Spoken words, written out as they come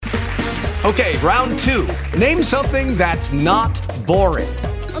Okay, round two. Name something that's not boring.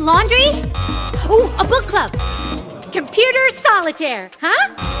 A laundry? Ooh, a book club. Computer solitaire,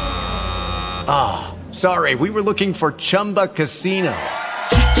 huh? Ah, oh, sorry, we were looking for Chumba Casino.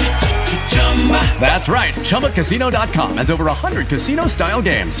 That's right, ChumbaCasino.com has over 100 casino-style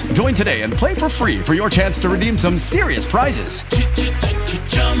games. Join today and play for free for your chance to redeem some serious prizes.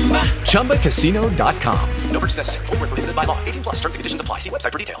 ChumbaCasino.com. No purchase necessary. Void where prohibited by law. 18 plus. Terms and conditions apply. See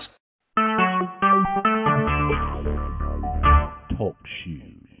website for details. Talk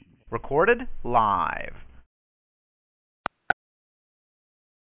shoes. Recorded live.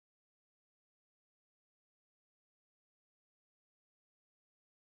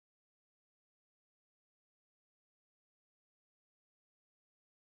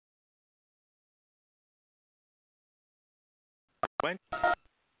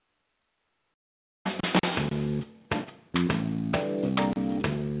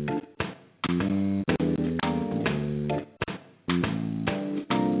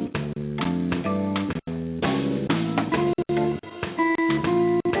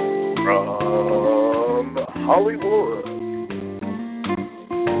 From Hollywood,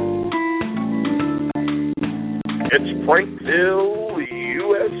 it's Prankville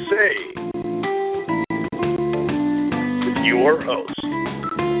USA with your host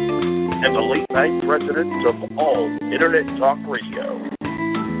and the late night president of all Internet Talk Radio,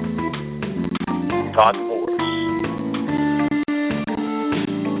 Todd Morris.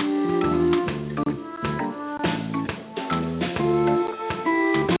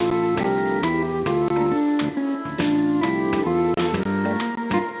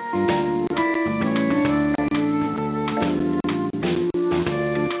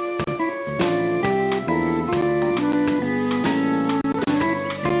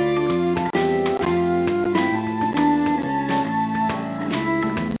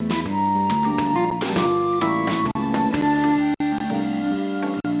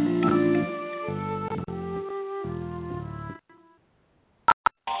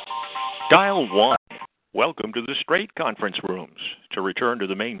 Dial 1. Welcome to the straight conference rooms. To return to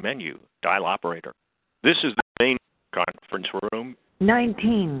the main menu, dial operator. This is the main conference room.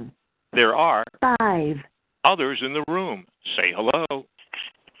 19. There are 5. others in the room. Say hello.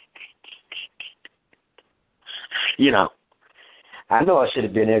 You know I should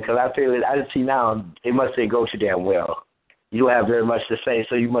have been there because I feel it. I see now it must say go too damn well. You don't have very much to say,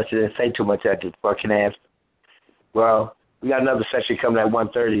 so you must have say too much at the fucking ass. Well, we got another session coming at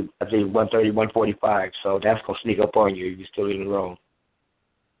 1:30. I think 1:30, 1:45. So that's gonna sneak up on you if you're still in the room.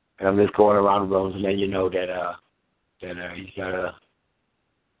 And I'm just going around the rooms and letting you know that you gotta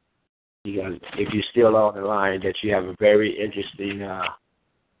if you're still on the line that you have a very interesting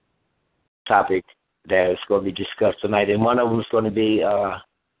topic that is going to be discussed tonight, and one of them is going to be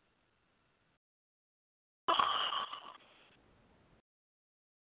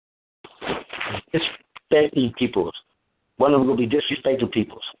disrespecting people. One of them will be disrespecting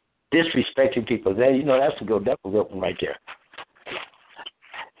people. Disrespecting people. Then that's a good one right there.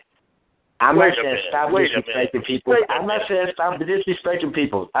 I'm not saying stop disrespecting people. I'm not saying stop disrespecting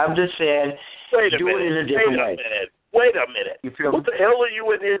people. I'm just saying do it in a different way. Wait a minute. You feel what the hell are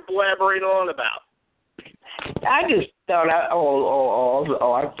you in here blabbering on about? I just thought I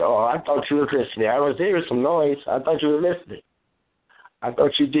thought you were listening. I was hearing some noise. I thought you were listening. I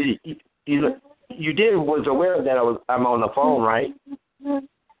thought you did it. You did was aware that I'm on the phone, right?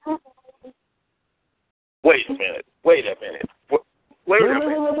 Wait a minute. Wait a minute.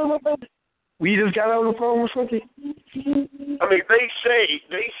 We just got on the phone or something? I mean, they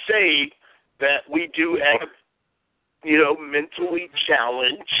say that we do have, mentally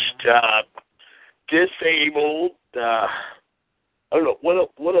challenged, disabled, I don't know,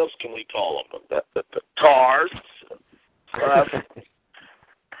 what else can we call them? The TARS.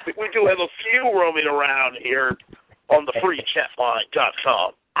 We do have a few roaming around here on the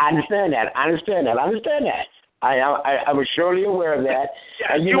freechatline.com. I understand that. I was surely aware of that.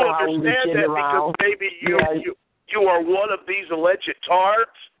 Yeah, and you understand that around, because maybe you are one of these alleged TARS?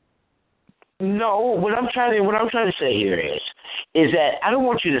 No, what I'm trying to say here is that I don't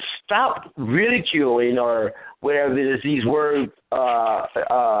want you to stop ridiculing or whatever it is these words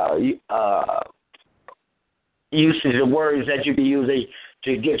usage of words that you be using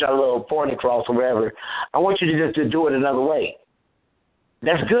to get your little point across or whatever. I want you to just do it another way.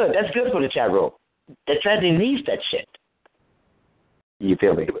 That's good. That's good for the chat room. The chat needs that shit. You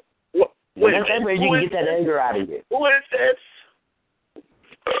feel me? Wait, that way you can get that anger out of you. Who is this?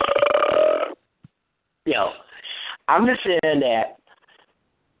 I'm just saying that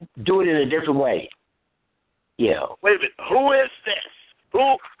do it in a different way. Wait a minute. Who is this?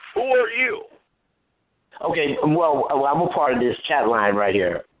 Who are you? Okay, well, I'm a part of this chat line right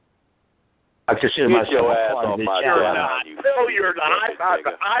here. I consider myself a part of this chat line. No, you're not.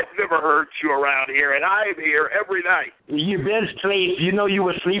 I've never heard you around here, and I'm here every night. You've been asleep. You know you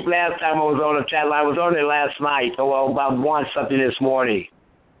were asleep last time I was on the chat line. I was on there last night, about 1-something this morning.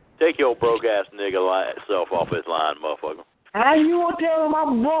 Take your broke-ass nigga self off his line, motherfucker. How you gonna tell him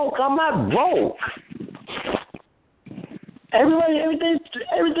I'm broke? I'm not broke.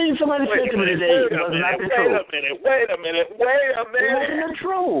 Everything somebody said to me today was not the truth. Wait a minute. It wasn't the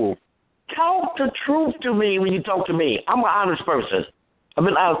truth. Talk the truth to me when you talk to me. I'm an honest person. I've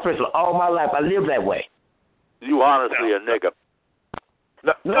been an honest person all my life. I live that way. You honestly a nigga.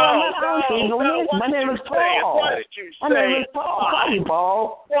 No, my name is Paul. What did you say? My name is Paul. Call me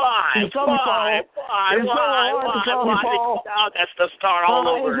Paul. Why? You call me Paul. Paul. Oh, that's the start all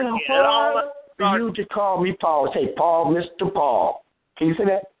over again. For you to call me Paul. Say Paul, Mr. Paul. Can you say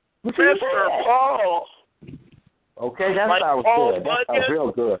that? Mr. Paul. Okay, that sounds good. That sounds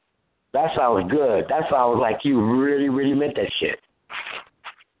real good. That sounds good. That sounds like you really, really meant that shit.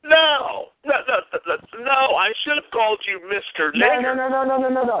 No. I should have called you Mr. Nigger.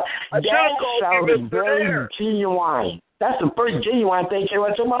 No. That sounds very genuine. That's the first genuine thing came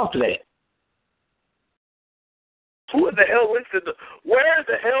out your mouth today. Who in the hell where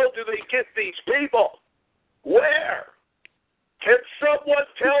the hell do they get these people? Where? Can someone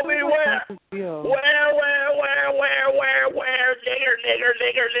tell me where? Where?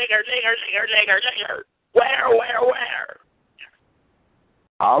 Nigger. Where?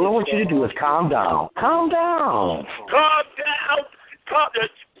 All I want you to do is calm down. Calm down.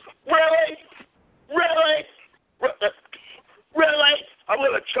 Really? I'm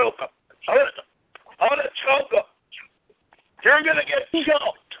going to choke him. I'm going to choke him. You're going to get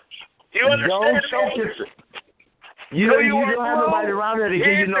choked. You understand? Don't choke yourself. You don't have nobody around there to give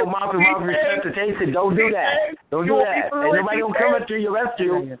you no mouth-to-mouth resuscitation. Don't do that. Don't do that. Ain't nobody going to come up to you, arrest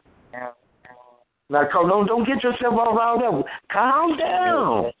you. Now, don't get yourself all riled up. Calm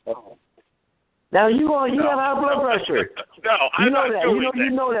down. Now, you have high blood pressure. No, I'm not doing that. You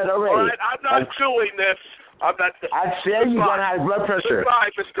know that already. All right, I'm not doing this. I said you got high blood pressure. Goodbye,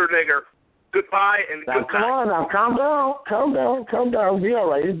 Mr. Nigger. Goodbye and now, goodbye. Come on now. Calm down. Be all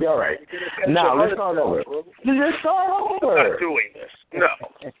right. It'll be all right. Now, let's start over. I'm not doing this. No.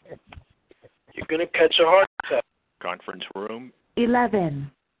 You're going to catch a heart attack. Conference room. 11.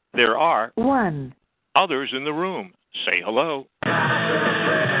 There are 1. Others in the room. Say hello.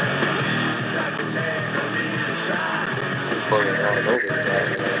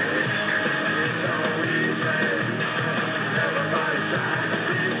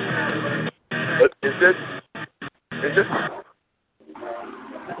 Is this?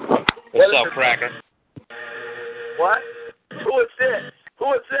 What's up, Cracker? What? Who is this?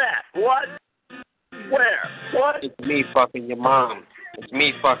 Who is that? What? Where? What? It's me fucking your mom.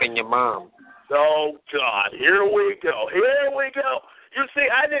 Oh, God. Here we go. You see,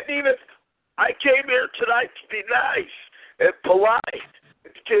 I came here tonight to be nice and polite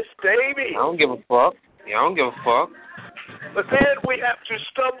and kiss baby. I don't give a fuck. But then we have to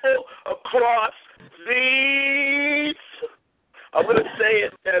stumble across these. I'm going to say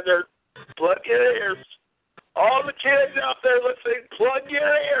it, Heather. Plug your ears. All the kids out there listening, plug your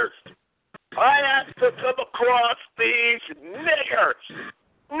ears. I have to come across these niggers.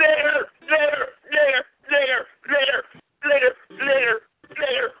 Nigger.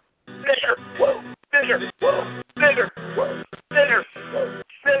 Whoa, nigger. Whoa, nigger. Whoa, nigger. Whoa,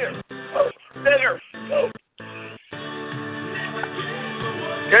 nigger. Whoa, nigger. Whoa.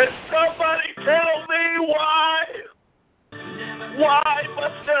 Can somebody tell me why? Why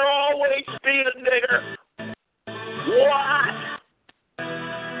must there always be a nigger? Why?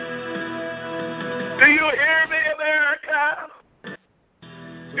 Do you hear me, America?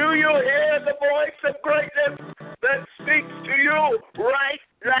 Do you hear the voice of greatness that speaks to you right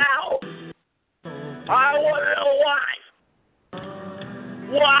now? I want to know why.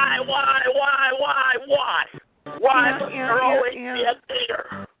 Why must there always be a nigger?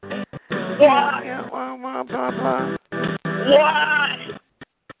 Why?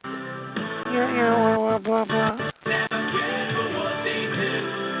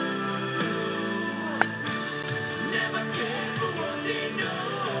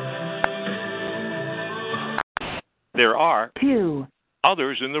 There are 2.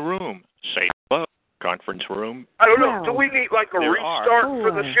 others in the room. Say hello. Conference room. I don't know. Do we need like a restart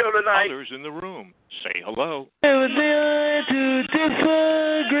for the show tonight? Others in the room. Say hello. To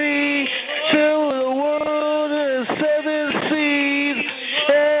disagree, show the world the 7 seas.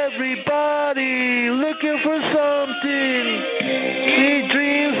 Everybody looking for something. Sweet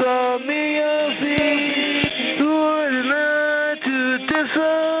dreams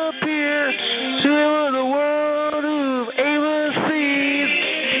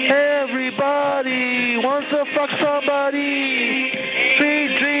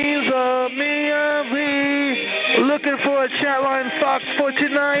for a chat line fuck for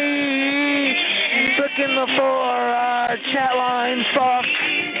tonight. Looking for a chat line fuck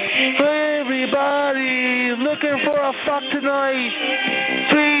for everybody. Looking for a fuck tonight.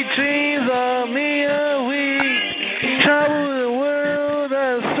 Sweet dreams of me a week. Travel the world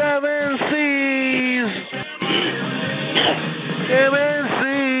of 7 seas. 7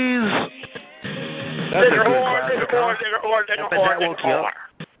 seas. That's a Nigger good whore, classic, nigger whore, nigger whore, nigger whore, nigger whore.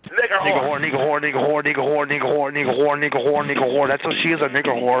 Nigger whore. Nigger whore, nigger whore, nigger whore, nigger whore, nigger whore, nigger whore, nigger whore. That's what she is, a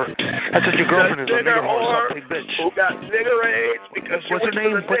nigger whore. That's what your girlfriend is, a nigger whore, some big bitch. Who got nigger AIDS because What's her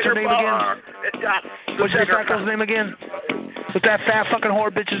name? What's her name again? What's that fat girl's name again? What's that fat fucking whore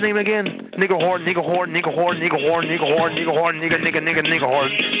bitch's name again? Nigger whore, nigger whore, nigger whore, nigger whore, nigger whore, nigger whore, nigger, nigger, nigger, nigger whore,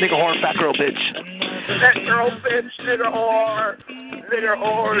 nigger whore, fat girl bitch. That girl bitch, nigger whore, nigger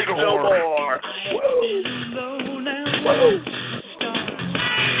whore, Nigger no whore. more. Whoa.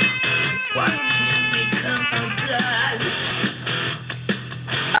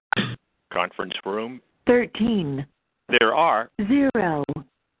 Conference room. 13. There are 0.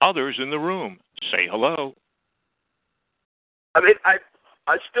 others in the room. Say hello. I mean, I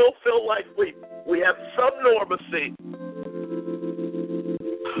still feel like we have some normalcy.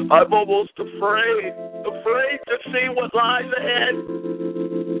 I'm almost afraid to see what lies ahead.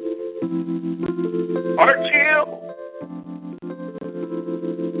 Aren't you?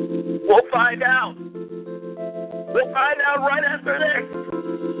 We'll find out. We'll find out right after this.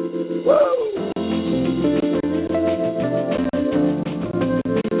 Whoa.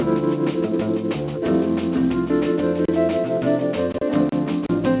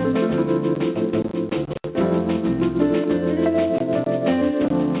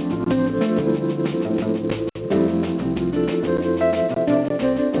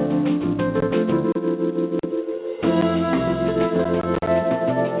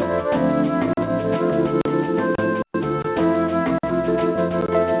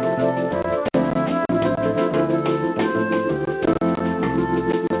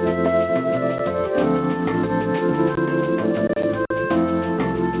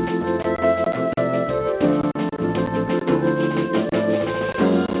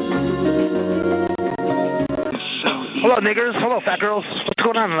 Hello, niggers. Hello, fat girls. What's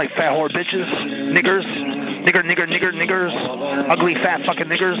going on, like fat whore bitches? Niggers. Niggers. Ugly, fat fucking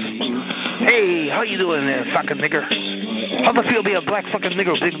niggers. Hey, how you doing there, fucking nigger? How's it feel to be a black fucking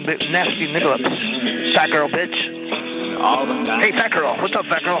nigger, big nasty nigger lips? Fat girl, bitch. Hey, fat girl. What's up,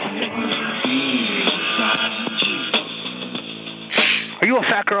 fat girl? Are you a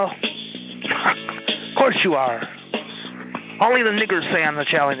fat girl? Of course you are. Only the niggers say on the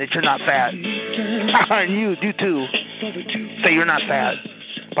challenge that you're not fat. And you too. Say you're not fat.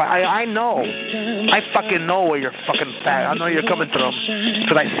 But I know. I fucking know where you're fucking fat. I know you're coming from.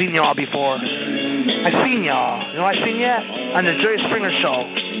 Because I've seen y'all before. I seen y'all. You know I seen yet? On the Jerry Springer show.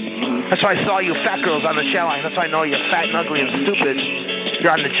 That's why I saw you fat girls on the challenge. That's why I know you're fat and ugly and stupid.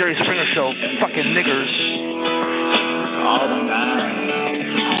 You're on the Jerry Springer show. Fucking niggers.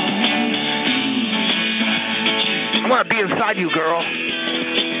 I want to be inside you, girl.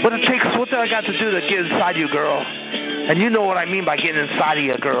 What do I got to do to get inside you, girl? And you know what I mean by getting inside of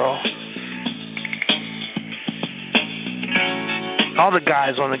you, girl. All the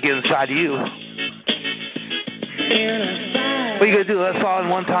guys want to get inside of you. What are you going to do? That's all in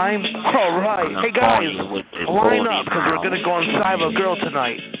one time? All right. Hey, guys, line up because we're going to go inside of a girl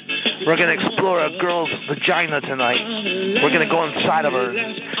tonight. We're going to explore a girl's vagina tonight. We're going to go inside of her,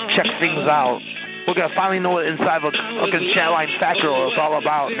 check things out. We're going to finally know what inside of a fucking chatline fat girl is all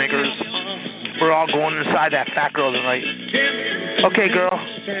about, niggers. We're all going inside that fat girl tonight. Okay, girl.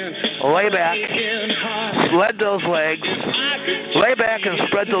 Lay back. Spread those legs. Lay back and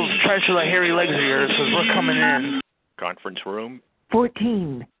spread those tarantula hairy legs of yours because we're coming in. Conference room.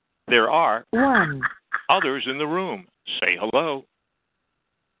 14. There are 1. others in the room. Say hello.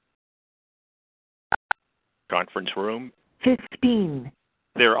 Conference room. 15.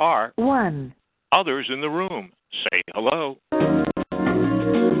 There are 1. others in the room. Say hello.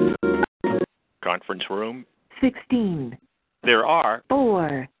 Conference room. 16. There are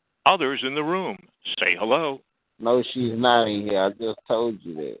 4 others in the room. Say hello. No, she's not in here. I just told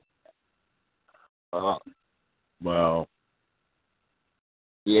you that. Wow.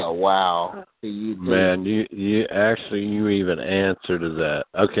 Yeah, wow. Man, you even answer to that.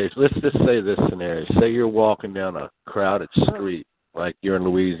 Okay, so let's just say this scenario. Say you're walking down a crowded street, like you're in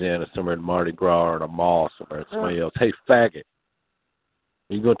Louisiana, somewhere in Mardi Gras or in a mall somewhere, and somebody else, hey, faggot.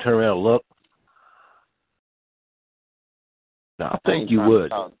 You going to turn around and look? No, I think you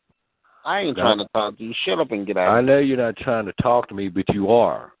would. I ain't trying to talk to you. Shut up and get out. I know you're not trying to talk to me, but you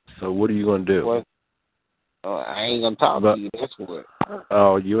are. So what are you going to do? What? Oh, I ain't gonna talk to you. That's what.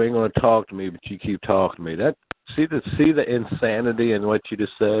 Oh, you ain't gonna talk to me, but you keep talking to me. That see the insanity in what you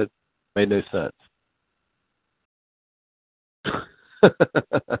just said made no sense.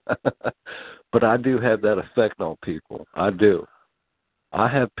 But I do have that effect on people. I do. I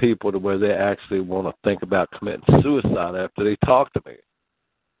have people to where they actually want to think about committing suicide after they talk to me.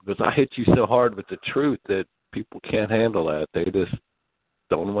 Because I hit you so hard with the truth that people can't handle that. They just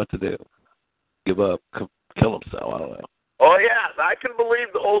don't know what to do. Give up, kill themselves, I don't know. Oh, yes, I can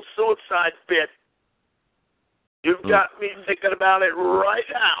believe the old suicide bit. You've got me thinking about it right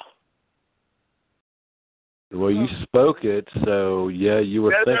now. Well, you spoke it, so yeah, you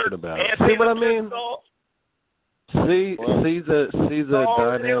were thinking about it. See what I mean? See the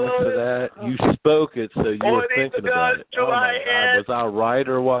dynamics of that. You spoke it, so you were thinking about it. Oh my God, was I right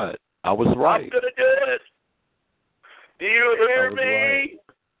or what? I was right. I'm gonna do it. Do you hear me?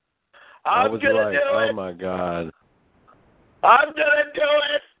 I was right. Do it. Oh my God. I'm gonna do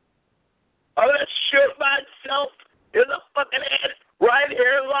it. I'm gonna shoot myself in the fucking head right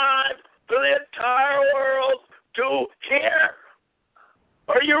here live for the entire world to hear.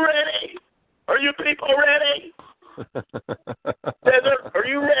 Are you ready? Are you people ready? Desert, are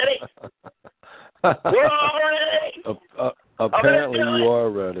you ready? We're all ready. Apparently you are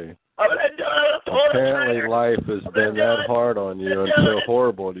ready. I'm gonna do it. Apparently life has been that hard on you and so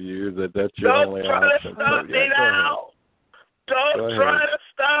horrible to you that that's your only option. Don't try to stop me now. Don't try to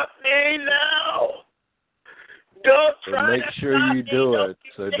stop me now. Don't try to make sure you do it,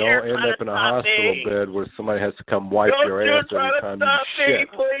 so don't end up in a hospital bed where somebody has to come wipe your ass every time you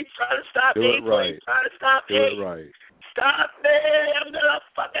shit. Please try to stop me. Do it right. Try to stop me. Do it right. Stop me. I'm going to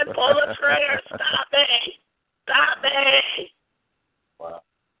fucking pull the trigger. Stop me. Stop me. Wow.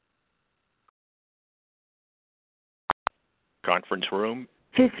 Conference room.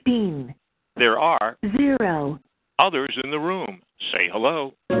 15. There are 0. others in the room. Say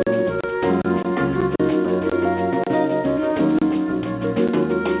hello.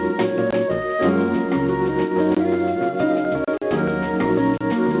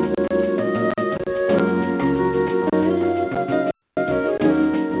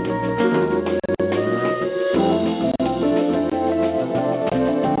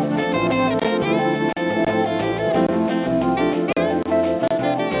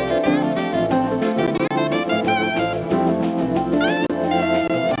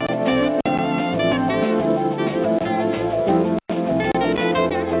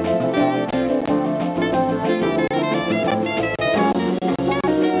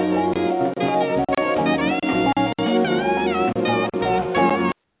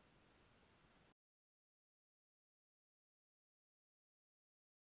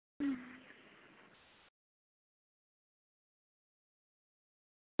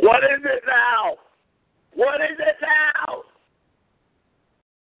 What is it now? What is it now?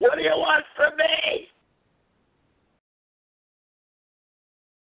 What do you want from me?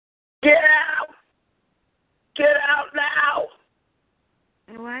 Get out! Get out now!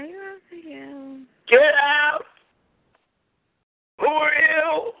 Why are you after him? Get out! Who are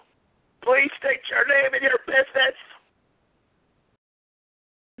you? Please state your name and your business.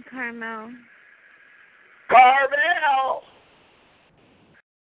 Carmel. Carmel!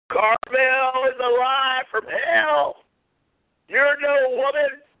 Carmel is alive from hell. You're no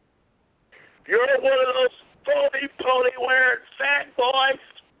woman. You're one of those phony pony wearing fat boys.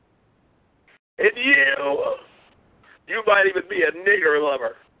 And you might even be a nigger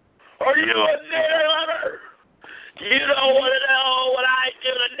lover. Are you a nigger lover? You don't want to know what I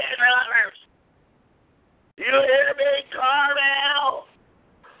do to nigger lovers. You hear me, Carmel?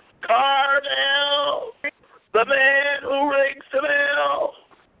 Carmel, the man who rings the bell.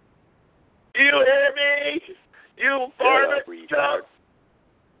 You hear me? You varmint duck.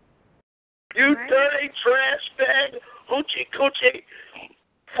 You dirty trash bag, hoochie coochie,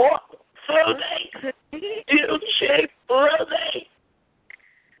 fruity. You cheap fruity.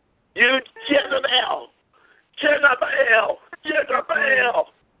 You Jezebel. Jezebel. Jezebel.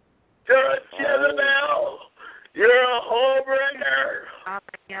 You're a Jezebel. You're a homebringer.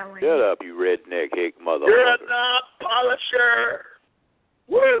 Shut up, you redneck hick motherfucker. You're a knob polisher.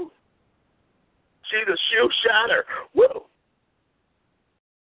 Woo. She's a shoe shiner. Woo.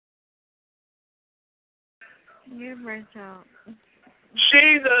 You're burnt out.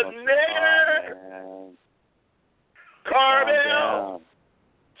 She's a nigger. Carmel.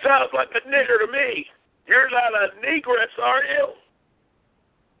 Sounds like a nigger to me. You're not a negress, are you?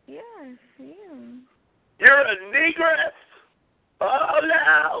 Yes, you. You're a negress? Oh,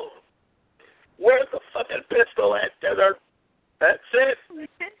 no. Where's the fucking pistol at, Desert? That's it.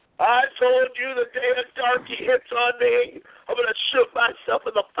 I told you the day a darky hits on me, I'm going to shoot myself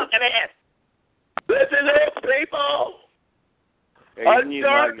in the fucking head. Listen to this, people. A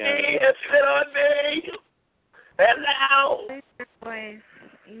darky has hit on me, and now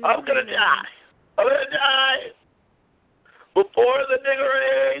I'm going to die. I'm going to die. Before the nigger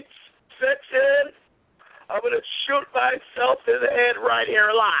AIDS sets in, I'm going to shoot myself in the head right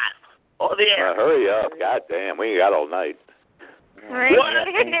here live on the air. Hurry up. God damn, we ain't got all night. What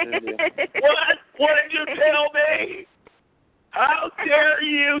did you tell me? How dare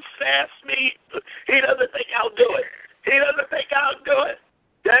you sass me? He doesn't think I'll do it. He doesn't think I'll do it.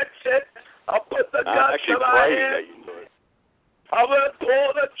 That's it. I'll put the gun to my head. I'm going to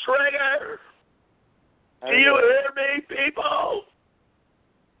pull the trigger. Do you hear me, people?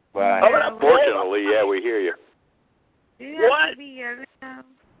 Well, unfortunately, yeah, we hear you. What?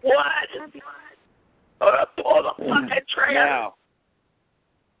 What? I'm going to pull the fucking trigger. Now.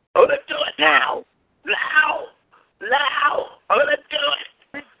 I'm going to do it now. Now. I'm going to do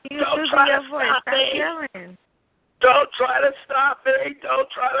it. Don't try to stop me. Don't try to stop me. Don't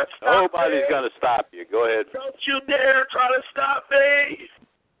try to stop me. Nobody's going to stop you. Go ahead. Don't you dare try to stop me.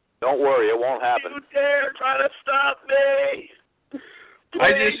 Don't worry, it won't happen. Don't you dare try to stop me.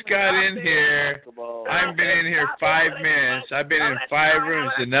 I just got in here. I've been in here 5 minutes. I've been in 5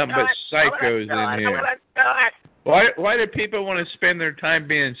 rooms and nothing but psychos in here. Why do people want to spend their time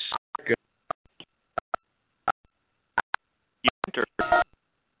being psychos?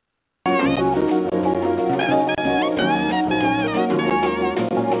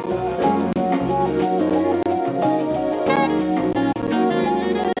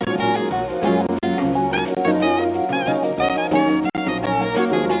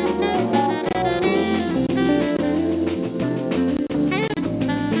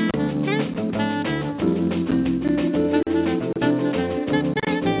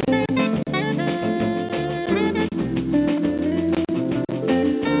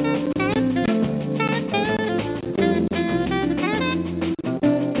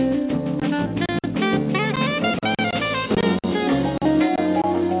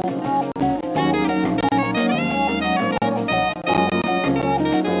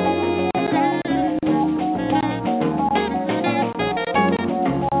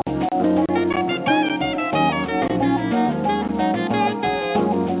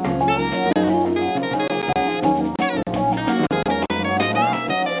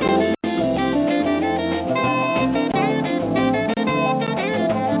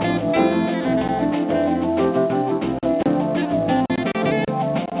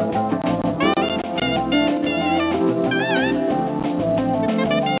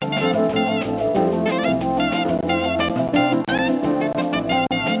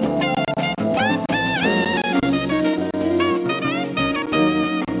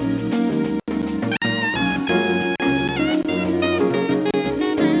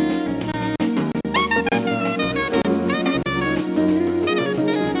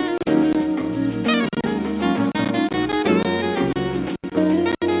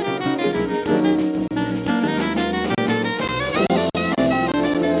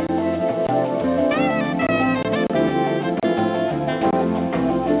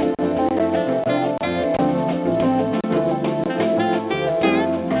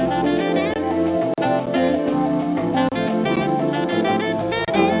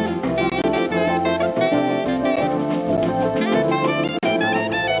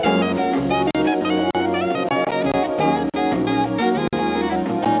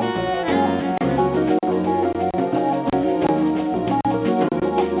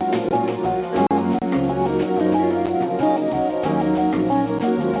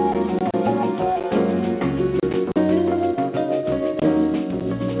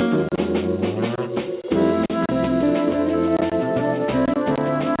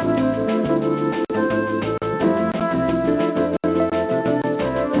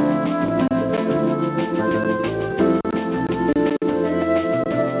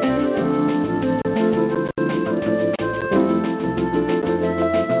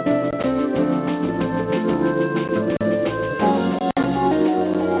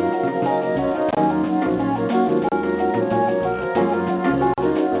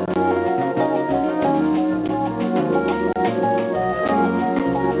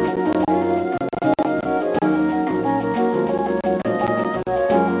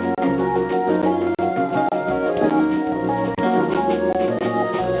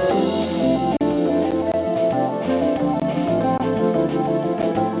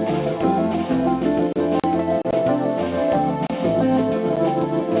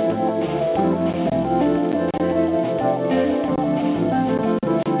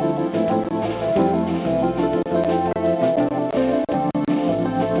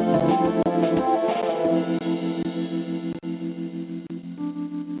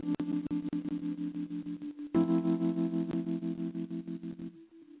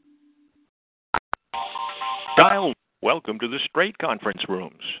 Dial. Welcome to the straight conference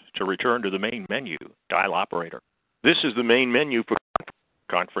rooms. To return to the main menu, dial operator. This is the main menu for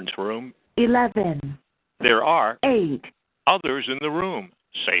conference room. 11. There are 8. others in the room.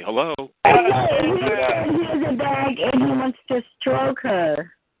 Say hello. He has a bag and he wants to stroke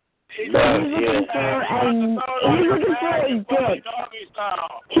her. He's looking for a dick.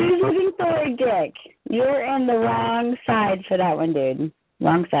 He's looking for a dick. You're in the wrong side for that one, dude.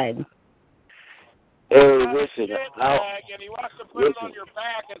 Wrong side. Hey, listen. Am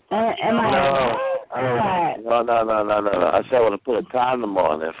I? No. I said I want to put a condom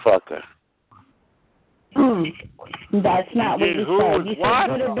on that fucker. That's not what you said. You said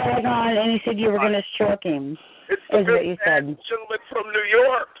put a bag on, and you said you were going to stroke him. Is what you said. Gentleman from New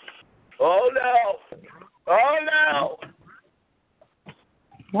York. Oh no.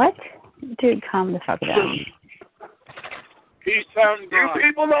 What? Dude, calm the fuck down. He's you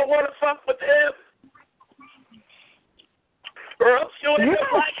people don't want to fuck with him. Or else you end You're up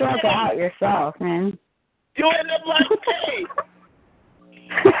going to like stroke me. out yourself, man. You end up like me.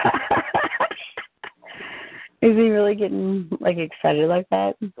 Is he really getting, excited like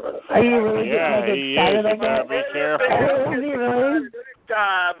that? Are you really getting, excited like that? Be careful. Is he really?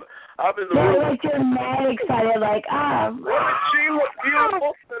 I'm in the You're room. like, you're mad excited, like, She look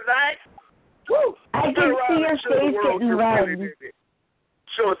beautiful tonight. Woo. I can see your face getting red.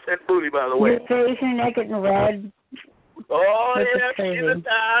 Show us that booty, by the way. Your face, your neck getting red. Oh, This is yeah, crazy. she's a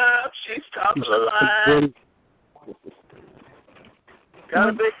top. She's top of the line. Got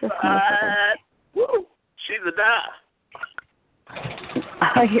a big side. Woo. She's a dime.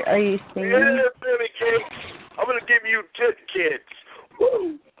 Are you singing? Yeah, Billy Cakes. I'm going to give you 10 kids.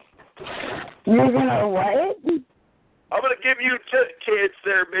 Woo. You're going to what? I'm going to give you 10 kids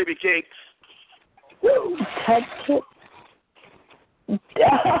there, baby cakes. Woo. Touch it?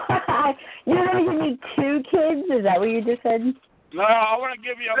 You're going to give me 2 kids? Is that what you just said? No, I want to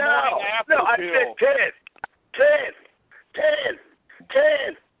give you a morning after I pill. said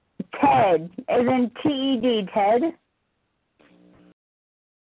 10. Ted, as in T-E-D, Ted?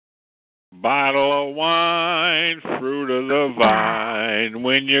 Bottle of wine, fruit of the vine.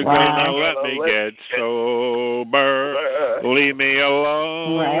 When you're gonna let me get sober, leave me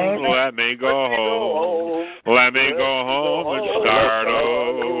alone. Let me go home. Let me go home and start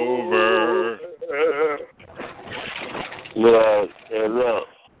over. Look.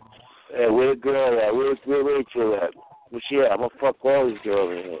 Hey, where the girl at? Where Rachel at? Where she at? I'm gonna fuck all these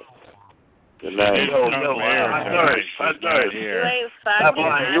girls in here. Good night. Yo, I'm nurse. You ain't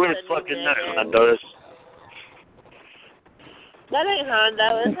fucking You ain't fucking nuts, I noticed. That ain't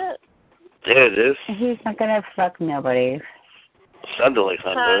Hondo, is it? Yeah, it is. He's not going to fuck nobody. Sounded like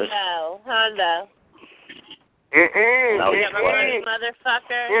Honduras. Hondo. Now he's Got my money, quiet.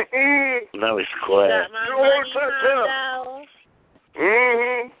 motherfucker. Now he's quiet. Got my money, Hondo.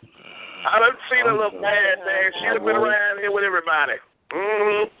 I done seen a little bad there. She'd have been around here with everybody.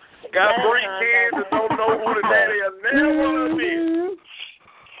 Got 3 kids and don't know who the daddy is. Never want to be.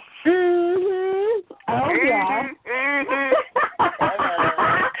 Oh, yeah.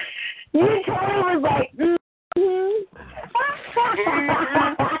 You totally was like,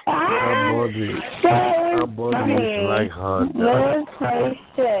 Our bodies like Honda. Let's play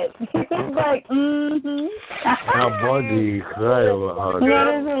shit. He's like, Our bodies like Honda. That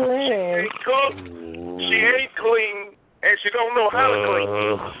is hilarious. She ain't cook, she ain't clean, and she don't know how to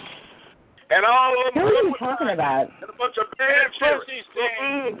clean. And all of them. Who are you talking about? And a bunch of bad pussies.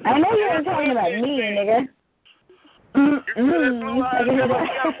 I know you were talking about me, nigga. I got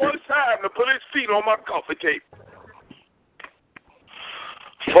one time to put his feet on my coffee table.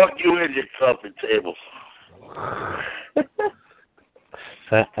 Fuck you in your coffee table.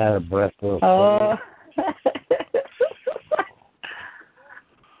 Out of breath. Oh.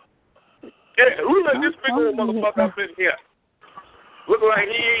 Yeah, who let this big old motherfucker up in here? Look like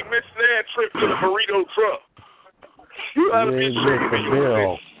he ain't missing that trip to the burrito truck. You ought to be ashamed of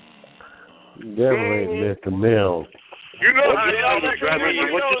yourself. Definitely Mr. Mills. You know What how you y'all say you're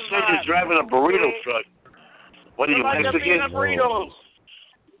driving a burrito truck? What are you, Mexican? Burritos.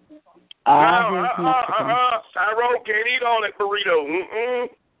 Tyrone can't eat all that burrito.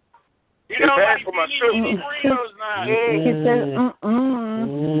 You know bad for my sugar. Burritos now. He says,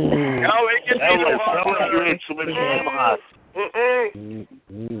 Y'all ain't getting me no hard. You ain't too many hot. See,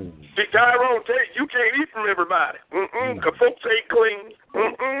 Tyrone, you can't eat from everybody. Cause folks ain't clean.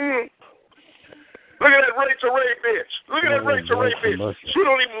 Look at that Rachel Ray bitch. Look at that Rachel Ray bitch. She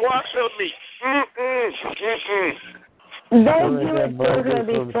don't even wash her meat. They do it for her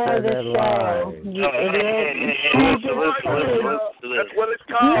before the show. You idiot. That's what it's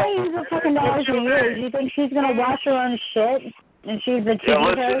called. You use a fucking dollars a year. Do you think she's going to wash her own shit? And she's the TV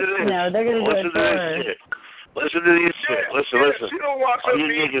host? No, they're going to do it for her. Listen to this shit. Listen. She don't wash her You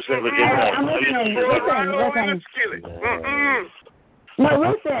niggas have a good night. I'm listening. No,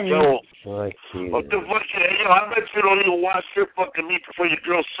 listen. Yo, what the fuck? Yo, I bet you don't even wash your fucking meat before your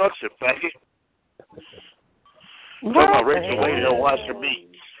girl sucks it, faggot. Talking about Rachel Wade don't wash her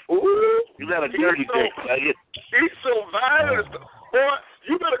meat. Ooh, you got a dirty dick, faggot. He's so violent. Boy,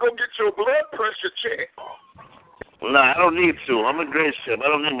 you better go get your blood pressure checked. Nah, I don't need to. I'm in great shape. I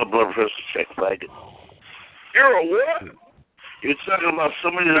don't need my blood pressure checked, faggot. You're a what? You're talking about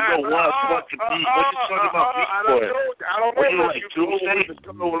somebody that don't wash fucking meat. What you talking about meat for? I don't know what you like, Tuesday?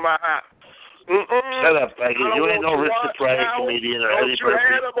 Come over my house. Shut up, faggot. You ain't no Richard Pryor comedian or Eddie Murphy. You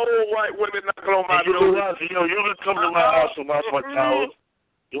had them old white women knocking on my door. You're going to come to my house and wash my towels.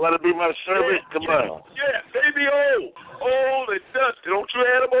 You want to be my servant? Come on. Yeah, they be old. Old and dusty. Don't you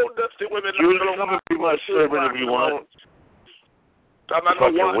have them old dusty women knocking on my door? You can come and be my servant if you want. I'm not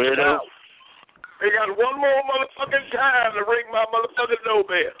going to watch weirdo. out. They got one more motherfucking time to ring my motherfucking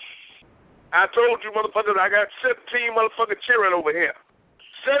doorbell. I told you, motherfuckers, I got 17 motherfucking children over here.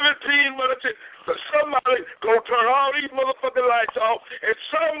 17 motherfuckers. So somebody gonna turn all these motherfucking lights off, and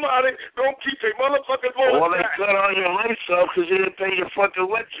somebody gonna keep their motherfucking voice Well, they cut all your lights off because you didn't pay your fucking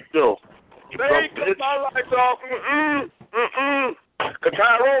electric bill. They ain't cut my lights off. Because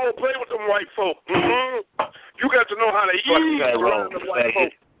Tyrone don't play with them white folk. You got to know how to ease around them white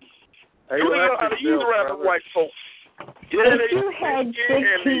folk. You know how to ease around them white folk. If you had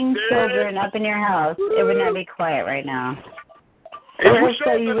 16 children up in your house, it would not be quiet right now.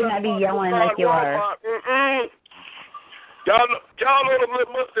 So you would not be yelling like you are. Y'all know them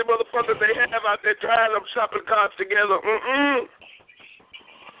little musty motherfuckers they have out there trying them shopping carts together.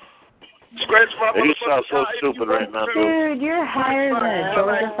 Scratch my You sound so stupid right now, dude. Dude, you're higher than a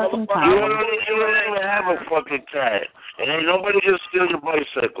Georgia fucking pie. You don't even have a fucking car. And ain't nobody gonna steal your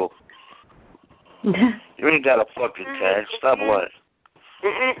bicycle. You ain't got a fucking car. Stop lying.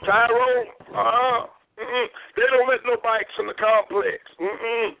 Tyrone, they don't let no bikes in the complex.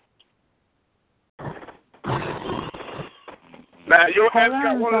 Now, your ass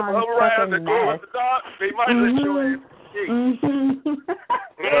got one of them around that go in the dark. They might let your ass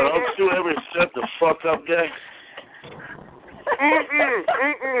don't you ever shut the fuck up, gang?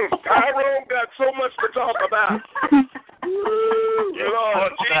 Tyrone got so much to talk about.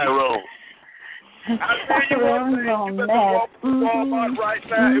 Fuck Tyrone. I tell you one thing, you better walk to Walmart right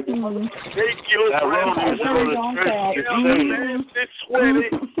now. It will take you nasty, sweaty,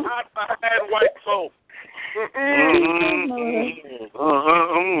 hot behind white folk.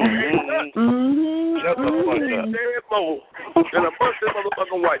 Shut the fuck up. Than a busted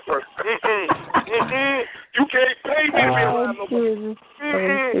motherfucking white person. You can't pay me to be around nobody.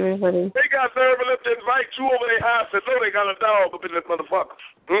 They got nerve enough to invite you over their house and know they got a dog up in this motherfucker.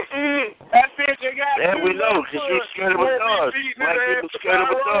 That bitch they got. Yeah, we know, because you're scared of a dog. Black people scared of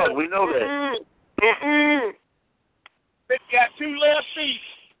a dog. We know that. They got 2 left feet.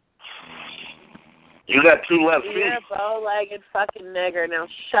 You got 2 left feet. You're a bow-legged fucking nigger. Now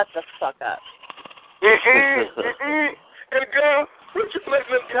shut the fuck up. And girl, what you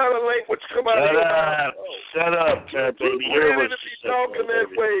letting this kind of language come out of your mouth? Shut up, baby. You're ready to be talking that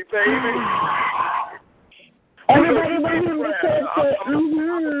way, baby. Everybody want him to say put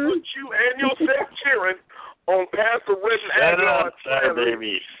you and your sex cheering on Pastor Redden Shut up,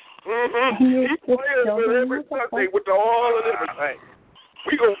 baby. He plays with every Sunday with the oil and everything.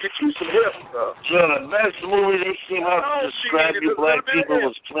 We gonna get you some help, So the best movie they came out to describe you black people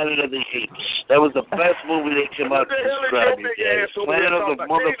was Planet of the Apes. That was the best movie they came out to describe you guys. Planet of the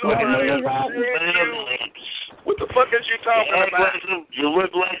motherfucking Apes. Planet of the Apes. What the fuck is you talking about? Like them, you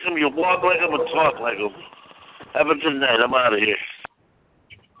look like them, you walk like them, and talk like them. Have a good night. I'm out of here.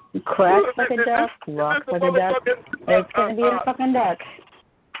 Crack like a duck, walk like a duck. It's gonna be a fucking duck.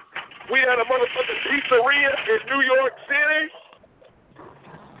 We had a motherfucking pizzeria in New York City.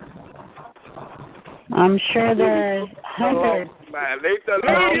 I'm sure there's hundreds of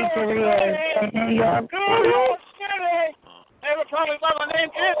pizzerias in New York. Every time we my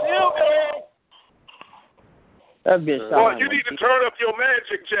name is Hillbilly. That bitch. Boy, you need to turn up your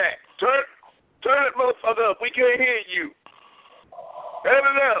magic jack. Turn it, motherfucker, up. We can't hear you. Turn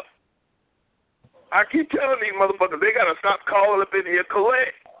it up. I keep telling these motherfuckers, they gotta stop calling up in here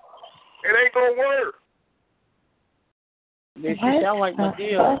collect. It ain't gonna work. Bitch, you sound like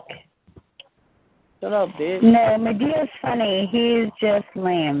Medea. Shut up, bitch. No, Medea's funny. He's just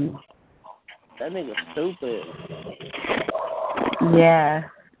lame. That nigga stupid. Yeah.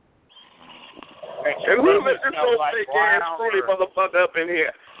 And who let this old fake ass fruity motherfucker up in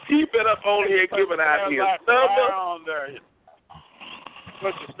here? He been up on here giving out his number.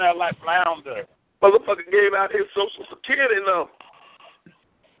 Pussy smell like flounder. Motherfucker gave out his social security number.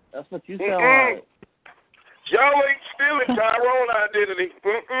 That's what you sound like. Y'all ain't stealing Tyrone identity.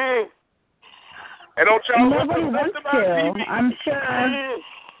 And don't y'all Nobody wants to. I'm sure.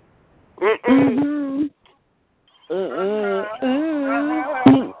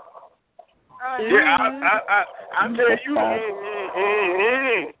 Yeah, I tell you.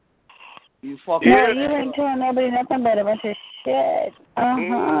 You fucking. No, you ain't telling nobody nothing but a bunch of shit.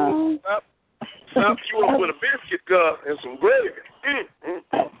 Stop you up with a biscuit, and some gravy.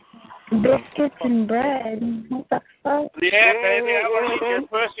 Biscuits and bread. What the fuck? Yeah, baby, I want to eat your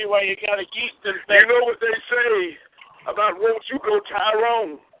pussy while you got a yeast infection. You know what they say about won't you go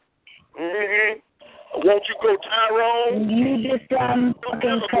Tyrone? Won't you go Tyrone? You just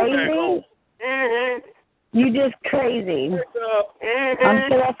fucking crazy? You just crazy. I'm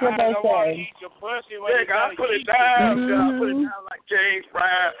sure that's what they say. I put it down. I put it down like James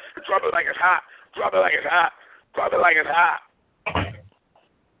Brown. Drop it like it's hot. Drop it like it's hot. Drop it like it's hot.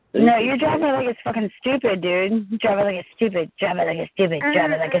 No, you're driving it like it's fucking stupid, dude. Drive it like it's stupid. Drive it like it's stupid.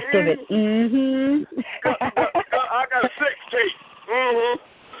 Drive it like it's stupid. I got a sex tape.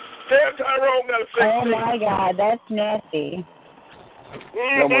 Damn, Tyrone got a sex tape. Oh my God, that's nasty.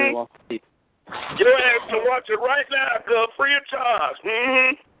 Nobody wants to see. You have to watch it right now, girl, free of charge.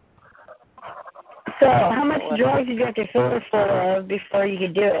 So, how much drugs did you have to fill it for before you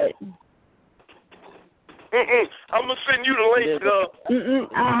could do it? I'm gonna send you the link, girl.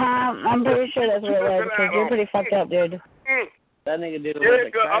 I'm pretty sure that's what it was, because you're pretty fucked up, dude. That nigga did it. Yeah,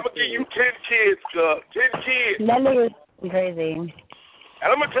 girl, I'm gonna give you 10 kids, girl. 10 kids. That nigga's crazy. And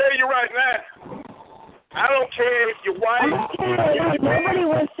I'm gonna tell you right now, I don't care if your wife. Nobody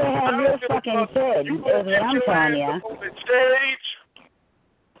wants to have your fucking kid, is what I'm telling you. On the stage,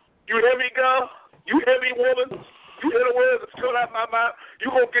 you hear me, girl? You hear me, woman? You hear the words that's coming out my mouth?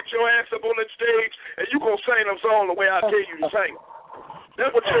 You gonna get your ass up on that stage and you gonna sing them songs the way I tell you to sing. That's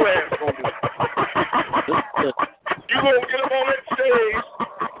what your ass gonna do. You gonna get up on that stage,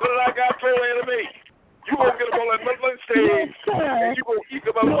 just like I told Anna. You gonna get up on that motherfucking stage and you gonna eat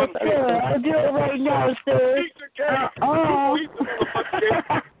the motherfucking cake. I'll do it right now, sir. Eat the cake. You eat the motherfucking cake.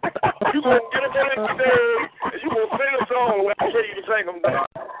 You gonna get up on that stage and you gonna sing a song the way I tell you to sing them.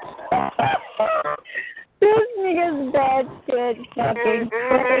 This nigga's bad shit fucking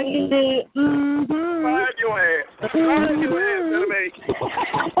crazy. Find your ass. Find your ass, enemy. You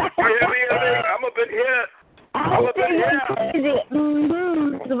hear me, enemy? I'm up in here. I'm up in here. Crazy.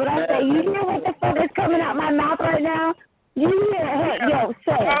 So what I say, you hear what the fuck is coming out my mouth right now? You hear it? Yo,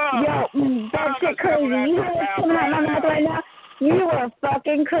 sir. Yo, that shit crazy. You hear what's coming out my mouth right now? You are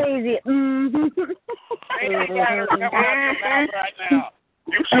fucking crazy. Ain't that guy coming out your mouth right now?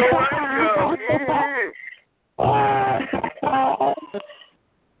 You sure right, girl.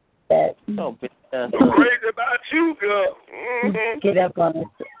 So bitch. I'm crazy about you, girl. Get up on it.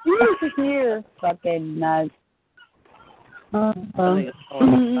 You're fucking nuts. Give me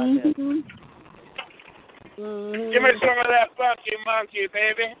some of that funky monkey,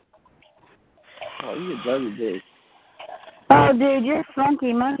 baby. Oh, you a dirty bitch. Oh, dude, you're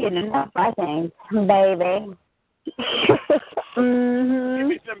funky monkey enough, I think, baby. Give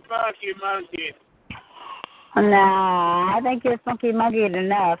me some funky monkey. Nah, I think you're funky monkey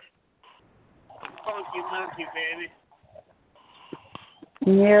enough. Funky monkey, baby.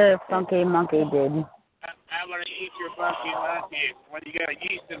 You're a funky monkey, dude. I want to eat your funky monkey when you got a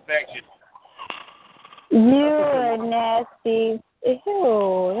yeast infection. You're nasty.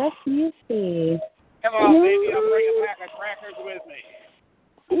 Ew, that's nasty. Come on, baby. I'll bring a pack of crackers with me.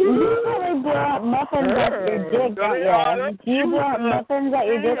 You probably brought muffins at your dick, don't you? You brought muffins at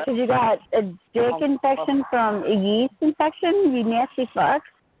your dick because you got a dick infection from a yeast infection, you nasty fuck.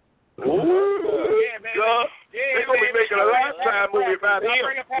 Ooh, yeah, baby. They're going to be making a Lifetime movie about him. I'll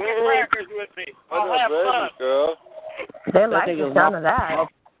bring a pack of crackers with me. I'll have fun. Girl. They like the sound of that.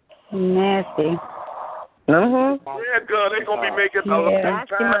 Nasty. Yeah, girl, they're going to be making a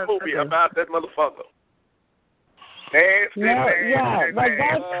Lifetime movie about that motherfucker. Nasty, nasty, like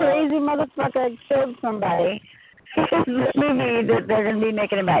that crazy motherfucker killed somebody. This movie that they're going to be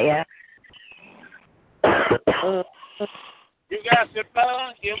making about you. You got the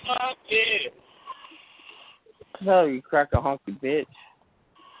funky monkey. No, you crack a honky bitch.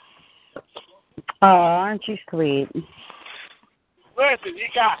 Oh, aren't you sweet? Listen, you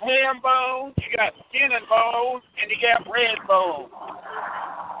got ham bones, you got skin and bones, and you got red bones.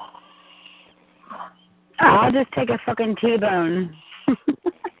 I'll just take a fucking T-bone.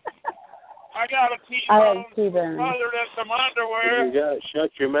 I got a T-bone. I have T-bone. Smothered in some underwear. You got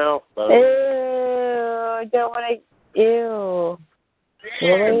shut your mouth, buddy. Ew, I don't want to. Ew.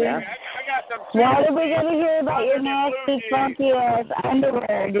 Really? I got some. Why did we get to hear about your nasty, funky ass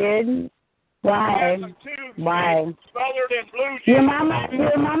underwear, dude? Why? Why? Smothered in blue jeans. Your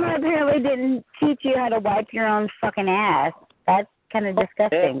mama apparently didn't teach you how to wipe your own fucking ass. That's kind of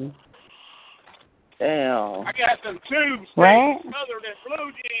disgusting. Damn. I got some tubes. What? Smothered in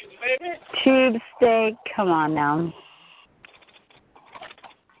blue jeans, baby. Tube steak. Come on now.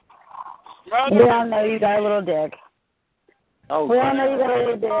 Smothered We all know you got a little dick. Oh, we all know you got a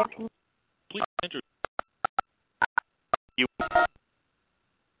little dick. Please enter you.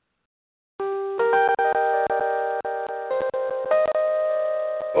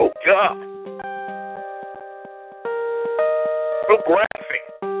 Oh, God. So graphic.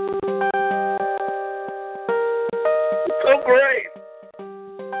 So great.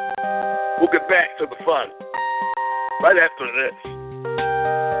 We'll get back to the fun right after this.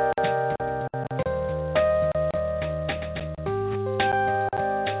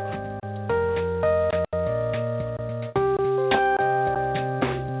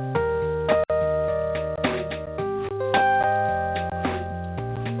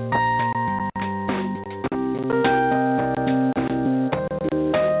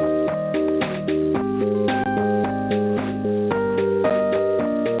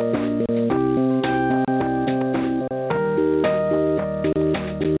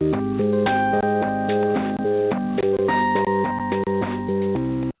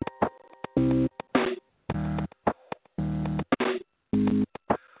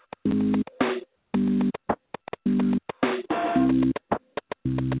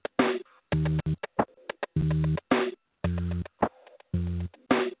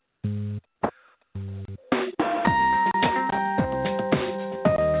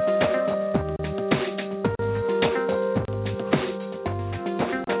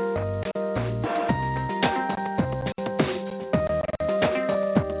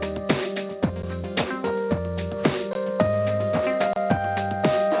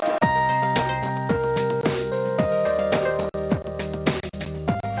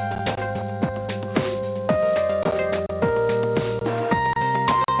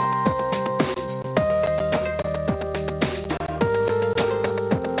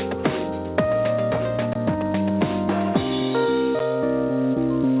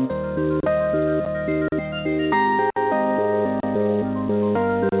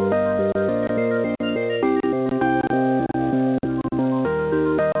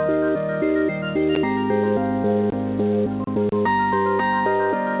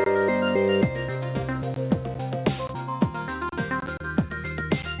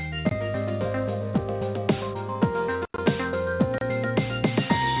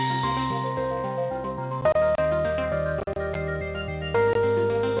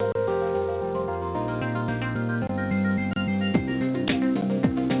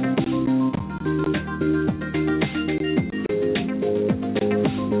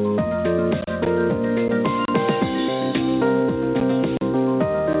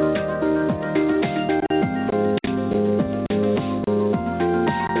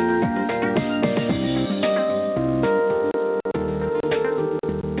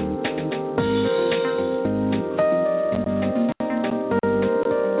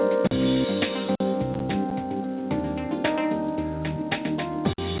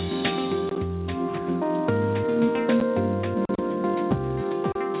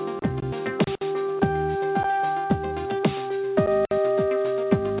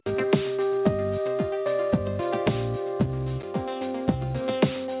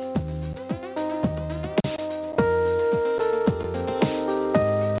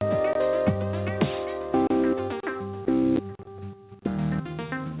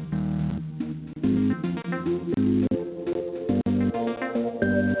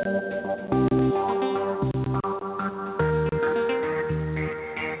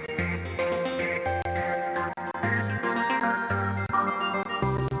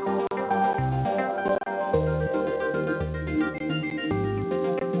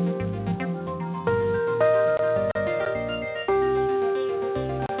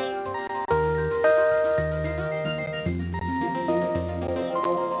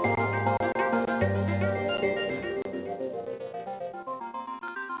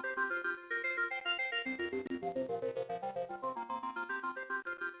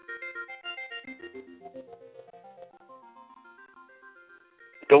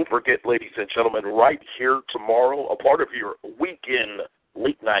 Don't forget, ladies and gentlemen, right here tomorrow, a part of your weekend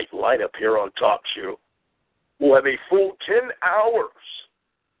late night lineup here on Talk Show. We'll have a full 10 hours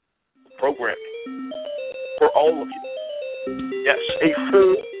of programming for all of you. Yes, a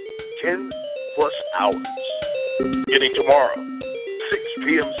full 10 plus hours. Beginning tomorrow, 6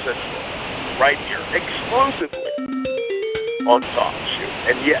 p.m. Central, right here, exclusively on Talk Show.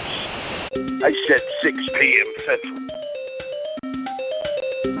 And yes, I said 6 p.m. Central.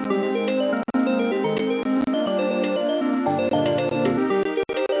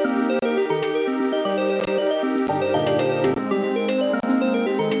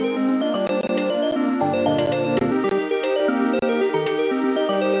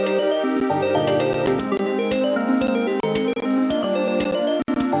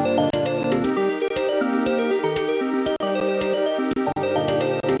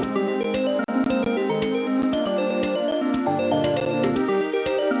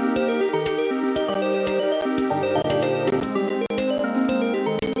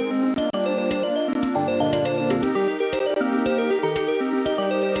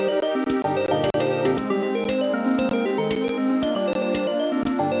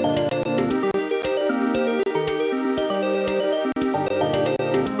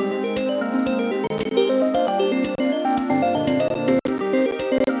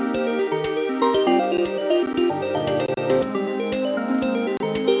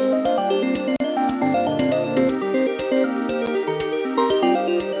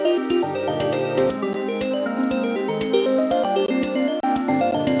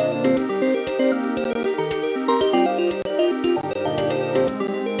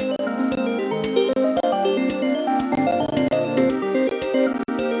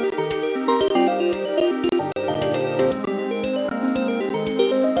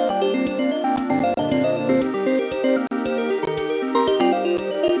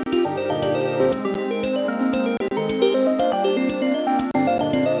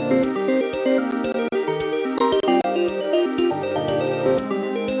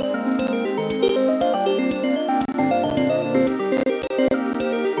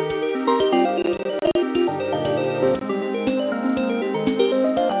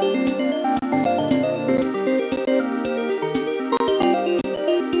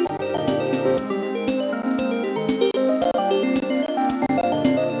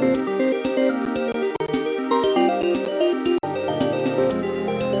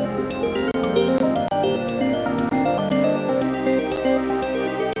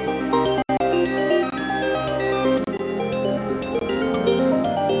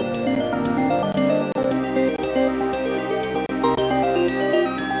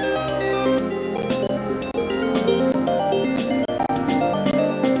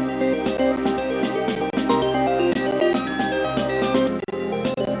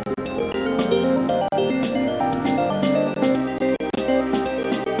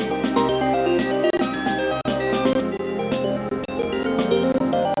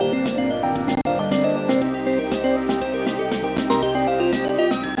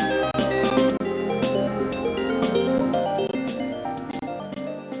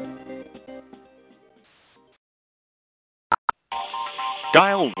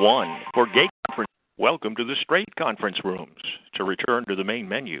 Dial 1 for gay conference. Welcome to the straight conference rooms. To return to the main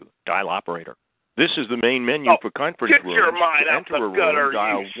menu, dial operator. This is the main menu for conference Get rooms. your mind To out enter the a gutter, room,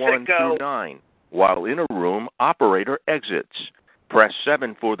 dial you 1 sicko. through 9. While in a room, operator exits. Press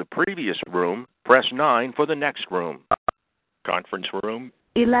 7 for the previous room. Press 9 for the next room. Conference room.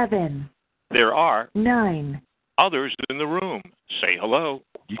 11. There are 9. others in the room. Say hello.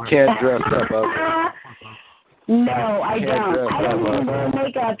 You can't dress up ugly. No, I You can't don't. dress I don't up even wear ugly.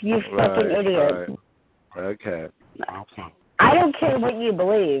 makeup, you fucking idiot. Right. Okay. I don't care what you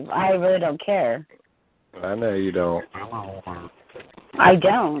believe. I really don't care. I know you don't. I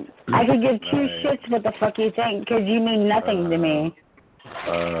don't. I could give two Right. shits what the fuck you think, because you mean nothing to me.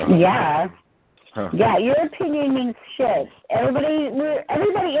 Yeah. Yeah, your opinion means shit. Everybody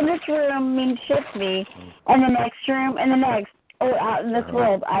in this room means shit to me, and the next room, and the next, or out in this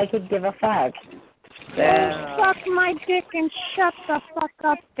world, I could give a fuck. Suck my dick and shut the fuck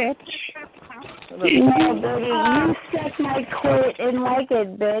up, bitch. No, Booty, you suck my clit and like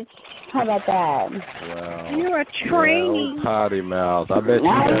it, bitch. How about that? Wow. You're a trainee. Yeah, potty mouth. I bet you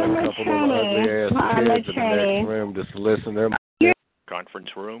got I'm a a couple trainee. of ugly ass I'm a kids in the trainee. next room just listen to them. Conference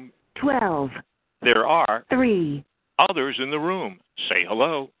room. 12. There are 3. others in the room. Say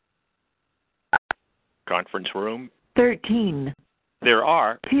hello. Conference room. 13. There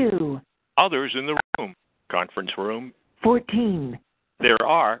are 2. others in the room. Conference room. 14. There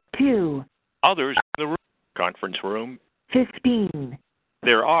are 2. others in the room. Conference room. 15.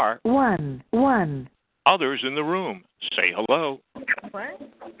 There are 1. others in the room. Say hello. What?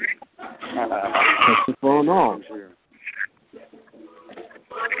 What's going on?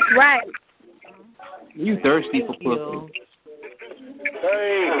 Right. You thirsty for pussy.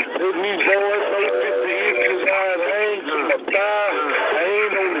 Hey, it's me, boy. 50 inches high and angel. I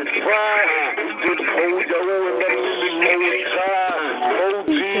ain't on the try. Just hold your own and let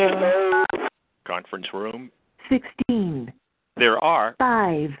me know. Conference room. 16. There are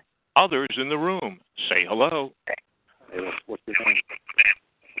 5. others in the room. Say hello. What's your name?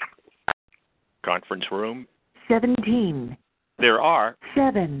 Conference room. 17. There are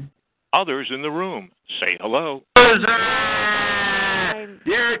 7. others in the room. Say hello.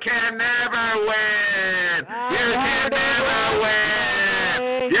 You can never win. You can never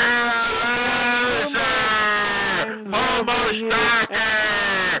win. You're a loser. Homo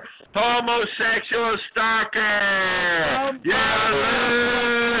stalker. Homosexual stalker. You're a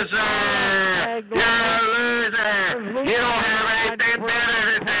loser. You're a loser. You don't have anything better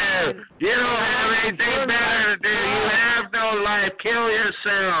to do. You don't have anything better to do. You have no life. Kill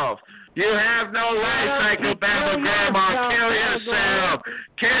yourself. You have no life, psychobabble grandma. Kill yourself.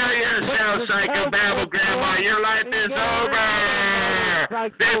 Kill yourself, psychobabble grandma. Your life is over.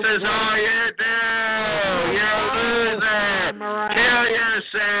 This is all you do. You're a loser. Kill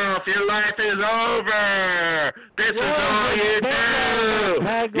yourself. Your life is over. This is all you do.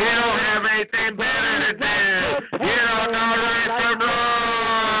 You don't have anything better to do. You don't know right from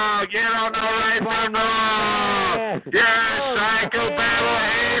wrong. You don't know right from wrong. You're a psychobabble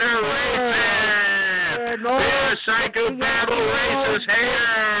hater. You're a psychobabble racist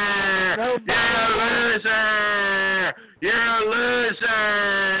hater. You're a loser. You're a loser.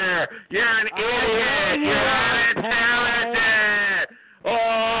 You're an idiot. You're unintelligent. Oh,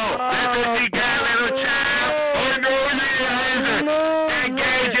 listen, you got a little child. Oh, no,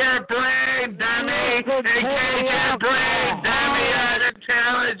 engage your brain, dummy. Engage your brain, dummy. You're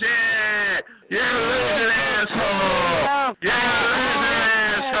unintelligent. You're a losing asshole. You're a losing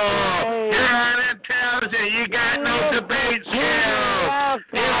asshole. You're unintelligent. You got no debate skills.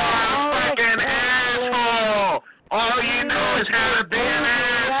 You are a fucking asshole. All you know is how to be an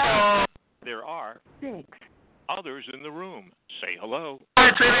asshole. There are 6. others in the room. Say hello.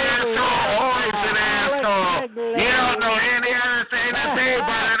 Always an asshole. Always an asshole. You don't know any other thing to be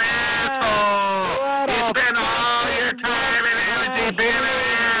but an asshole. You spend all your time and energy being an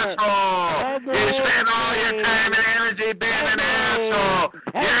asshole. You spend all your time and energy being an asshole.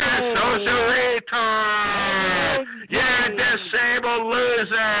 You're a social retard. You're a disabled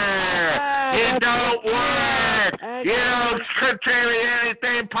loser. You don't work. You don't contribute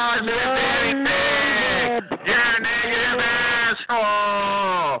anything positive to anything. You're a negative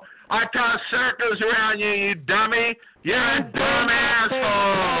asshole. I toss circles around you, you dummy. You're a dumb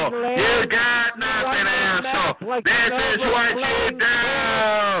asshole. You got nothing, asshole. This is what you do.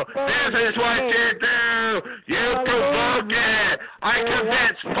 This is what you do. You provoke it. I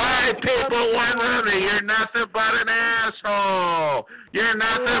convinced 5 people one room that you're nothing but an asshole. You're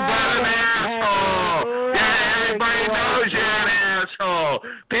nothing but an asshole. Yeah, everybody knows you're an asshole.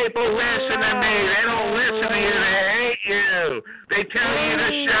 People listen to me. They don't listen to you. They hate you. They tell you to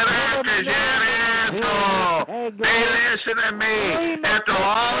shut up because you're an asshole. They listen to me. After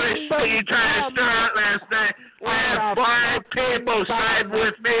all this shit you tried to stir up last night, I had 5 people side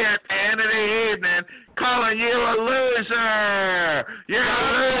with me at the end of the evening calling you a loser. You're a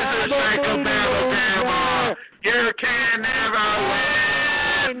loser, psychobabble grandma. You can never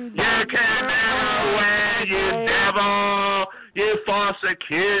win. You can never win, you devil. You false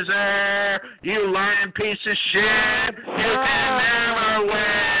accuser. You lying piece of shit. You can never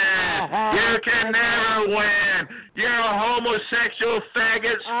win. You can never win. You're a homosexual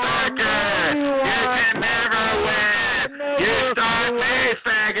faggot stalker. You can never win. You stalk me,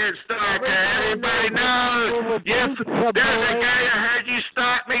 faggot stalker. Everybody knows. There's a guy that heard you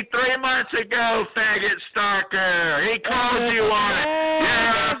stalk me 3 months ago, faggot stalker. He called you on it.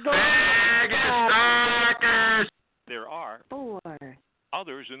 You're a faggot stalker. There are 4.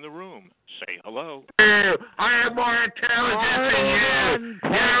 others in the room. Say hello. I have more intelligence than you.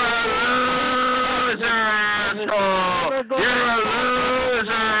 You're a loser, asshole. You're a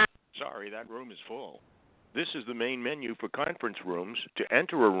loser. Sorry, that room is full. This is the main menu for conference rooms. To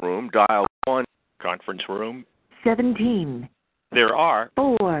enter a room, dial 1. Conference room. 17. There are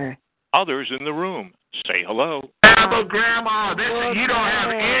 4. others in the room. Say hello. Grandma, you don't have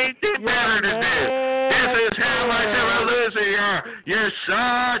anything better to do. This is how much of a loser you are. You're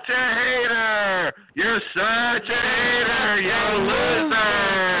such a hater. You're such a hater. You're a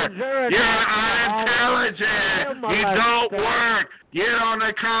loser. You're unintelligent. You don't work. You don't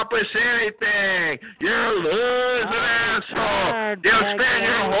accomplish anything. You're a losing asshole. You'll spend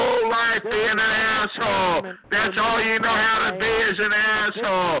your whole life being an asshole. That's all you know how to be is an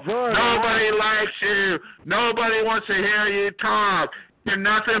asshole. Nobody likes you. Nobody wants to hear you talk. You're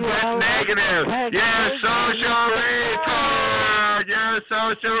nothing but negative. You're a social retard. You're a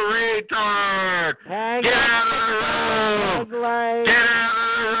social retard. Get out of the room. Get out of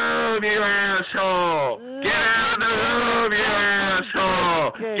the room, you asshole. Get out of the room, you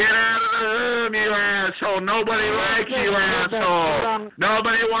asshole. Get out of the room, you asshole. Nobody likes you, asshole.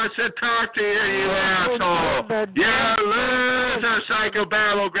 Nobody wants to talk to you, you asshole. You're a loser,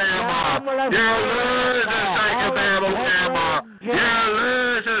 psychobabble grandma. You're a loser, psychobabble grandma. You're a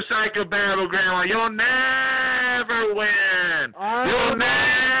loser, psychobabble grandma. You'll never win. You'll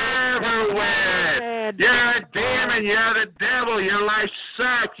never win. You're a demon. You're the devil. Your life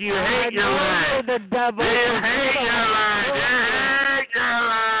sucks. You hate your life. You hate your life. You hate your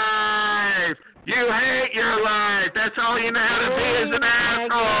life. You hate your life. That's all you know how to be is an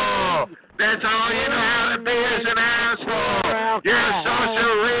asshole. That's all you know how to be is an asshole. You're a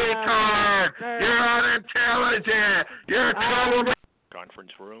social retard. You're unintelligent. You're a troublemaker.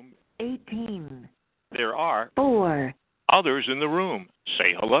 Conference room. 18. There are 4. others in the room.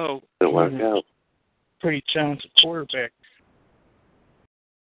 Say hello. It'll work out. Pretty talented quarterback.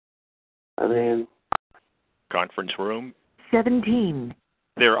 I mean, Conference room. 17.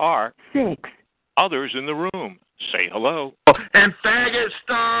 There are 6. others in the room. Say hello. And faggot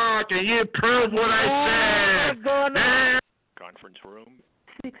stock, and you prove what I said. Conference room.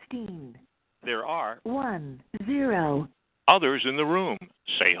 16. There are 1. 0. others in the room.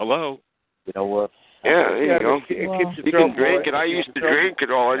 Say hello. You know what? Yeah, there you go. It keeps You can drink it. I used to drink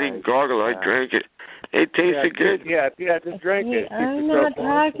it all. I didn't gargle. I drank it. It tasted good. Yeah, just drink it. I'm not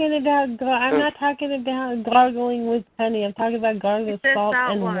talking about gargling with honey. I'm talking about gargling with salt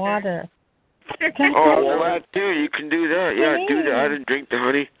and water. Oh, well, that too. You can do that. Yeah, do that. I didn't drink the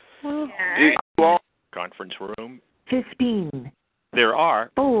honey. Conference room. 15. There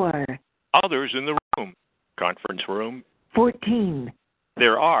are 4. others in the room. Conference room. 14.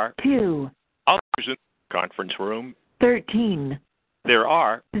 There are 2. others in the conference room. 13. There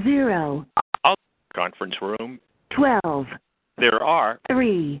are 0. others in the conference room. 12. There are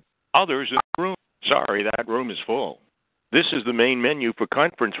 3. others in the room. Sorry, that room is full. This is the main menu for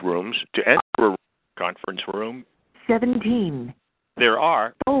conference rooms. To enter a conference room, 17. there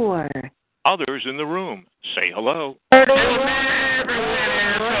are 4. others in the room. Say hello. You'll never win,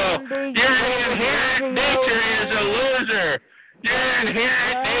 asshole. Your inherent nature is a loser. Your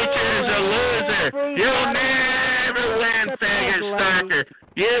inherent nature is a loser. You'll never win, faggot stalker.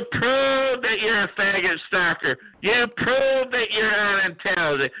 You prove that you're a faggot stalker. You prove that you're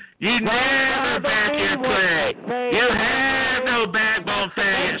unintelligent. You never back your play. You have no backbone,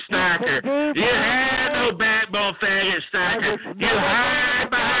 faggot stalker. You have no backbone, faggot stalker. You hide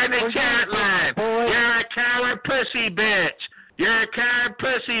behind the chat line. You're a coward pussy bitch. You're a coward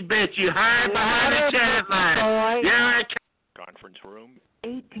pussy bitch. You hide behind the chat line. You're a conference room.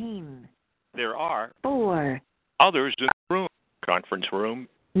 18. There are 4. others in the room. Conference room.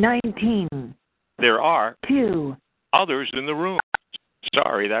 19. There are 2. others in the room.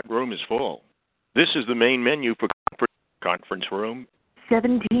 Sorry, that room is full. This is the main menu for conference room.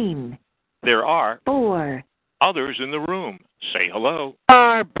 17. There are 4. others in the room. Say hello.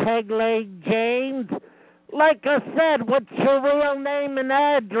 Peg Leg James. Like I said, what's your real name and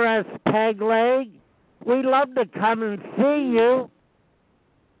address, Peg Leg? We love to come and see you.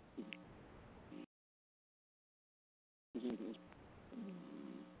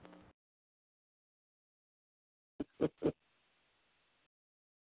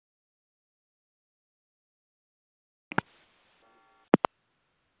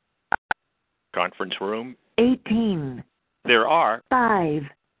 Conference room. 18. There are 5.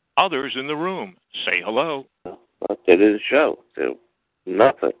 others in the room. Say hello. But they didn't show. They were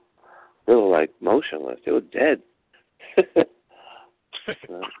nothing. They were like motionless. They were dead.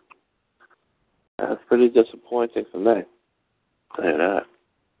 That's pretty disappointing for me. I'll tell you that.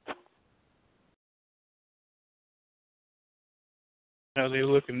 How are they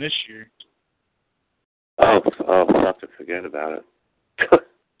looking this year? Oh, fucking forget about it.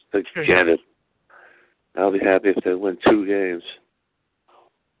 Forget it. I'll be happy if they win 2 games.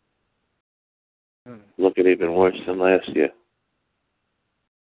 Looking even worse than last year.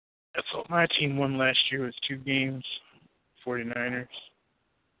 That's what my team won last year was 2 games. 49ers.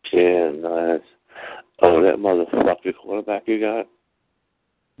 Yeah, nice. Oh, that motherfucker quarterback you got?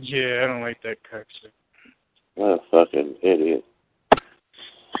 Yeah, I don't like that cocksucker. What a fucking idiot.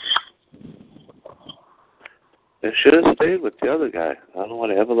 They should have stayed with the other guy. I don't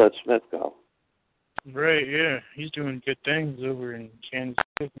want to ever let Smith go. Right, yeah. He's doing good things over in Kansas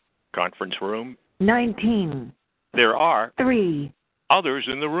City. Conference room. 19. There are 3. others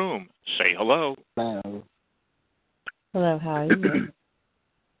in the room. Say hello. Hello. Hello, how are you?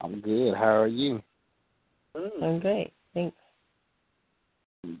 I'm good. How are you? I'm great, thanks.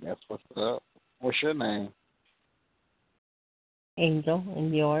 That's what's up. What's your name? Angel,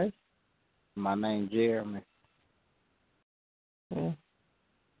 and yours? My name's Jeremy. Yeah.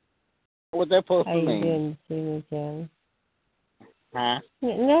 What's that supposed How to you mean? doing this evening, Jeremy? Huh?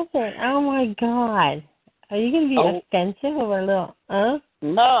 Nothing. Oh, my God. Are you going to be offensive over a little,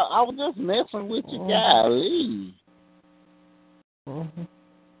 No, I was just messing with you, golly. Mm-hmm.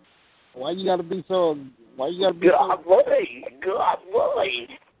 Why you gotta be so? Why you gotta be God, boy.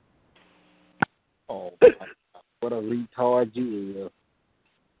 Oh, my God. What a retard you is.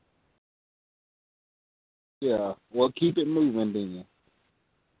 Yeah, well, keep it moving then.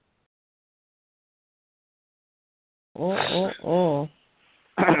 What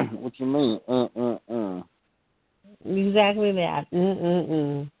you mean? Exactly that.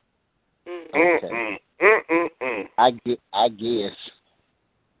 Okay. I guess.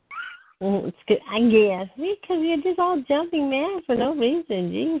 It's good. I guess because you're just all jumping mad for no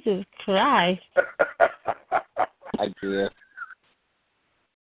reason. Jesus Christ. I guess.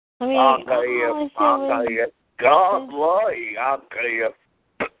 I mean, I'll tell you. God, boy, I'll tell you.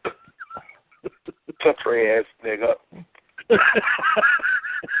 Country ass nigga.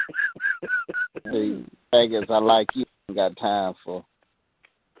 Hey, faggots, I like you. Ain't got time for.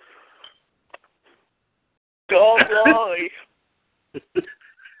 God, boy.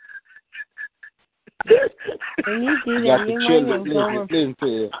 When you do Got that, the you chili. might go over. Listen to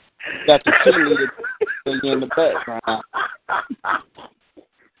it. Got the chili in the background.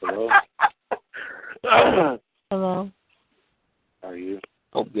 Hello? Hello? How are you?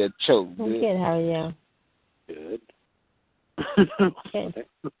 Hope you're choked. I'm good. How are you? Good. Good.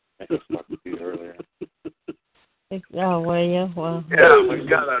 I just talked to you earlier. Oh, were you? Well. Yeah, we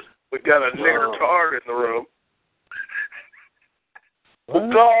got a nigger tard in the room.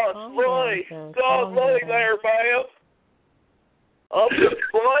 God, boy, there, man. I'm just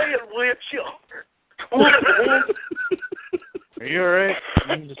playing with you. Are you alright? I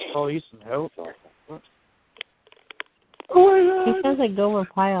can just call you some help. He sounds like Gomer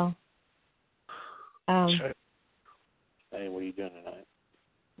Pyle. Hey, what are you doing tonight?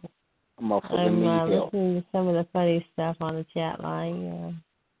 I'm listening to some of the funny stuff on the chat line. Yeah.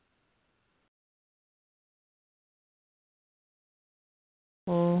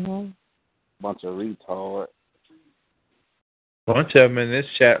 Bunch of retards. Bunch of them in this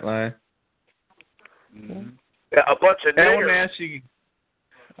chat line. Yeah, a bunch of niggers.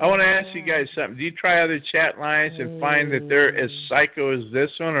 I want to ask you guys something. Do you try other chat lines and find that they're as psycho as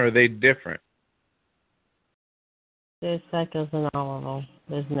this one, or are they different? There's psychos in all of them.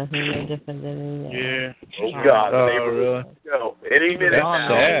 There's nothing no different than in there. Yeah. Oh, God. Really? Go. Any minute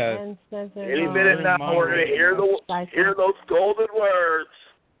now. Sad. Any minute now, we're going to hear those golden words.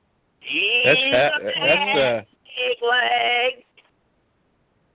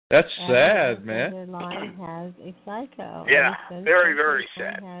 That's sad, man. Their line has a psycho. Yeah, very, very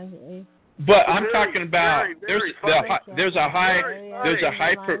sad. But I'm talking about there's a high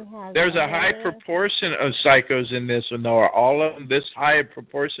proportion of psychos in this one, though. Are all of them this high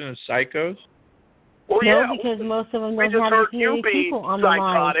proportion of psychos? Well, no, because most of them don't have as many people on the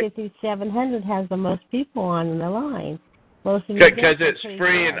line. 5700 has the most people on the line. Because it's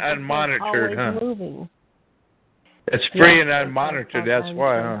free and unmonitored, huh? Moving. It's free and unmonitored. That's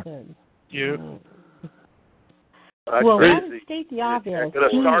why, huh? Yeah. Well, why did state the obvious?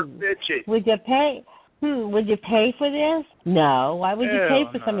 Would you pay? Would you pay for this? No. Why would you pay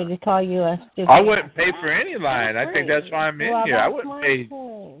for somebody to call you a stupid? I wouldn't pay for any line. I think that's why I'm in here. I wouldn't pay.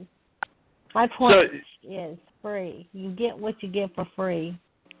 My point is free. You get what you get for free.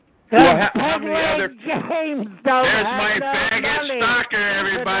 Well, how many other... James There's my faggot stalker,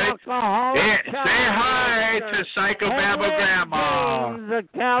 everybody. Say hi to Psychobabble Grandma.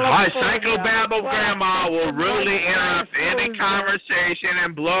 Hi, Psychobabble Grandma will rudely interrupt any conversation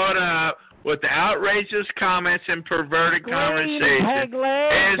and blow it up with outrageous comments and perverted conversation.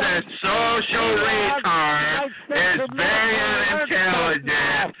 Is a social retard. Is very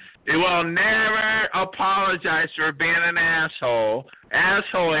unintelligent. He will never apologize for being an asshole.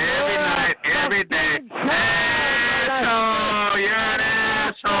 Asshole every night, every day. Asshole, you're an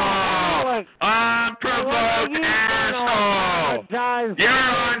asshole. Unprovoked asshole. You're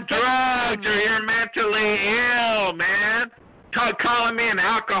on drugs or you're mentally ill, man. calling me an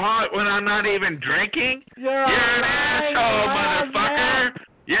alcoholic when I'm not even drinking? You're an asshole, motherfucker.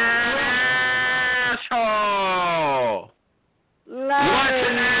 You're an asshole. What's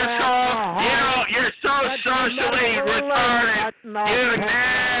an asshole? You know, you're so socially retarded. You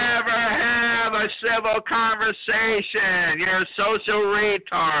never have a civil conversation. You're a social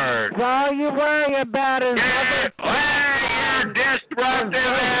retard. All you worry about is you're disruptive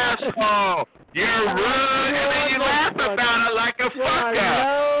asshole. You're rude, and then you laugh about it like a fuck up.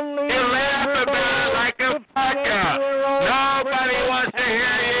 You laugh about it like a fuck up. Nobody wants to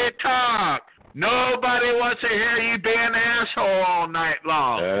hear you talk. Nobody wants to hear you be an asshole all night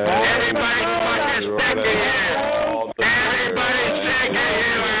long. Everybody's fucking sick of you. Everybody's sick of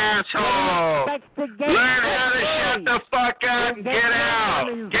you, asshole. Learn how to shut the fuck up and get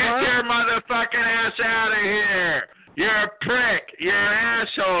out. Get your motherfucking ass out of here. You're a prick. You're an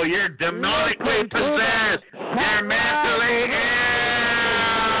asshole. You're demonically possessed. You're mentally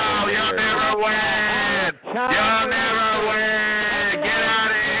ill. You'll never win. You'll never win. Get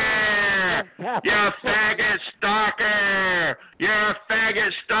out of here. You're a faggot stalker. You're a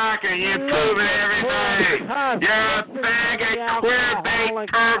faggot stalker. You prove it every night. You're a faggot queerbait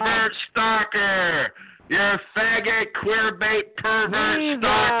pervert stalker. You're a faggot queerbait pervert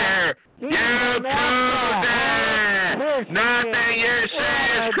stalker. You proved it. Nothing you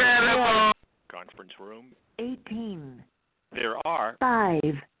say is credible. Conference room. 18. There are 5.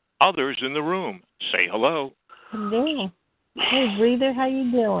 others in the room. Say hello. Yeah. Hey, breather, how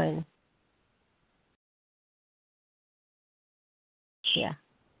you doing? Yeah.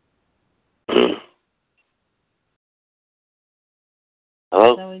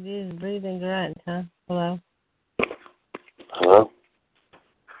 Hello? So we do is breathe and grunt, huh? Hello? Hello?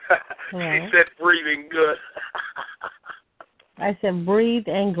 He said breathing good. I said breathe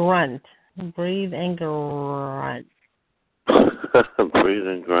and grunt. Breathe and grunt. Breathe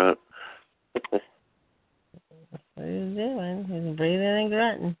and grunt. What he's doing? He's breathing and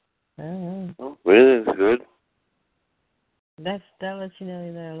grunting. I don't know. Breathing's good. That lets you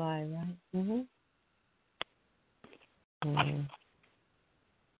know they're alive, right? Mhm. Mhm.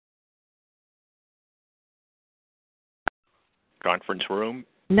 Conference room.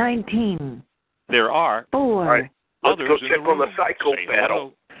 19. There are 4. All right, let's others go in check the on the room. psycho Say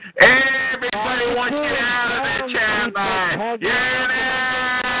battle. Everybody wants you out of the chat line. You're an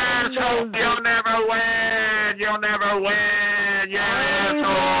asshole. You'll never win. You'll never win. You're an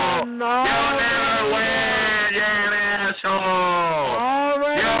asshole. You'll never win. You're an asshole.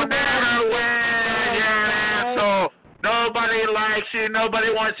 You'll never win. You're an asshole. Nobody likes you.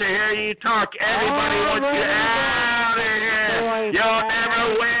 Nobody wants to hear you talk. Everybody wants you out of here. You'll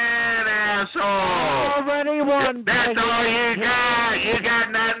never win, asshole. Already won. That's all you got. You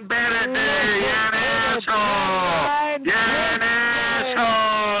got nothing better to do. You're an asshole. You're an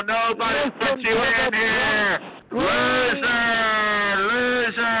asshole. Nobody puts you in here. Loser.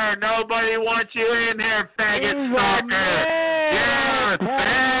 Loser. Nobody wants you in here, faggot stalker. You're a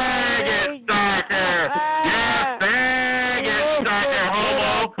faggot stalker. You're a faggot stalker,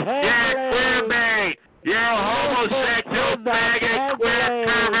 homo. You're queerbait. You're a homosexual faggot queer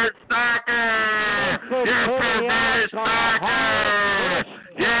pervert stalker. You're a perverted stalker.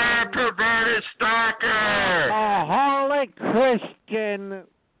 You're a perverted stalker. Alcoholic Christian.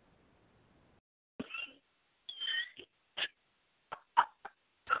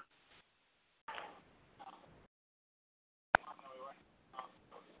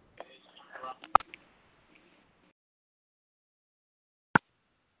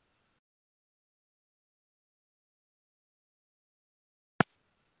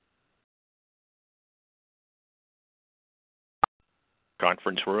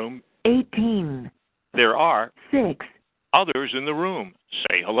 Conference room. 18. There are 6. others in the room.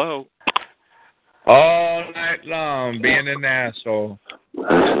 Say hello. All night long, being an asshole.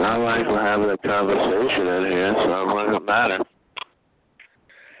 It's not like we're having a conversation in here, so it doesn't matter.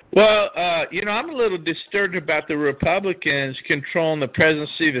 Well, I'm a little disturbed about the Republicans controlling the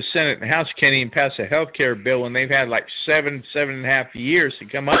presidency, the Senate, and the House. Can't even pass a health care bill when they've had like 7.5 years to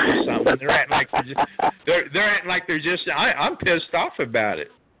come up with something. They're acting like they're acting like they're just. I'm pissed off about it.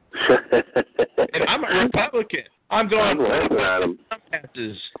 And I'm a Republican. I'm going.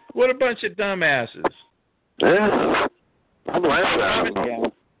 Dumbasses. What a bunch of dumbasses. Yeah, I'm laughing at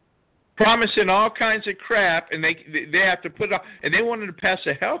them. Promising all kinds of crap, and they have to put it on. And they wanted to pass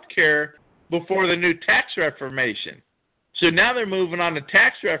a health care before the new tax reformation. So now they're moving on to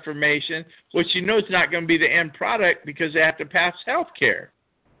tax reformation, which you know is not going to be the end product because they have to pass health care.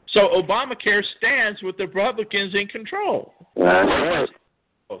 So Obamacare stands with the Republicans in control. That's right.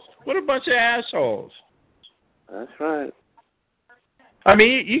 What a bunch of assholes. That's right. I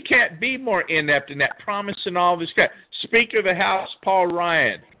mean, you can't be more inept in that, promising all this crap. Speaker of the House, Paul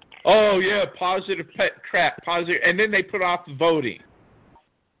Ryan. Oh, yeah, positive crap, positive. And then they put off the voting.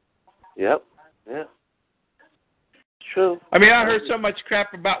 Yep. Yeah. True. I mean, I heard so much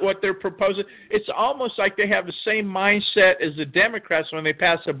crap about what they're proposing. It's almost like they have the same mindset as the Democrats when they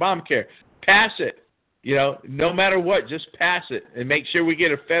pass Obamacare. Pass it. You know, no matter what, just pass it and make sure we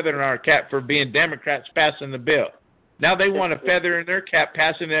get a feather in our cap for being Democrats passing the bill. Now they want a feather in their cap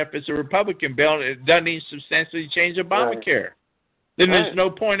passing it if it's a Republican bill and it doesn't even substantially change Obamacare. Then there's no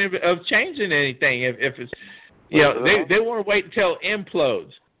point of changing anything if it's, you know, they want to wait until it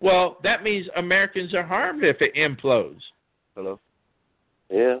implodes. Well, that means Americans are harmed if it implodes. Hello?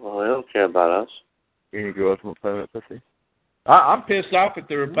 Yeah, well, they don't care about us. Any girls from Planet Pussy? I'm pissed off at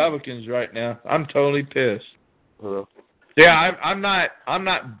the Republicans right now. I'm totally pissed. Hello? Yeah, I'm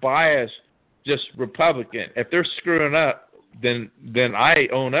not biased, just Republican. If they're screwing up, then I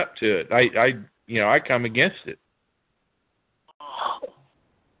own up to it. I come against it.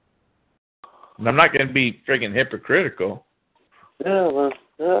 And I'm not going to be friggin' hypocritical. Yeah, well,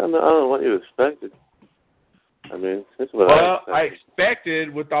 I don't know what you expected. I mean, that's what I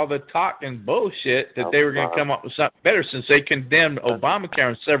expected with all the talk and bullshit that they were going to come up with something better since they condemned Obamacare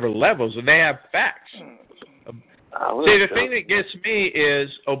on several levels, and they have facts. See, the thing that gets me is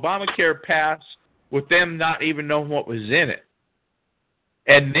Obamacare passed with them not even knowing what was in it.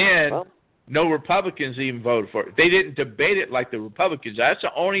 And then no Republicans even voted for it. They didn't debate it like the Republicans. That's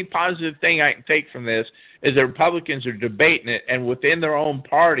the only positive thing I can take from this is the Republicans are debating it, and within their own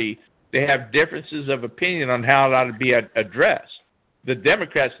party, they have differences of opinion on how it ought to be addressed. The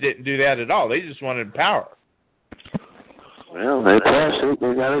Democrats didn't do that at all. They just wanted power. Well, they passed it.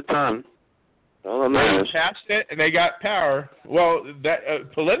 They got it done. They passed it, and they got power. Well,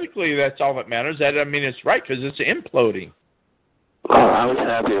 that politically, that's all that matters. That I mean, it's right because it's imploding. Well, I was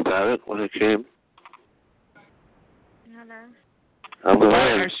happy about it when it came.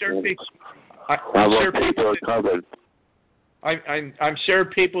 I'm sure people are covered. I'm sure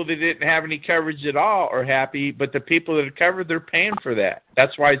people that didn't have any coverage at all are happy, but the people that are covered, they're paying for that.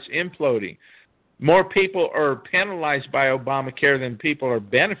 That's why it's imploding. More people are penalized by Obamacare than people are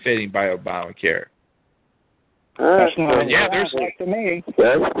benefiting by Obamacare. That's there's to me.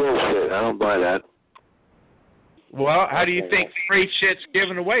 That's bullshit. I don't buy that. Well, how do you think free shit's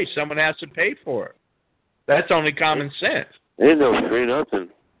given away? Someone has to pay for it. That's only common sense. Ain't no free nothing.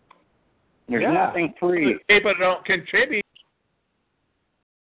 There's nothing free. People don't contribute.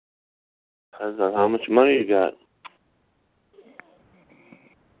 How much money you got?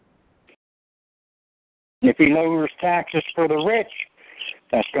 If he lowers taxes for the rich,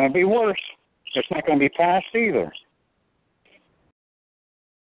 that's going to be worse. It's not going to be passed either.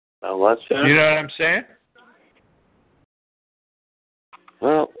 What's that? You know what I'm saying?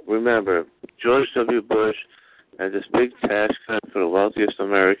 Well, remember, George W. Bush had this big tax cut for the wealthiest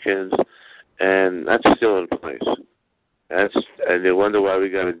Americans, and that's still in place. And they wonder why we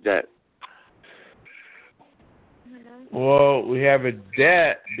got a debt. Well, we have a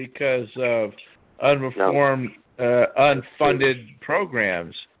debt because of unreformed, unfunded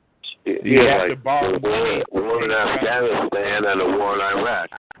programs. You have to borrow money. War in Afghanistan and a war in Iraq.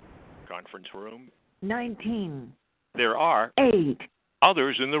 Conference room. 19. There are 8.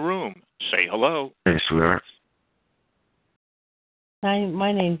 Others in the room. Say hello. Hey, sweetheart. Hi,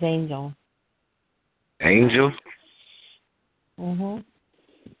 my name's Angel. Angel? Mhm.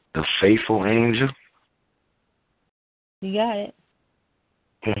 The faithful angel? You got it.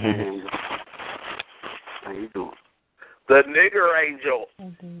 How you doing? The nigger angel.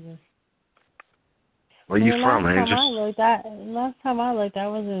 Where you from, Angel? Last time I looked, I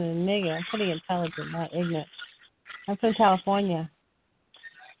wasn't a nigger. I'm pretty intelligent, not ignorant. I'm from California.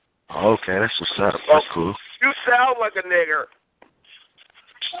 Okay, that's what's up. That's cool. You sound like a nigger.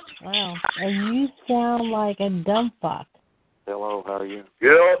 Wow. And you sound like a dumb fuck. Hello, how are you? You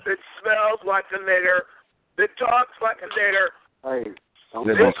know, it smells like a nigger. It talks like a nigger. Hey,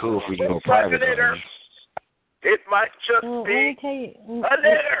 it'd be cool if we could go private. Like a nigger. It might just be a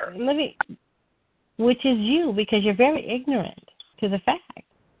nigger. Which is you, because you're very ignorant to the fact.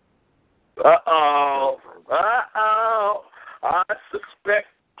 Uh-oh. I suspect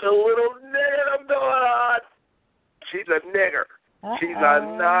a little nigger I'm going on. She's a nigger. She's a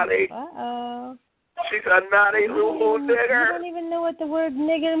naughty. She's a naughty little nigger. You don't even know what the word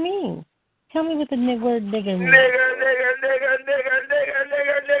nigger means. Tell me what the word nigger means. Nigger alert. Nigger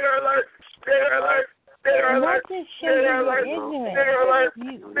alert. Nigger alert. Nigger alert. Nigger alert.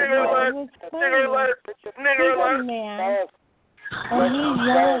 Nigger alert. Nigger alert. Nigger alert. And he's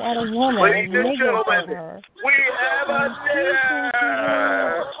yelling at a woman Ladies and and niggling gentlemen, at her. we have a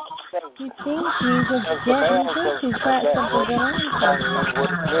dinner. He thinks he's a jet. He thinks he's got something going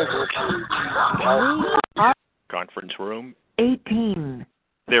on. Conference room. 18.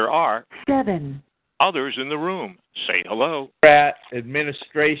 There are 7. others in the room. Say hello.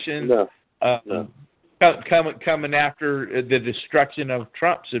 Administration. No. Coming after the destruction of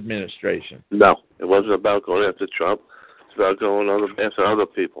Trump's administration. No, it wasn't about going after Trump. It's about going after other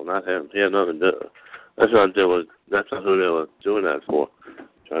people, not him. He had nothing to do. That's not who they were doing that for.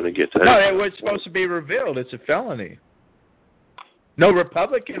 Trying to get to. No, it was supposed to be revealed. It's a felony. No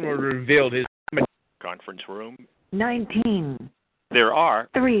Republican would reveal his conference room. 19. There are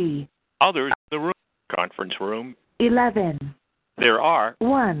 3. others in the room. Conference room. 11. There are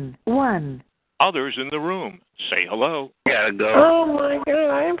 1. others in the room. Say hello. Gotta go. Oh my God,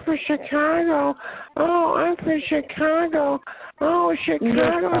 I'm from Chicago. Oh, I'm from Chicago. Oh,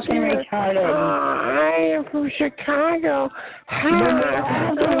 Chicago's here. I am from Chicago.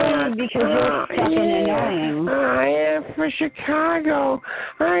 Because you're fucking annoying. I am from Chicago.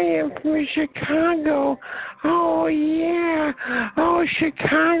 I am from Chicago. Oh yeah. Oh,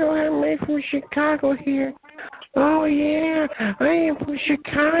 Chicago. I'm from Chicago here. Oh yeah, I am from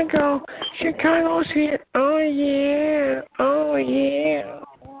Chicago. Chicago's here. Oh yeah. Oh yeah.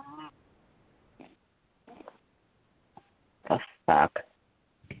 The fuck.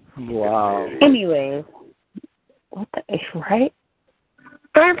 Wow. Anyways, what the right?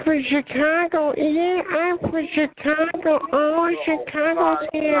 I'm from Chicago. Yeah, I'm from Chicago. Oh, Chicago's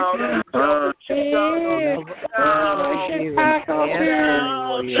here. Oh yeah. Oh, Chicago's here.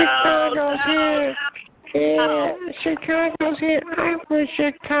 Chicago's here. Yeah, Chicago's here. I'm from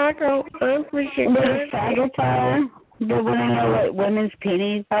Chicago. I'm from Chicago. Do you want to know what women's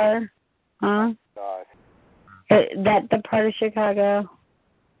panties are? Huh? That the part of Chicago?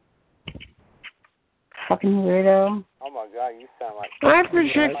 Fucking weirdo. Oh my God, you sound like. I'm from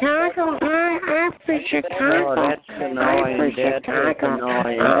Chicago. I'm from Chicago. Oh, that's annoying. I'm from Chicago. Oh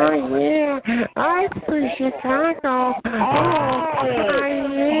yeah. I'm from Chicago. Oh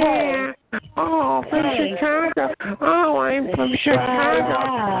yeah. Oh, from Chicago. Oh, I'm from Chicago.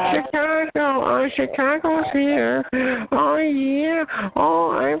 Chicago. Oh, Chicago's here. Oh, yeah.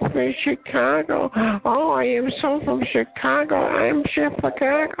 Oh, I'm from Chicago. Oh, I am so from Chicago. I'm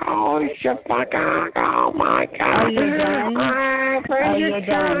Chicago. Oh, Chicago. Oh, my God. Are you done? I'm from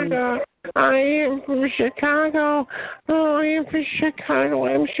Chicago. I am from Chicago. Oh, I am from Chicago.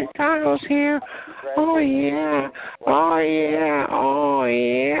 I'm Chicago's here. Oh, yeah. Oh, yeah. Oh,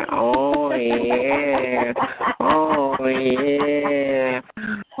 yeah. Oh, yeah. Oh, yeah.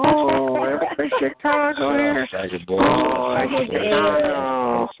 Oh, I'm from Chicago here. Oh, Chicago. Oh,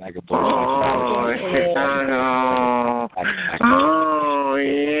 Chicago. Oh,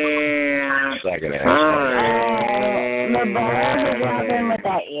 yeah. The balls are dropping with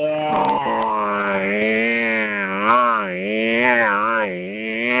that, yeah. Oh, yeah. Oh, yeah. Oh,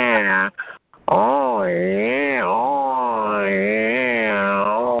 yeah. Oh, yeah. Oh,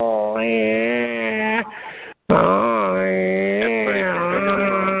 yeah. Oh, yeah. Oh,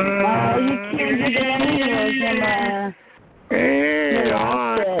 you can't do that anyways, Emma.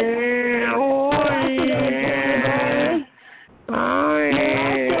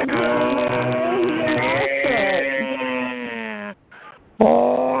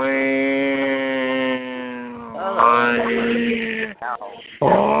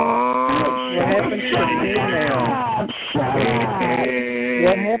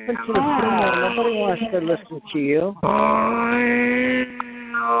 What happened to the female? Nobody wants to listen to you.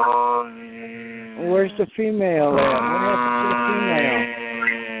 Where's the female at? What happened to the female?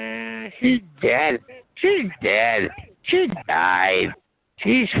 She's dead. She died.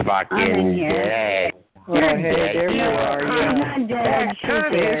 She's fucking dead. Oh, hey, there you are. That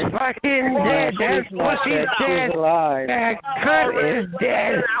cunt is fucking dead. That pussy's dead. That cunt is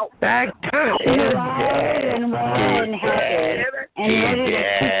dead. That cunt is dead. She's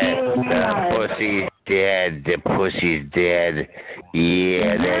dead. The pussy's dead. The pussy's dead.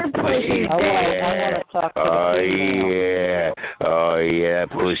 Yeah, that pussy's dead. Oh yeah. Oh yeah,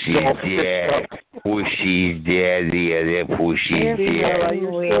 pussy's dead. Pussy's dead. Yeah, that pussy's dead.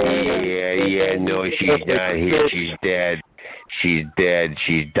 Yeah. No, she's not here. She's dead. She's dead.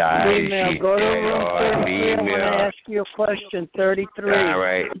 She died. Female, She's go to dead. room 33. I want to ask you a question. 33. All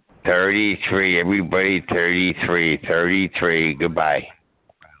right. 33. Everybody, 33. 33. Goodbye.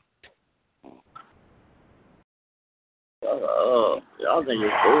 Y'all think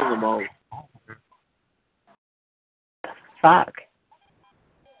you're fooling them all. Fuck.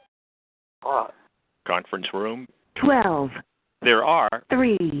 Conference room. 12. There are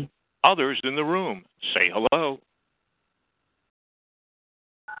 3. others in the room. Say hello.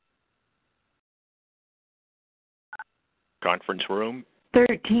 Conference room.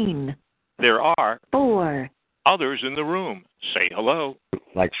 13. There are 4. others in the room. Say hello.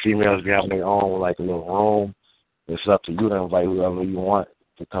 Like females be having their own like a little room. It's up to you to invite whoever you want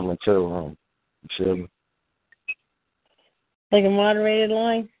to come into the room. You feel me? Like a moderated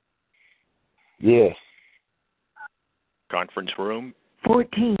line? Yeah. Conference room.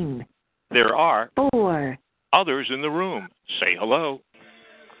 14. There are 4. others in the room. Say hello.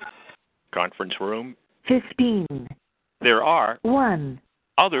 Conference room. 15. There are 1.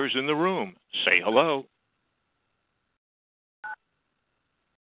 others in the room. Say hello.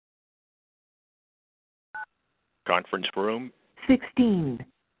 Conference room. 16.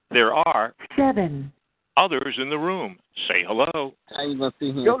 There are 7. others in the room. Say hello. How you gonna see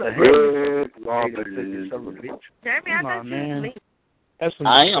him? Go to hell. Jeremy, I thought you was asleep.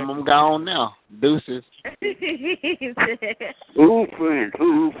 I am. I'm gone now. Deuces. Who friend?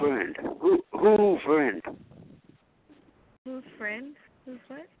 Who friend? Who friend? Who's friend? Who's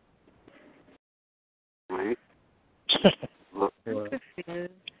what? Right. I'm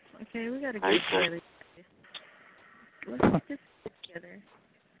confused. Okay, we gotta get together. Let's just get together.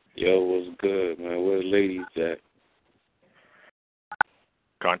 Yo, what's good, man? Where the ladies at?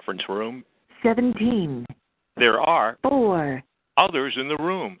 Conference room. 17. There are 4. others in the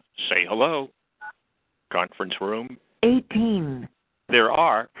room. Say hello. Conference room. 18. There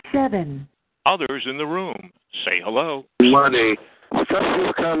are 7. others in the room. Say hello. Money.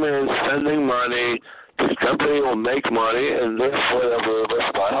 Customers come in spending money. This company will make money, and therefore they'll be able to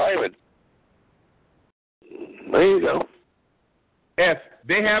start hiring. There you go. If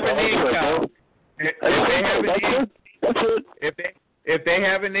they have an income, if they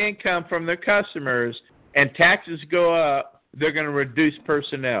have an income from their customers and taxes go up, they're going to reduce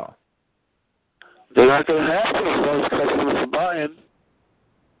personnel. They're not going to have to if those customers are buying.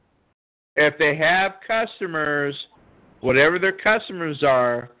 If they have customers, whatever their customers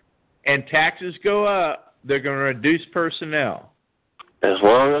are, and taxes go up, they're going to reduce personnel. As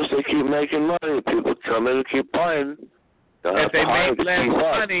long as they keep making money, people come in and keep buying. If they make less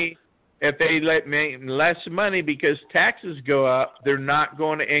money, make less money because taxes go up, they're not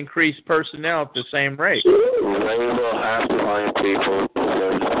going to increase personnel at the same rate. They will have to hire people to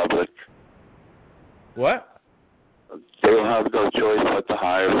serve the public. What? They will have no choice but to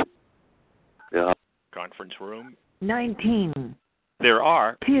hire. Yeah. Conference room. 19. There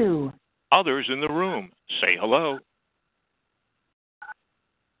are 2. others in the room. Say hello.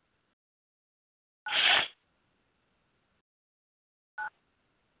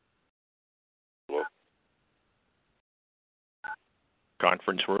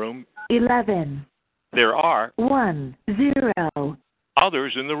 Conference room. 11. There are 1. 0.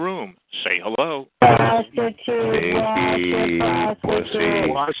 others in the room. Say hello. Pussy,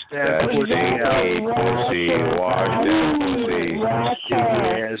 wash that pussy out, pussy, wash that pussy,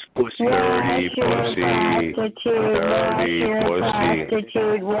 yes, pussy, dirty pussy,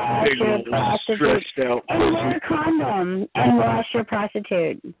 Wash your prostitute. stressed out And wear a condom and wash your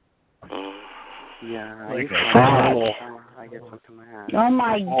prostitute. Yeah, I get something mad. Oh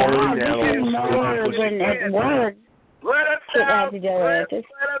my God, this is more than at work. Let us Get that out. together. It's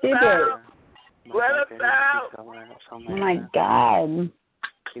stupid. Let us out. Oh my God.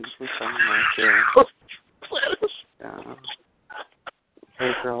 Let us.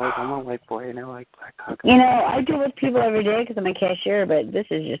 Hey girls, I'm a white boy and I like black cock. You know, I deal with people every day because I'm a cashier, but this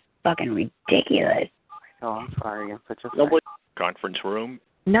is just fucking ridiculous. Oh, I'm sorry. I'm such a Conference room.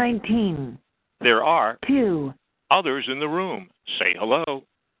 19. There are 2. others in the room. Say hello.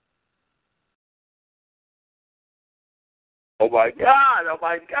 Oh my God! Oh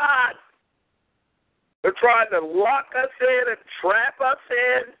my God! They're trying to lock us in and trap us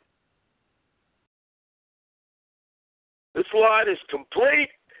in. This line is complete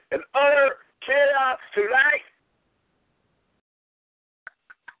and utter chaos tonight.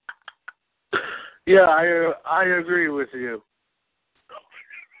 Yeah, I agree with you.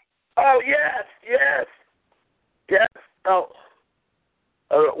 Oh yes, yes, yes. Oh,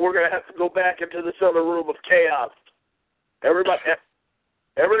 we're gonna have to go back into this other room of chaos. Everybody,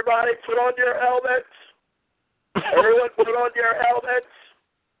 put on your helmets. Everyone, put on your helmets.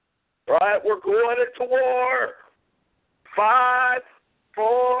 Right, we're going into war. 5,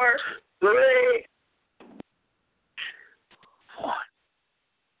 4, 3.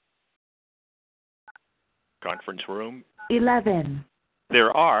 Conference room. 11.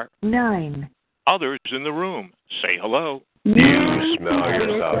 There are 9. others in the room. Say hello. You smell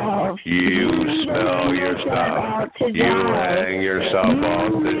yourself. You smell yourself. You hang yourself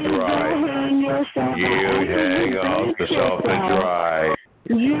off to dry. You hang off yourself to dry.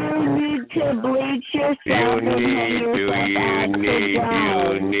 You need to bleach yourself. You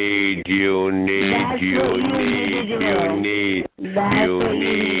need.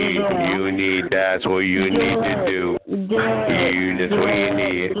 That's what you need to do. That's what you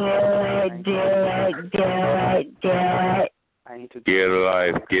need. Do it. Get a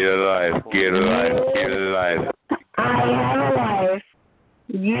life. I have a life.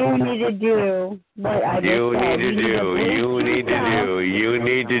 You need to do what I just said. You need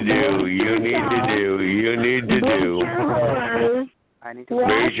to do.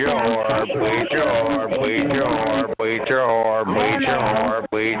 Bleach your whore.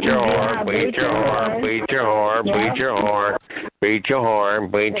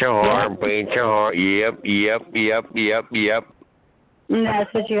 Yep. And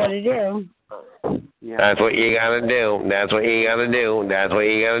that's what you got to do. Yeah. That's what you gotta do. Yeah.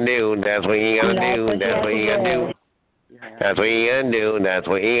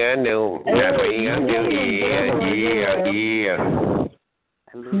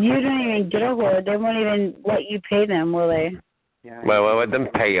 You don't even get a whore. They won't even let you pay them, will they? Yeah. Well, let them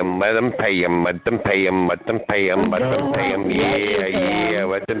pay him. Yeah, let them pay him.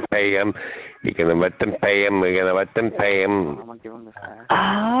 You're gonna let them pay him. I'm gonna give him the sack.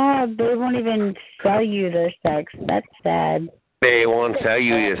 Ah, they won't even sell you their sex. That's sad. They won't sell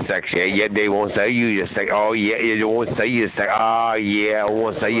you your sex. Yeah, they won't sell you your sex. Oh, yeah, they won't sell you your sex. Oh, yeah, I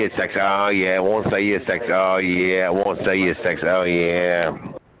won't sell you your sex. Oh, yeah, I won't sell you your sex. Oh, yeah, I won't sell you your sex. Oh, yeah.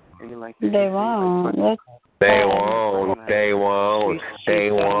 They won't. They won't. Oh, they won't.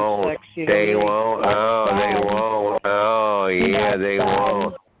 Oh, yeah, they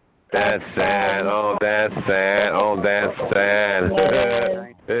won't. That's sad. Oh, that's sad. That's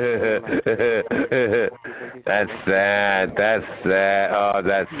sad. Oh,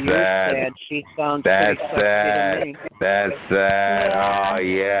 that's sad. She sounds that's sad. To me. That's sad. Oh,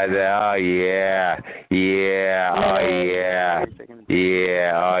 yeah. Oh, yeah.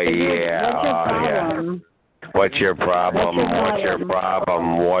 What's your problem?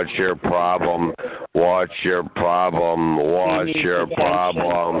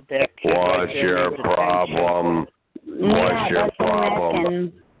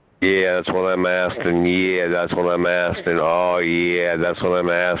 Yeah, that's what I'm asking. Oh, yeah, that's what I'm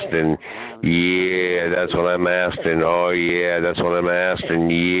asking. Oh, yeah, that's what I'm asking. Oh, yeah, that's what I'm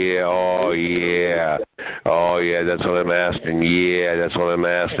asking. Yeah, oh, yeah, that's what I'm asking. Yeah,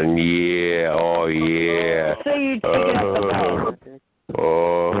 oh, yeah. So you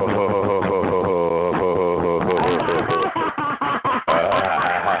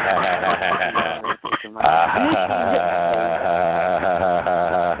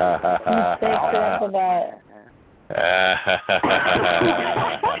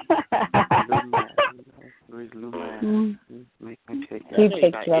take it He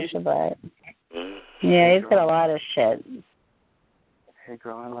takes it up the butt. Yeah, he's got a lot of shit. Hey,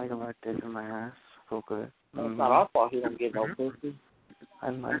 girl, I like a lot of dick in my ass. So good. It's not our fault he don't get no pussy. I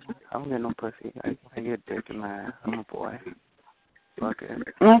don't get no pussy. I get dick in my ass. I'm a boy. Fuck it.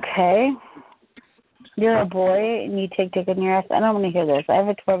 Okay. You're a boy and you take dick in your ass? I don't want to hear this. I have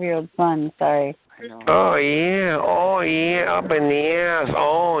a 12-year-old son. Sorry. Oh, yeah, up in the ass,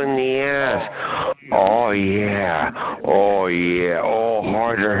 in the ass. Oh, yeah, oh,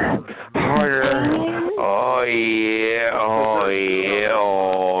 harder. Oh, yeah.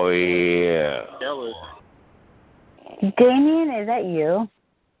 Damien, is that you?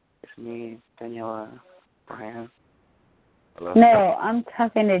 It's me, Daniela, Brian. Hello? No, I'm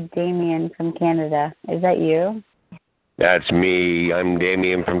talking to Damien from Canada. Is that you? That's me. I'm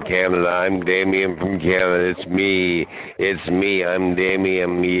Damien from Canada. It's me. I'm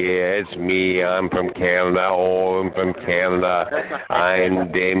Damien. Yeah, it's me. I'm from Canada. Oh, I'm from Canada.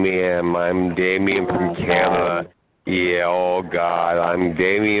 I'm Damien from Canada. Yeah, oh God, I'm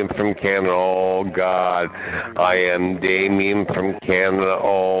Damien from Canada, oh God, I am Damien from Canada,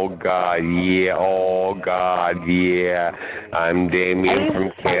 oh God, yeah, I'm Damien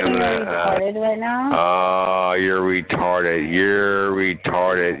from Canada. Are you retarded right now? Oh, you're retarded.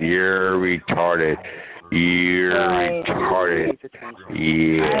 Yeah.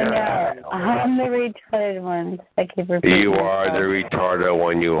 I'm the retarded one. I keep repeating. You are the retarded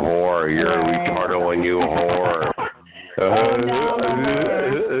one, you whore. You're a retarded one, you whore.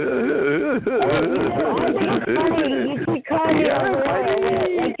 You keep calling me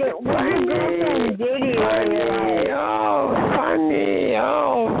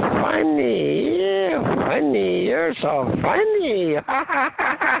funny. You're so funny.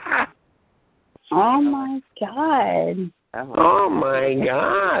 Oh my God. Oh my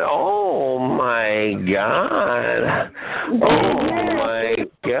God. Oh my God. Oh my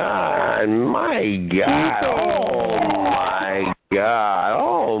God. My God. Oh my God.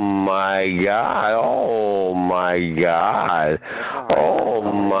 Oh my God. Oh my God. Oh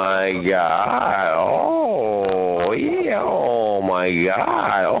my God. Oh yeah. Oh my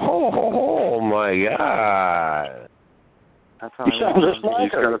God. Oh my God. You sound just like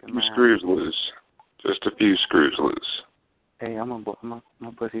He's got a few screws loose. Just a few screws loose. Hey, I'm a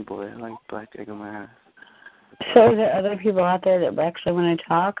pussy boy. I like black chick in my ass. So is there other people out there that actually want to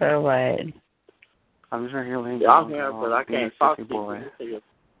talk, or what? I'm just right here laying I'm here, but I can't talk to boy. you.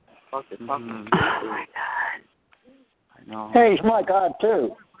 Oh my God. I know. Hey, it's my God,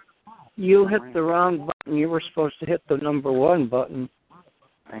 too. You hit the wrong button. You were supposed to hit the number 1 button.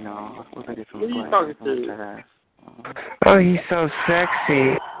 I know. I'm supposed to get some Who are you talking to? Oh, he's so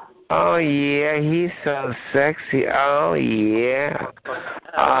sexy. Oh, yeah, he's so sexy. Oh, yeah.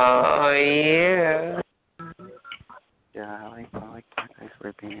 Oh, yeah. Yeah, I like black guys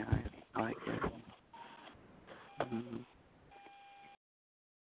ripping. I like it.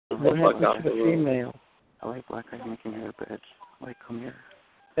 What happened to the female? I like black guys making their beds. Like, come here.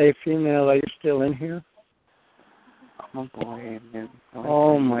 Hey, female, are you still in here? I'm a boy, man.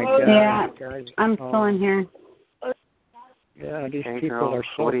 Oh, my God. Yeah, guys. I'm still in here. Yeah, these hey, people girl, are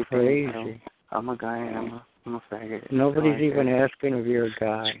so what do you crazy. think? I'm a guy. I'm a faggot. Nobody's even asking if you're a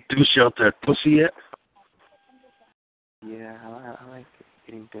guy. Douche out that pussy yet? Yeah, I like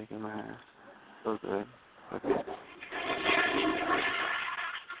getting dick in my ass. So good. Okay.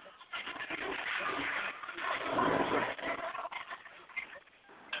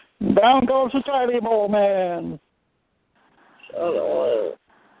 Down goes the tiny boy man. Well,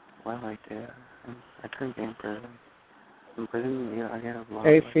 I like that. I couldn't get in prison. In prison, yeah, I got a lot.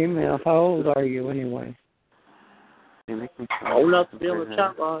 Hey, female, how old are you anyway? They make me old enough to be able to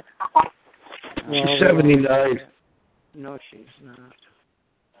chop off. She's 79. No, she's not.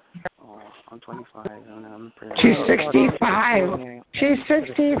 Oh, I'm 25. I'm in prison. She's 65. She's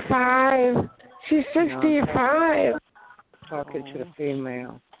 65. She's 65. Talking to the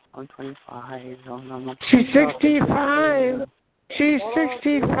female. I'm 25. She's 65. She's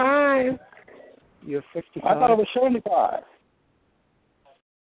 65. You're 55. I thought it was 75.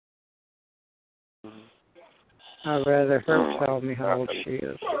 I'd rather her tell me how old she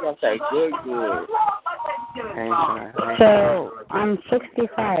is. You got that good. So, I'm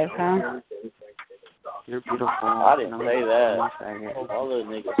 65, huh? You're beautiful. I didn't say that. All the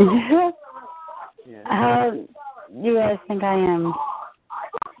niggas. Yeah. How do you guys think I am?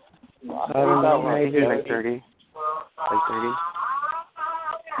 I don't know. Maybe like 30. Like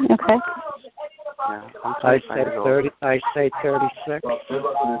 30. Okay. Yeah, I'm I say 30. I say 36.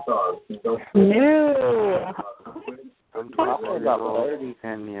 No. I'm 25 years old,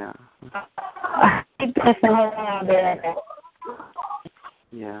 and yeah.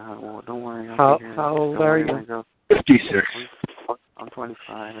 Yeah, well, don't worry. How old are you? 56. I'm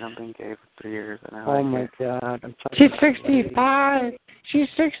 25, and I've been gay for 3 years. And oh, my God. She's 65. She's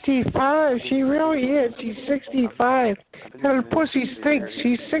 65. She really is. She's 65. And her pussy stinks.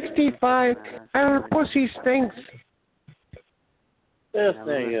 She's 65, and her pussy stinks. This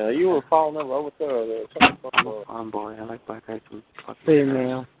thing, you were falling in love with her. I'm boy. I like black guys and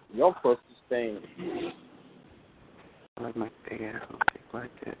female. Your pussy stinks. I like my big ass and big black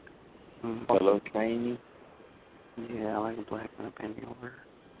dick. Hello, train. Yeah, I like a black man bend me over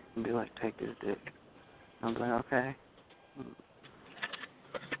and be like, take this dick. I'm like, okay.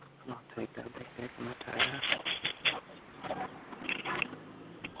 I'll take that big dick in my ass.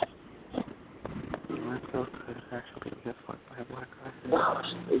 That feels good, actually, to get fucked by a black guy.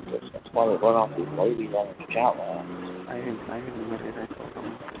 That's why they run off these ladies on the count line. I didn't admit it. I told them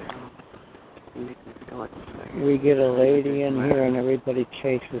to. You make me feel like we get a lady in here and everybody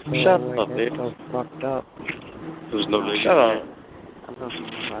chases her Shut away. up, That's baby. so fucked up. There's no lady. Shut up. I'm not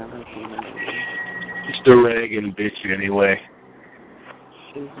being violent. Just a rag and bitch anyway.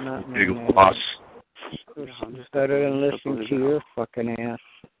 She's not my Big man. boss. It's better than listening to your fucking ass.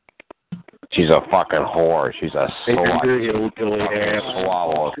 She's a fucking whore. She's a slut.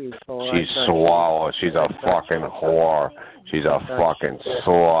 Swallow. She's swallow. She's a fucking whore. She's a fucking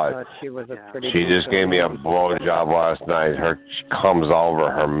slut. She just gave me a blowjob last night. Her comes over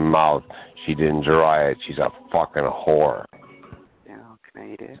her mouth. She didn't dry it. She's a fucking whore. Yeah, can I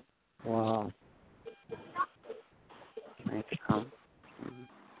eat it? Wow. Can I eat the cum?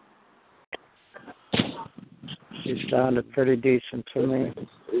 She sounded pretty decent to me.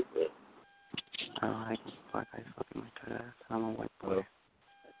 I don't like black guys fucking my tit ass. I'm a white boy.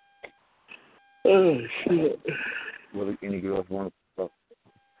 Oh, shit. What, any girls want to fuck?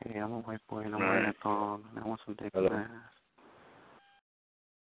 Hey, I'm a white boy and I'm wearing a thong and I want some dick in my ass.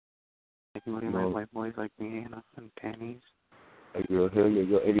 Anybody like white boys like me and panties? Hey, girl, hell yeah,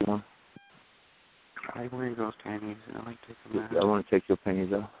 you're 81. I like wearing girls' panties and I like dick in my ass. I want to take your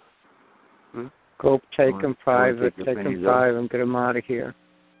panties off. Hmm? Go take them private, take them private and get them out of here.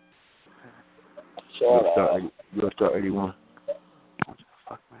 You'll start 81.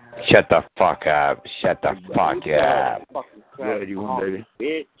 Shut the fuck up. Shut the fuck up. Yeah, 81,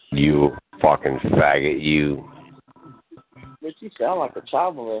 baby. You fucking faggot, you. Bitch, you sound like a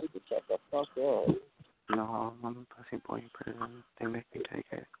child molester. Shut the fuck up. No, I'm a pussy boy in prison. They make me take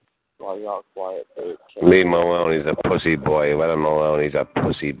it. Why y'all quiet, bitch? Leave him alone. He's a pussy boy. Let him alone. He's a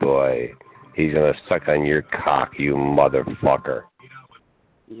pussy boy. He's gonna suck on your cock, you motherfucker.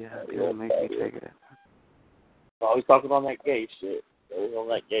 Yeah, they make me take it. Always talking on that gay shit. Always on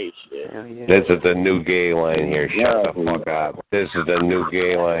that gay shit. Yeah. This is the new gay line here. Shut the fuck up. This is the new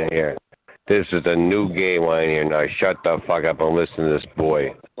gay line here. This is the new gay line here. Now shut the fuck up and listen to this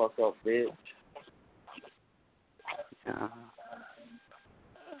boy. Fuck up, bitch.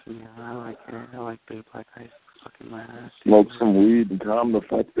 Yeah, I like it. I like big black guys fucking my ass. Smoke some weed and calm the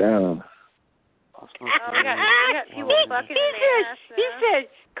fuck down. Oh, we got people fucking in the ass. He said,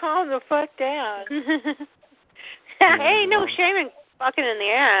 calm the fuck down. Hey, no shame in fucking in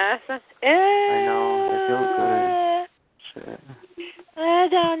the ass. I know. It feels good. Shit.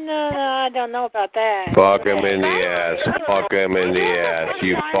 I don't know about that. Fuck him in the ass. Fuck him in the ass.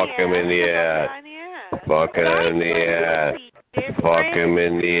 You fuck him in the ass. Fuck him in the ass. Fuck him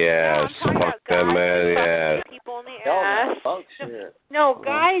in the ass. Fuck him in the ass. People in the ass. No,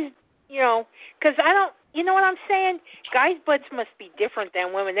 guys, because I don't, you know what I'm saying? Guys' butts must be different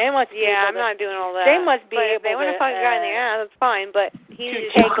than women. They must be I'm not doing all that. They must be but able if they to. want to fuck a guy in the ass, that's fine, but he to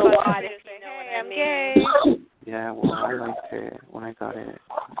take a lot. Hey, I'm gay. Yeah, well, I liked it when I got it.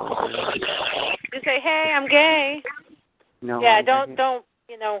 Just say, hey, I'm gay. No. Yeah, don't.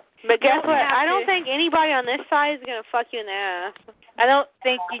 But guess what? I don't think anybody on this side is gonna fuck you in the ass. I don't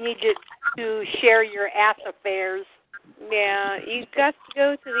think you need to share your ass affairs. Yeah, you got to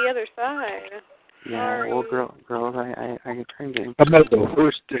go to the other side. Yeah, well, girls, I try and get. How about the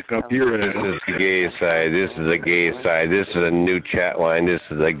first stick up your ass? This is the gay side. This is the gay side. This is a new chat line. This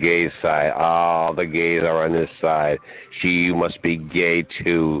is the gay side. All the gays are on this side. You must be gay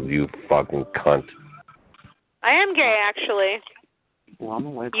too, you fucking cunt. I am gay, actually. Well, I'm a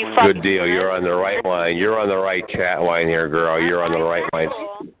white boy. Good deal. You're on the right line. You're on the right chat line here, girl. You're on the right line.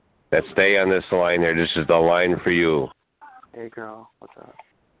 Now stay on this line here. This is the line for you. Hey, girl. What's up?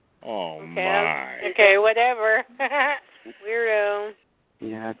 Oh, okay, my. Okay, whatever. Weirdo.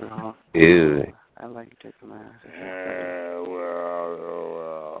 Yeah, girl. Ew. I like to take my ass.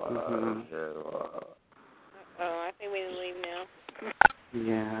 Oh, I think we need to leave now.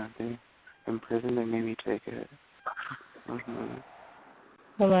 Yeah, in prison they made me take it.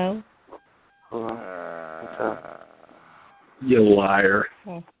 Hello? Hello. What's up? You liar.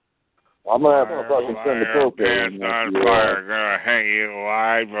 I'm going to have to fucking send the propane. Pants on fire. Gonna hang you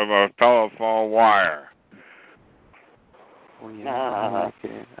live from a telephone wire. Oh, yeah, I like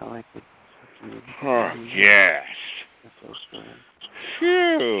it. I like it. Oh, yes. That's so good.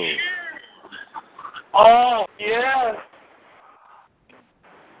 Phew. Oh, yeah.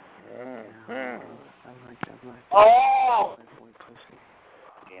 I like it. Oh!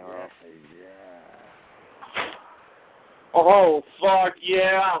 Oh, fuck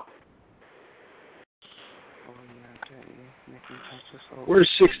yeah. Where's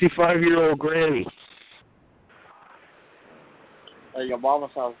 65-year-old Granny? Hey, your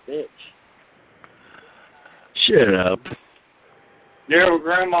mama's house, bitch. Shut up. Yeah, but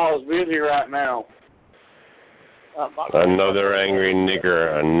Grandma's busy right now. Another angry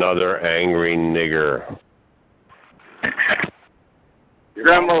nigger. Another angry nigger.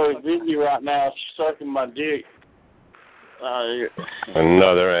 Grandma is busy right now. She's sucking my dick.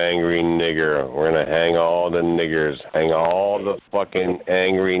 Another angry nigger. We're going to hang all the niggers. Hang all the fucking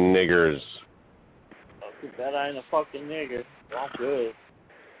angry niggers. That ain't a fucking nigger. That's good.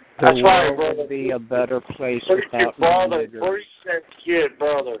 The world would be a better place without brother. niggers. Preach that shit,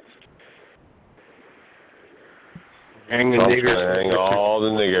 brother. Hang the Trump's niggers. going to hang all the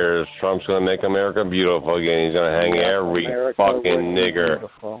niggers. Trump's going to make America beautiful again. He's going to hang every fucking nigger.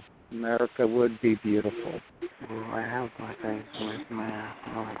 Beautiful. America would be beautiful. Well, I have black eyes with my ass.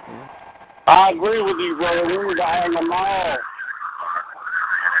 I like it. I agree with you, brother. We need to hang them all.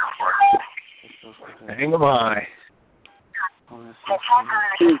 Hang them high. We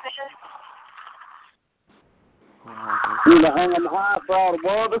need to hang them high for all the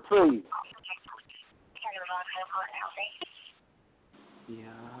world to see. Yeah,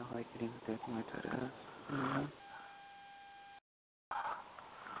 I like getting dick my tatas. Mm-hmm.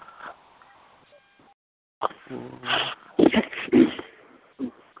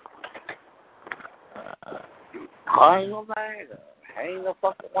 I ain't no nigga. I ain't no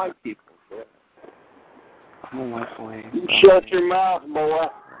fucking white people, shit. I'm a white boy. Shut your mouth, boy.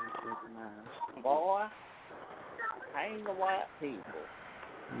 Boy, I ain't the white people.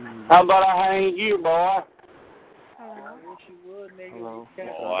 How about I hang you, boy? I wish you would, nigga. Hello.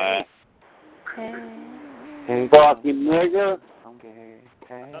 Boy. Hey. Fucking nigga. I'm gay.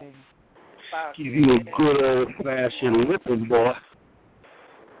 Hey. Give you a good old-fashioned whipping, boy.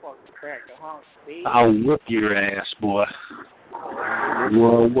 I'll whip your ass, boy. You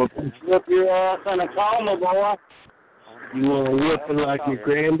want to whip your ass in a coma, boy? You want to whip it like your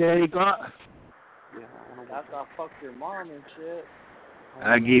granddaddy got? After I fucked your mom and shit.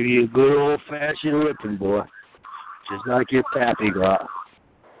 I give you a good old-fashioned whipping, boy. Just like your pappy got.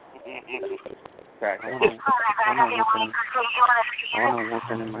 I want to whip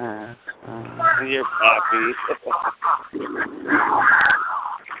in my ass. Your pappy.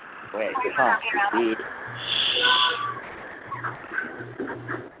 Wait, huh?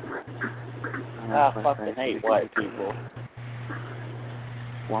 I fucking hate white people.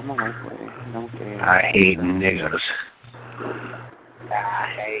 Well, I'm a white boy. Don't care. I hate niggers. I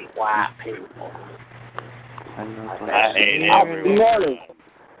hate white people. I hate everyone.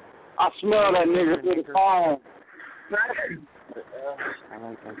 I smell that nigger through the phone.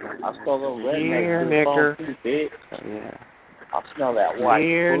 I smell those rednecks through the phone too, bitch. Yeah. I smell that white.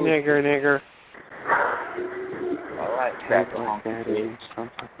 Here, nigger. All right, crack the honky, bitch.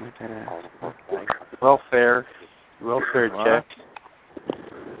 Welfare check.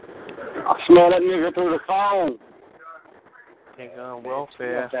 I smell that nigger through the phone. Nigga on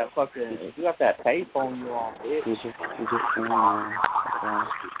welfare. You got that payphone you on, bitch. You just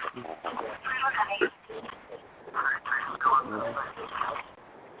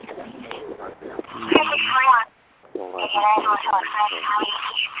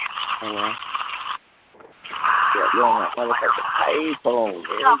Hello? Yeah, you're on that motherfucking payphone,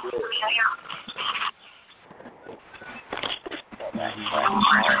 bitch.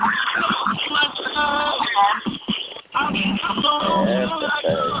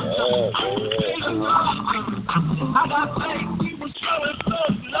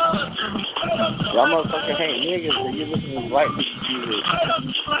 Y'all motherfucking hate niggas, so you listen to white people.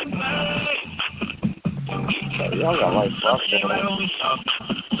 Y'all got like fuck that.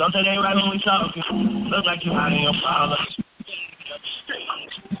 Don't say they right when we talking. Look like you hiding your problems.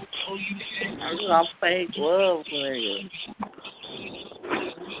 I'm fake love, nigga.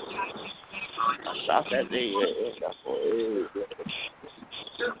 Stop that nigga. That's what it is.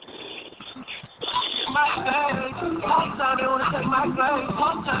 One time they wanna take my place.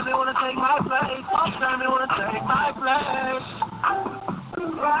 One time they wanna take my place. One time they wanna take my place.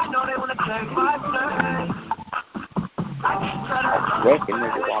 I know they wanna take my place. Reckon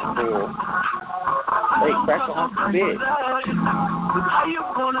niggas on pool. Hey, crack the hump bitch. How you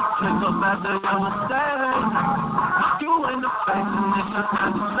gonna take up after your mistake? You in the face and it's just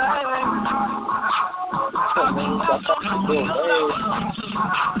not the same.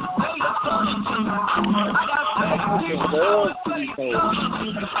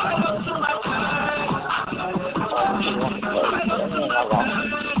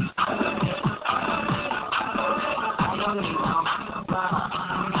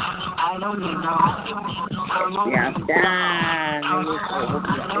 I don't need no. Yeah, I'm done.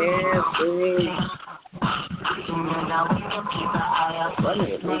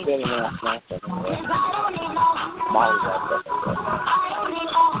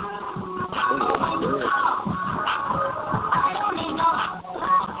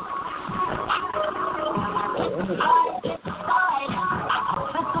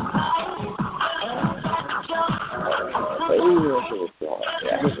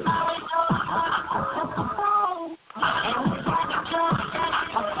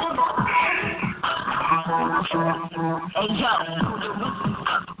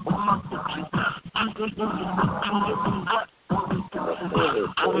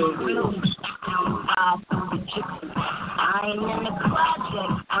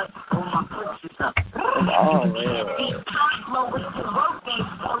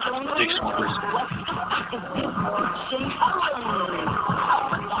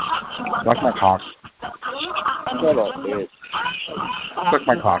 Watch my cock. Shut up, bitch. Suck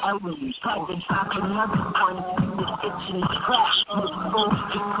my cock.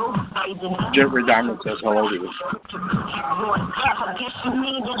 Jeffrey Diamond says hello to you.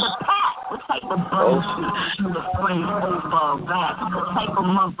 type of bullshit. Shoot a friend over a rap. The type of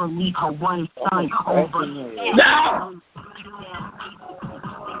mother leave her one son over.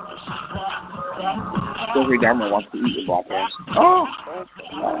 Jeffrey Dahmer wants to eat the black ass. Oh,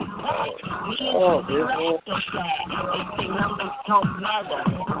 beautiful.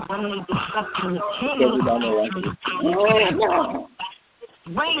 Jeffrey Dahmer wants to eat.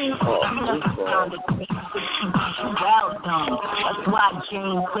 That's why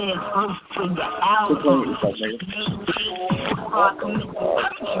Jane said first to the album.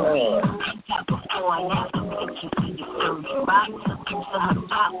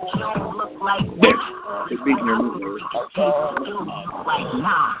 It's beating your movie.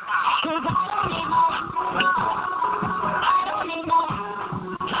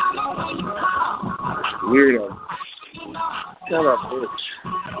 Weirdo. Shut up, bitch.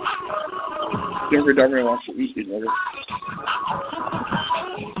 Jeffrey Dahmer wants to eat you, nigga.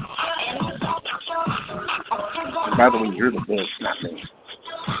 By the way, you're the bitch, not me.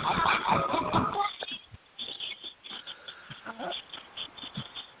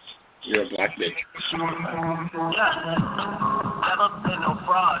 You're a black bitch.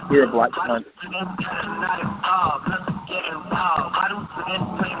 You're a black cunt.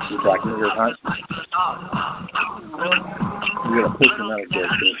 You black nigger cunt. You're gonna push him out of there,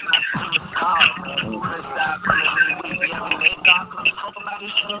 bitch.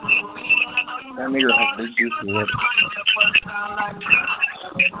 That nigger has big juicy lips.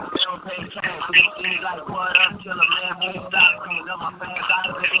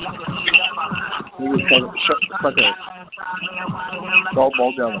 Niggas like a golf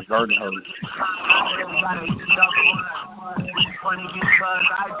ball down the garden hose.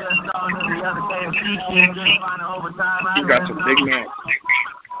 You got some big mouth.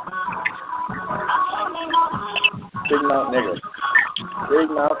 Big mouth nigga. Big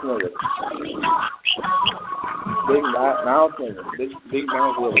mouth nigga. Big mouth nigga. Big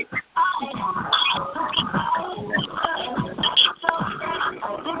mouth nigga.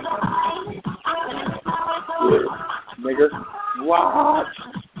 Nigga. What?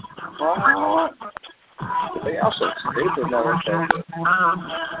 They also stupid motherfucker.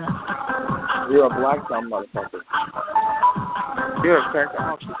 You're a black dumb motherfucker. You're a cracker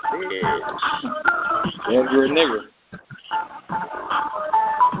out your bitch. Yeah, you're a nigger.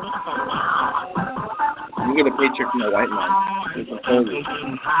 You get a paycheck from a white man. You can tell you.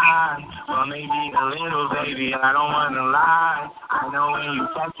 Well, maybe a little baby, I don't want to lie. I know when you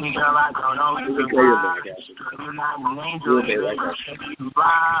text me, girl, I don't know you can lie. You're not an angel, baby, you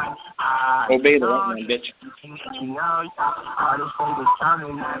fly. Obey the white man, bitch. You know, all this shit is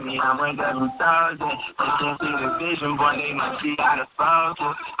coming at me. I went up and thugged it. They can't see the vision, boy, they must be out of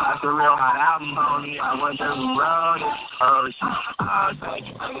focus. That's a real hot album, homie. I went through the road. Oh, shit. Oh, shit.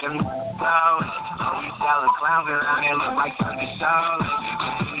 Let me go. Oh, we sell a clown, but I ain't look like something show.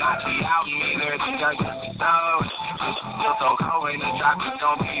 Not the album either, the judge is the show. You're so cold in the drop, it's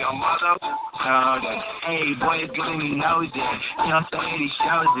gonna be your mother. Hey, boy, it's good and he knows it. You know, so he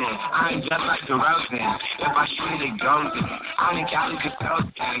shows it. I ain't just like the Rosen. If I shoot it, it goes in. I'm in Cali just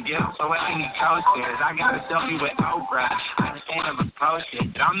coasting. Get up so wet and he coasters. I got a selfie with Oprah. I just ain't never posted.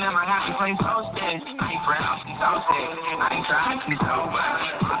 I'm in my happy plain posted. I ain't proud, I'm toasted. I ain't trying to sober.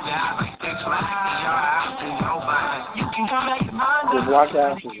 Look down like 6 flags. Your house is over. You can come back to mine. Your black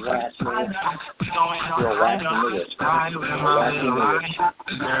ass is wax, nigga. You're a wax nigga.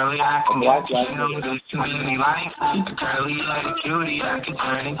 Girlie, I can black ass nigga. Too many lights. Girlie, like a cutie, I can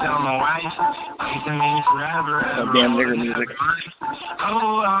turn into my wife. Wait a minute forever. That damn nigger music.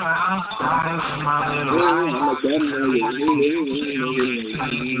 Oh, I'm sorry for my little life. I'm a damn nigger.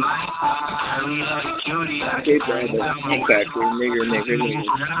 Girlie, like a cutie, I can turn into my wife. Nigger.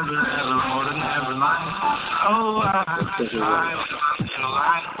 Oh, I'm sorry with my little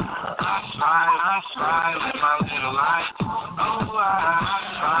life. I'm sorry with my little life. Oh, I'm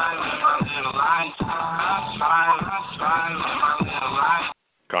sorry with my little life. I'm sorry with my little life.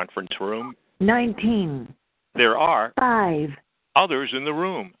 Conference room 19. There are 5 others in the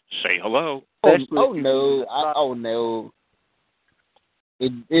room. Say hello. Oh no.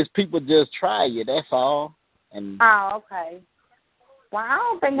 It's people just try you, that's all. And okay. Well, I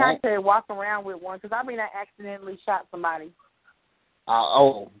don't think I could walk around with one because I mean I accidentally shot somebody.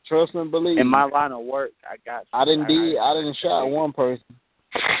 Trust and believe. In my line of work, I didn't shot one person.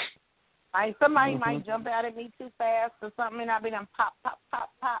 Somebody might jump out at me too fast or something, and I'll be done pop,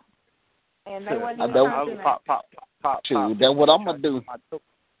 and they wouldn't even pop. True, that's what I'm gonna do.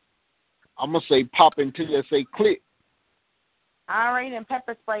 I'm gonna say pop until they say click. I already done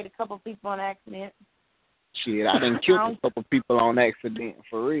pepper sprayed a couple people on accident. Shit, I done killed a couple people on accident,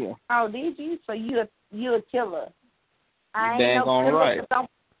 for real. Oh, did you? So you a killer. I Dang ain't no on killer, right. but don't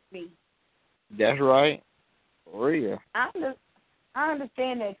me. That's right. For real. I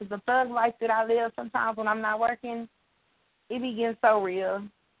understand that, because the thug life that I live sometimes when I'm not working, it be getting so real.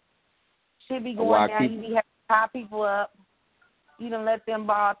 Shit be going down. You be having to tie people up. You done let them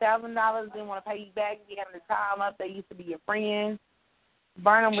borrow $1,000, then want to pay you back. You be having to tie them up. They used to be your friends.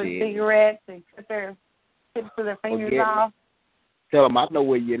 Burn them with cigarettes and cut their tips of their fingers off. Tell them I know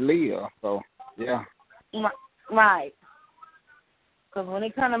where you live, so, yeah. Right. Because when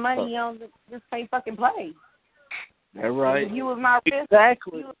it comes to money, you don't just can't fucking play. That's right. If you was my friend,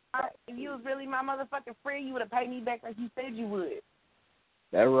 exactly. If you was really my motherfucking friend, you would have paid me back like you said you would.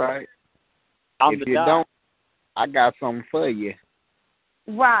 That's right. I'm if the you guy. don't, I got something for you.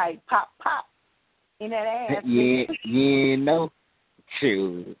 Right. Pop, pop. In that ass. You know.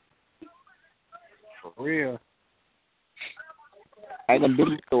 Shoot. For real. I can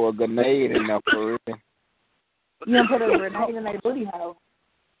do throw a grenade in there for real. You gonna put a grenade in that booty hole?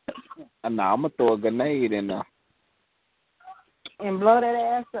 Nah, I'm gonna throw a grenade in there. And blow that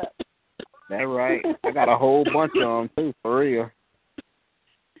ass up. That's right. I got a whole bunch of them too, for real.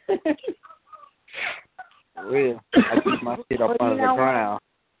 For real. I keep my shit up under the ground.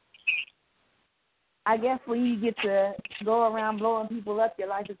 I guess when you get to go around blowing people up, your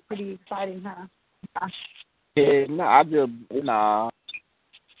life is pretty exciting, huh? Yeah, I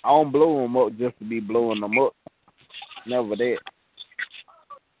don't blow them up just to be blowing them up. Never that.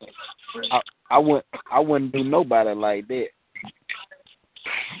 I wouldn't do nobody like that.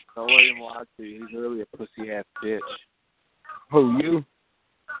 Don't let him watch you. He's really a pussy ass bitch. Who, you?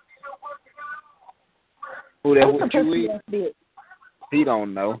 Who that what you is? He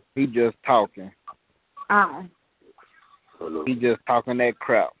don't know. He just talking. He just talking that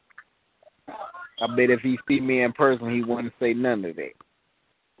crap. I bet if he see me in person, he wouldn't say none of that.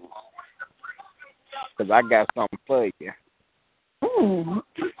 Because I got something for you. Ooh.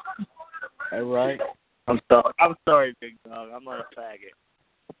 That right? I'm sorry, big dog. I'm not a faggot.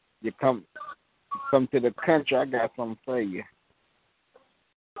 You come to the country, I got something for you.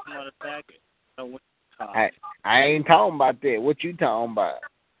 I'm not a faggot. I ain't talking about that. What you talking about?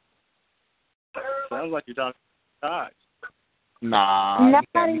 Sounds like you're talking about Nah.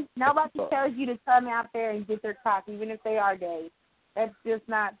 Nobody tells you to come out there and get their cock, even if they are gay. That's just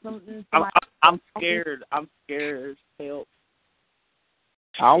not something. I'm scared. I'm scared. Help.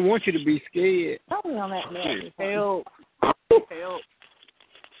 I don't want you to be scared. Tell me on that man. Help. Help.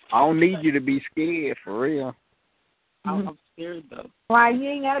 I don't need you to be scared, for real. I'm scared, though. Why? You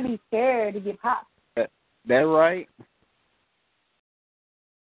ain't got to be scared to get popped. That right?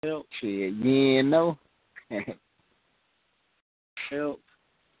 Help. Shit, you know. Help.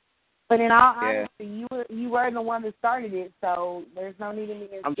 But in all honesty, you were the one that started it, so there's no need in being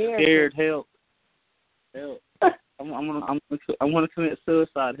scared. I'm scared. Help. Help. I want to commit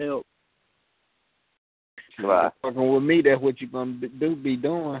suicide. Help. Right. Fucking with me, that's what you're gonna be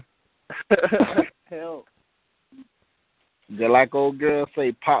doing. Help. Just like old girl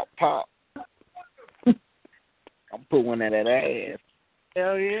say, pop, pop. I'm put one in that ass.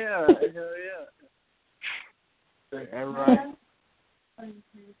 Hell yeah. Hell yeah. That's right.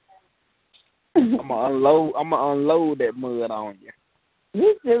 I'm gonna unload that mud on you.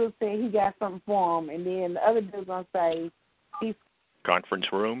 This dude said he got something for him, and then the other dude's gonna say he's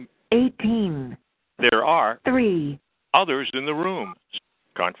Conference room. 18. There are 3. others in the room.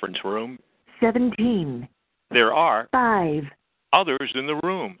 Conference room. 17. There are 5. others in the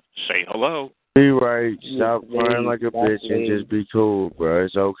room. Say hello. Be right. Stop crying like a bitch and just be cool, bro.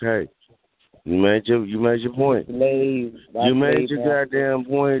 It's okay. You made your point. You made your goddamn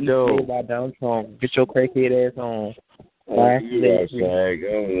point, though. Get your crackhead ass on. You outside. I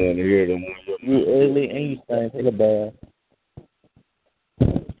don't want to hear them. You ugly and you stink. Take a bath.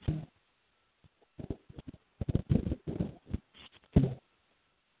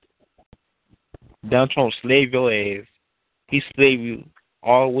 Down Trump slave your ass. He slave you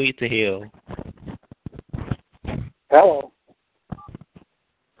all the way to hell. Hello.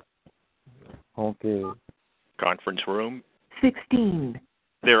 Okay. Conference room. 16.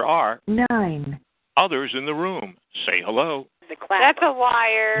 There are 9. others in the room. Say hello. That's a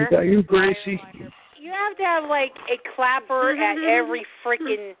liar. Are you Gracie? You have to have like a clapper at every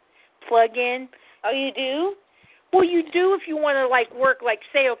freaking plug-in. Oh, you do? Well, you do if you want to like work. Like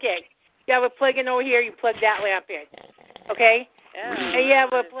say, okay, you have a plug-in over here. You plug that lamp in. Okay. Yeah. And you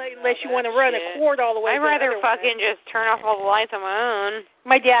have a plug unless you want to run a cord all the way. I'd rather fucking just turn off all the lights on my own.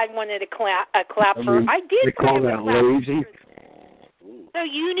 My dad wanted a clapper. I did. They call that lazy. So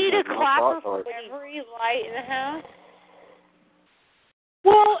you need a clapper for every light in the house?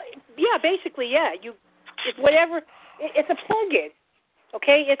 Well, yeah, basically, yeah. It's whatever. It's a plug-in.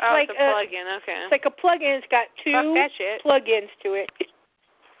 Okay, it's like it's a plug-in. Okay. It's like a plug-in. It's got two plug-ins to it,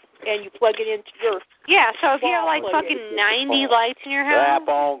 and you plug it into your. Yeah. So if you have like fucking 90 lights in your house. Clap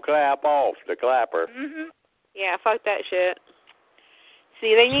on, clap off, the clapper. Yeah, fuck that shit.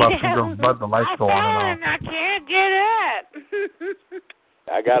 See, they need to have. But the lights go on and off. I can't get it.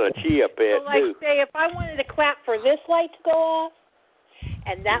 I got a chia pet so, like, too. say, if I wanted to clap for this light to go off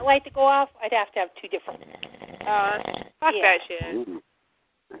and that light to go off, I'd have to have two different. Fuck that shit.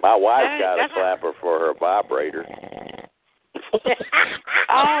 My wife got a clapper for her vibrator. Oh,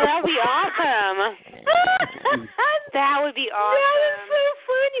 that'd be awesome. That would be awesome. That is so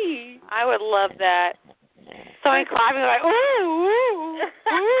funny. I would love that. Someone clapping like, ooh, ooh,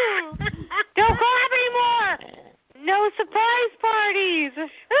 ooh. Don't clap anymore. No surprise parties.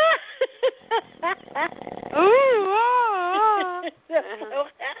 Ooh, oh,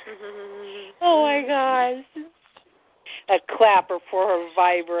 oh my gosh. A clapper for her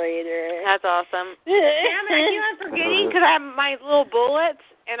vibrator. That's awesome. Damn it, I keep on forgetting because I have my little bullets,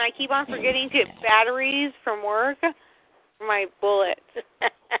 and I keep on forgetting to get batteries from work for my bullets.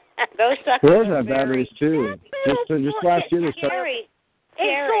 Those suckers. Where's our batteries too? Just last year they started.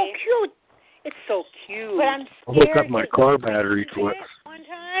 It's so cute. It's so cute. But I'm I'll hook up my car battery to it. One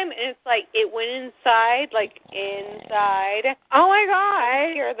time, and it's like it went inside. Oh my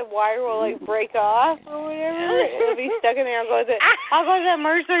god! Here, the wire will like break off or whatever. It'll be stuck in there. I'll go to the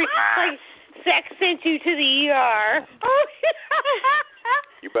emergency. Like sex sent you to the ER.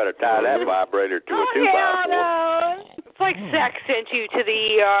 You better tie that vibrator to a 2x4. It's like sex sent you to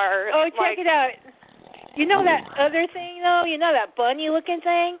the ER. Oh, check it out. You know that other thing though? You know that bunny-looking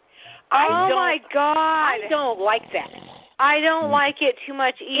thing? Oh my god! I don't like that. I don't like it too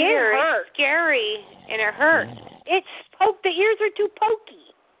much either. It hurts. It's scary and it hurts. It's the ears are too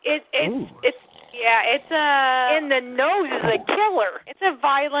pokey. It's a and the nose is a killer. It's a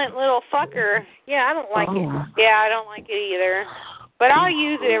violent little fucker. Yeah, I don't like it. Yeah, I don't like it either. But I'll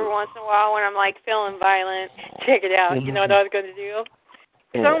use it every once in a while when I'm like feeling violent. Check it out. You know what I was going to do?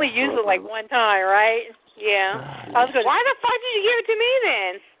 I only used it like one time, right? Yeah. I was going. Why the fuck did you give it to me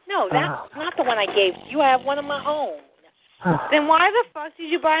then? No, that's not the one I gave you. I have one of my own. Then why the fuck did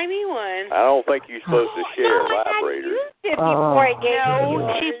you buy me one? I don't think you're supposed to share a vibrator. Before I gave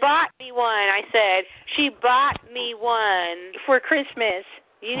No, she bought me one. I said she bought me one for Christmas.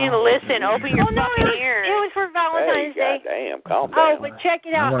 You need to listen. Open your fucking ears. It was for Valentine's Day. Goddamn, calm down. Oh, but check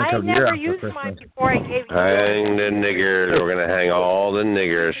it out. I never used mine before I gave you Hang the niggers. We're going to hang all the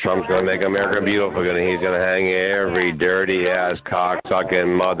niggers. Trump's going to make America beautiful. He's going to hang every dirty-ass, cock-sucking,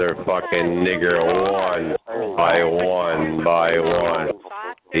 motherfucking nigger one by one.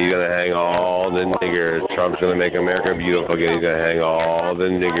 He's going to hang all the niggers. Trump's going to make America beautiful again. He's going to hang all the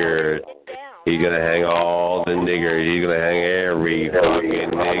niggers. He's going to hang all the niggers. He's going to hang every fucking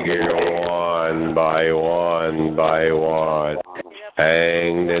nigger one by one.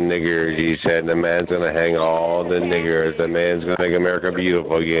 Hang the niggers. He said the man's going to hang all the niggers. The man's going to make America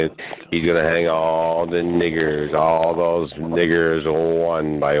beautiful again. He's going to hang all the niggers. All those niggers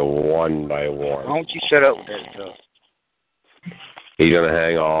one by one. Why don't you shut up with that stuff? He's going to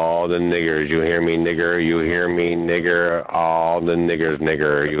hang all the niggers. You hear me, nigger? You hear me, nigger? All the niggers,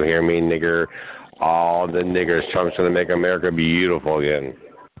 nigger. You hear me, nigger? All the niggers. Trump's going to make America beautiful again.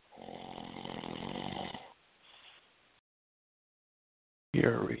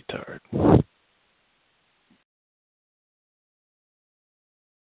 You're a retard.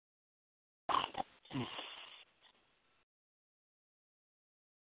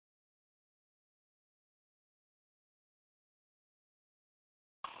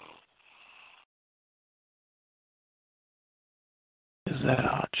 Is that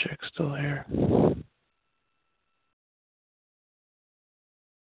hot chick still here?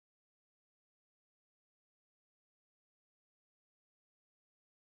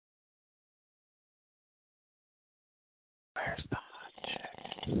 Where's the hot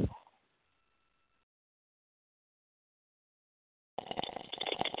chick?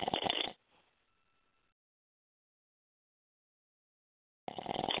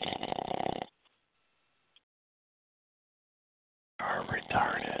 Are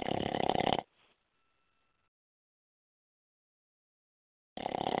retarded.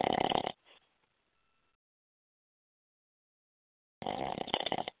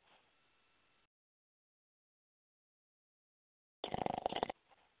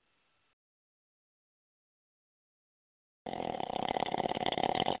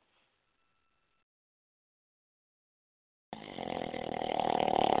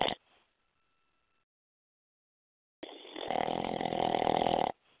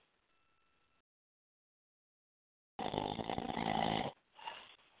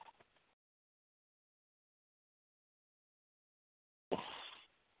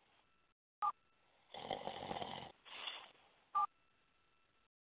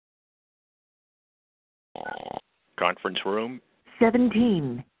 Conference room.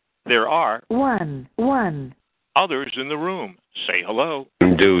 17. There are 1. others in the room. Say hello.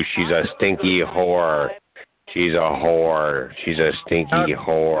 Dude, she's a stinky whore. She's a whore. She's a stinky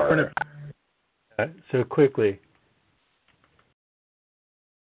whore. So quickly.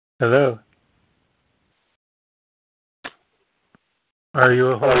 Hello. Are you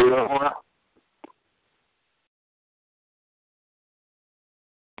a whore?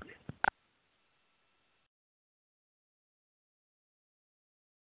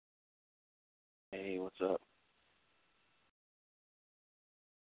 Hey, what's up?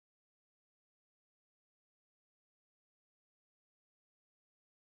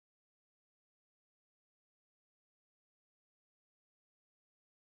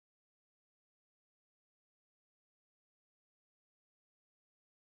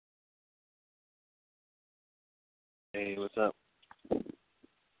 Hey, what's up?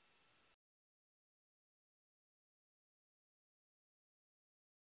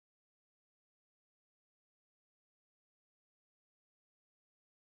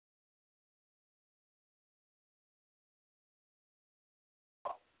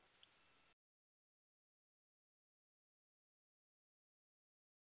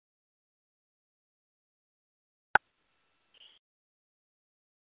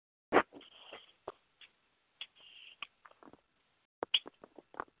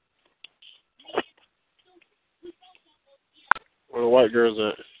 Where the white girls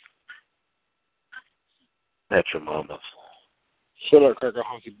at? That's your mama. Shut up, cracker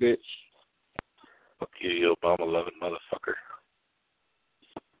honky bitch. Fuck you Obama-loving motherfucker.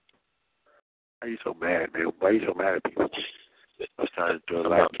 Why are you so mad, man? Why are you so mad at people? I was trying to do a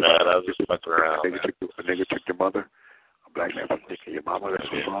lot bad. I was just fucking around. A nigga took your mother. A black man was taking your mama.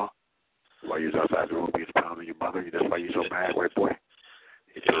 That's what's wrong. Why you was outside the room, you was pounding your mother. That's why you so mad, white boy.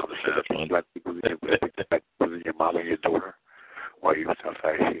 You tell the shit up black people in your mama and your daughter. Why you was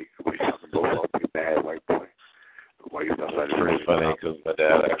outside here? We talking both of you mad, white boy. Why you was outside the room? It's funny because my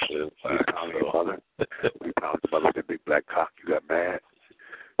dad actually is black. You pounding your mother. You pounded your mother with that big black cock. You got mad.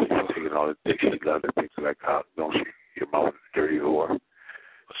 She's taking all the dick. She loves that big black cock, don't she? Your mouth is dirty whore.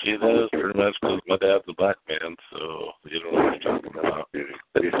 She does pretty much because my dad's a black man, so you don't know what you're talking about.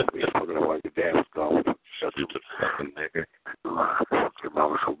 You're talking about why your dad was gone. Stupid fucking nigger. Your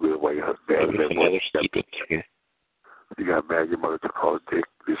mom was so good while your dad was that another stupid nigger. You got mad your mother took all the dick.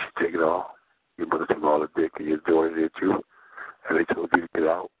 Did she take it all? Your mother took all the dick and your daughter did too. And they told you to get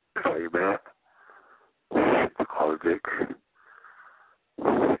out. That's why you're mad. She took all the dick.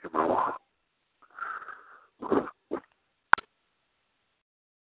 Your mama.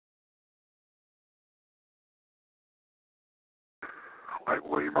 White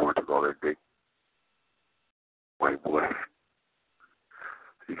boy, your mama took all that dick. White boy.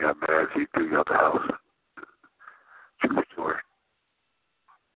 You got mad, she threw you out the house. True story.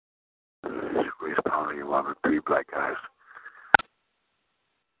 Grace pounding your mama, 3 black guys.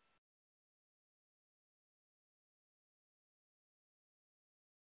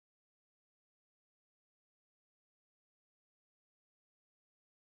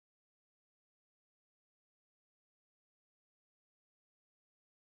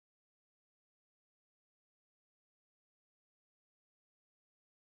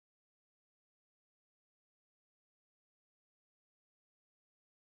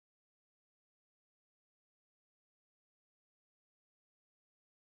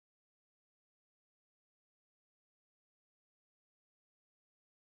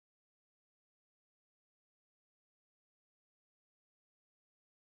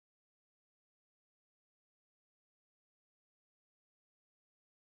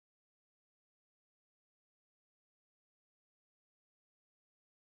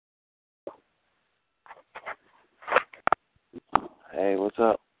 Hey, what's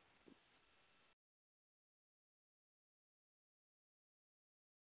up?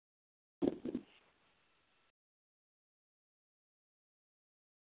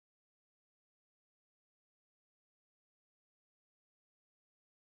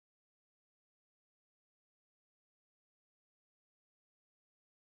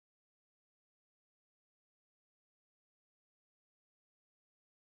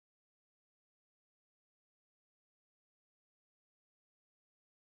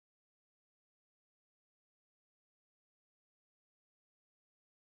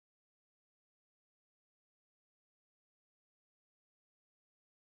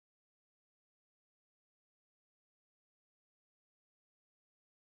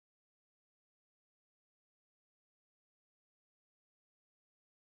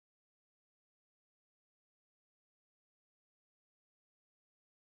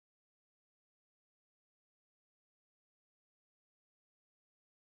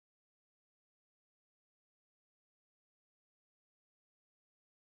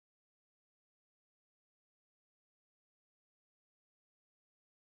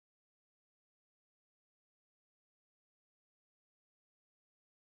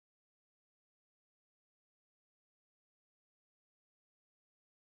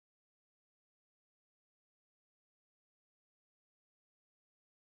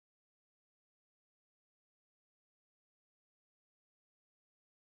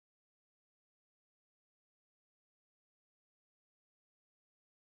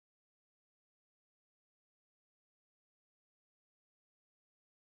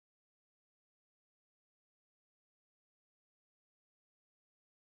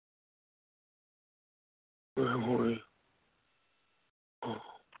 Memory. Oh.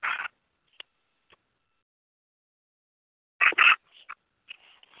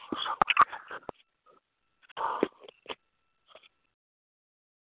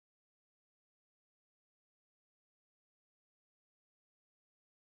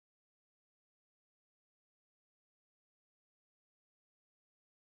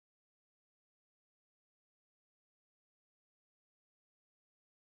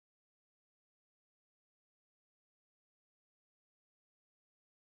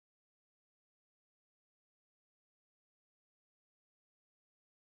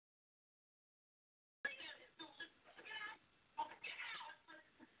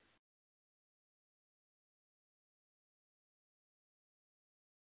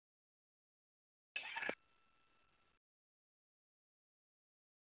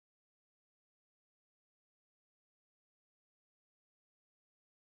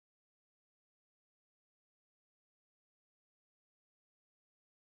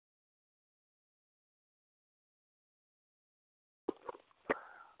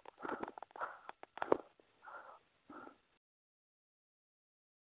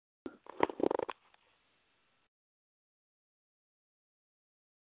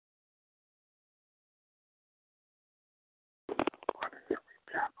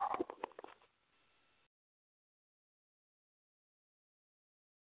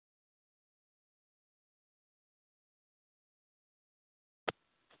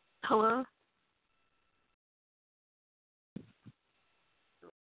 Hello?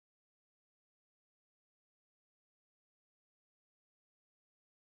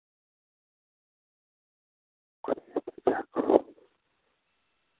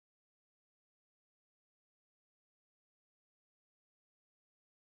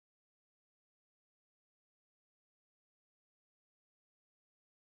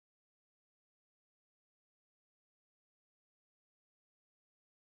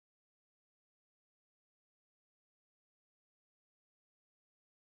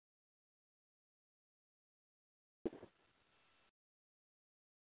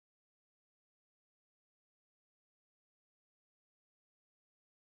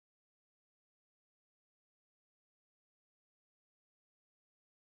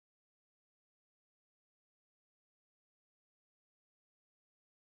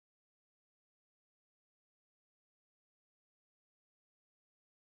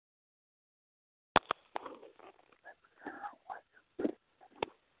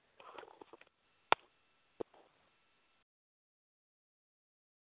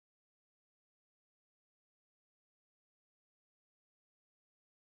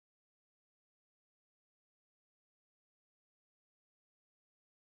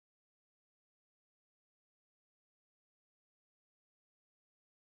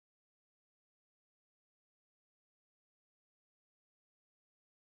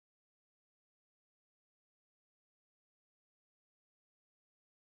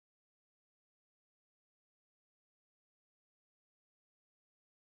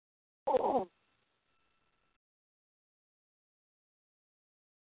 Oh.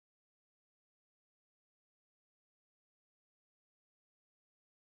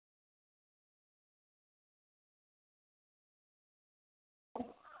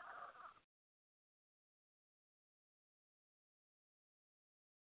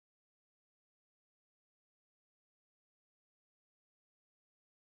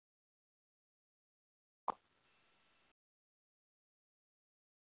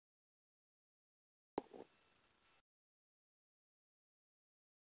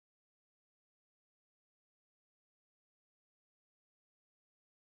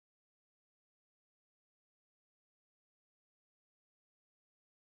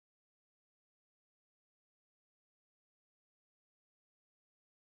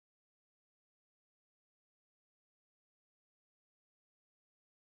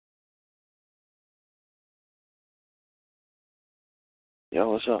 Yo,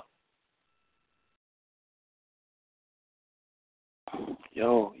 what's up?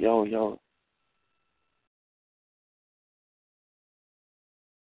 Yo.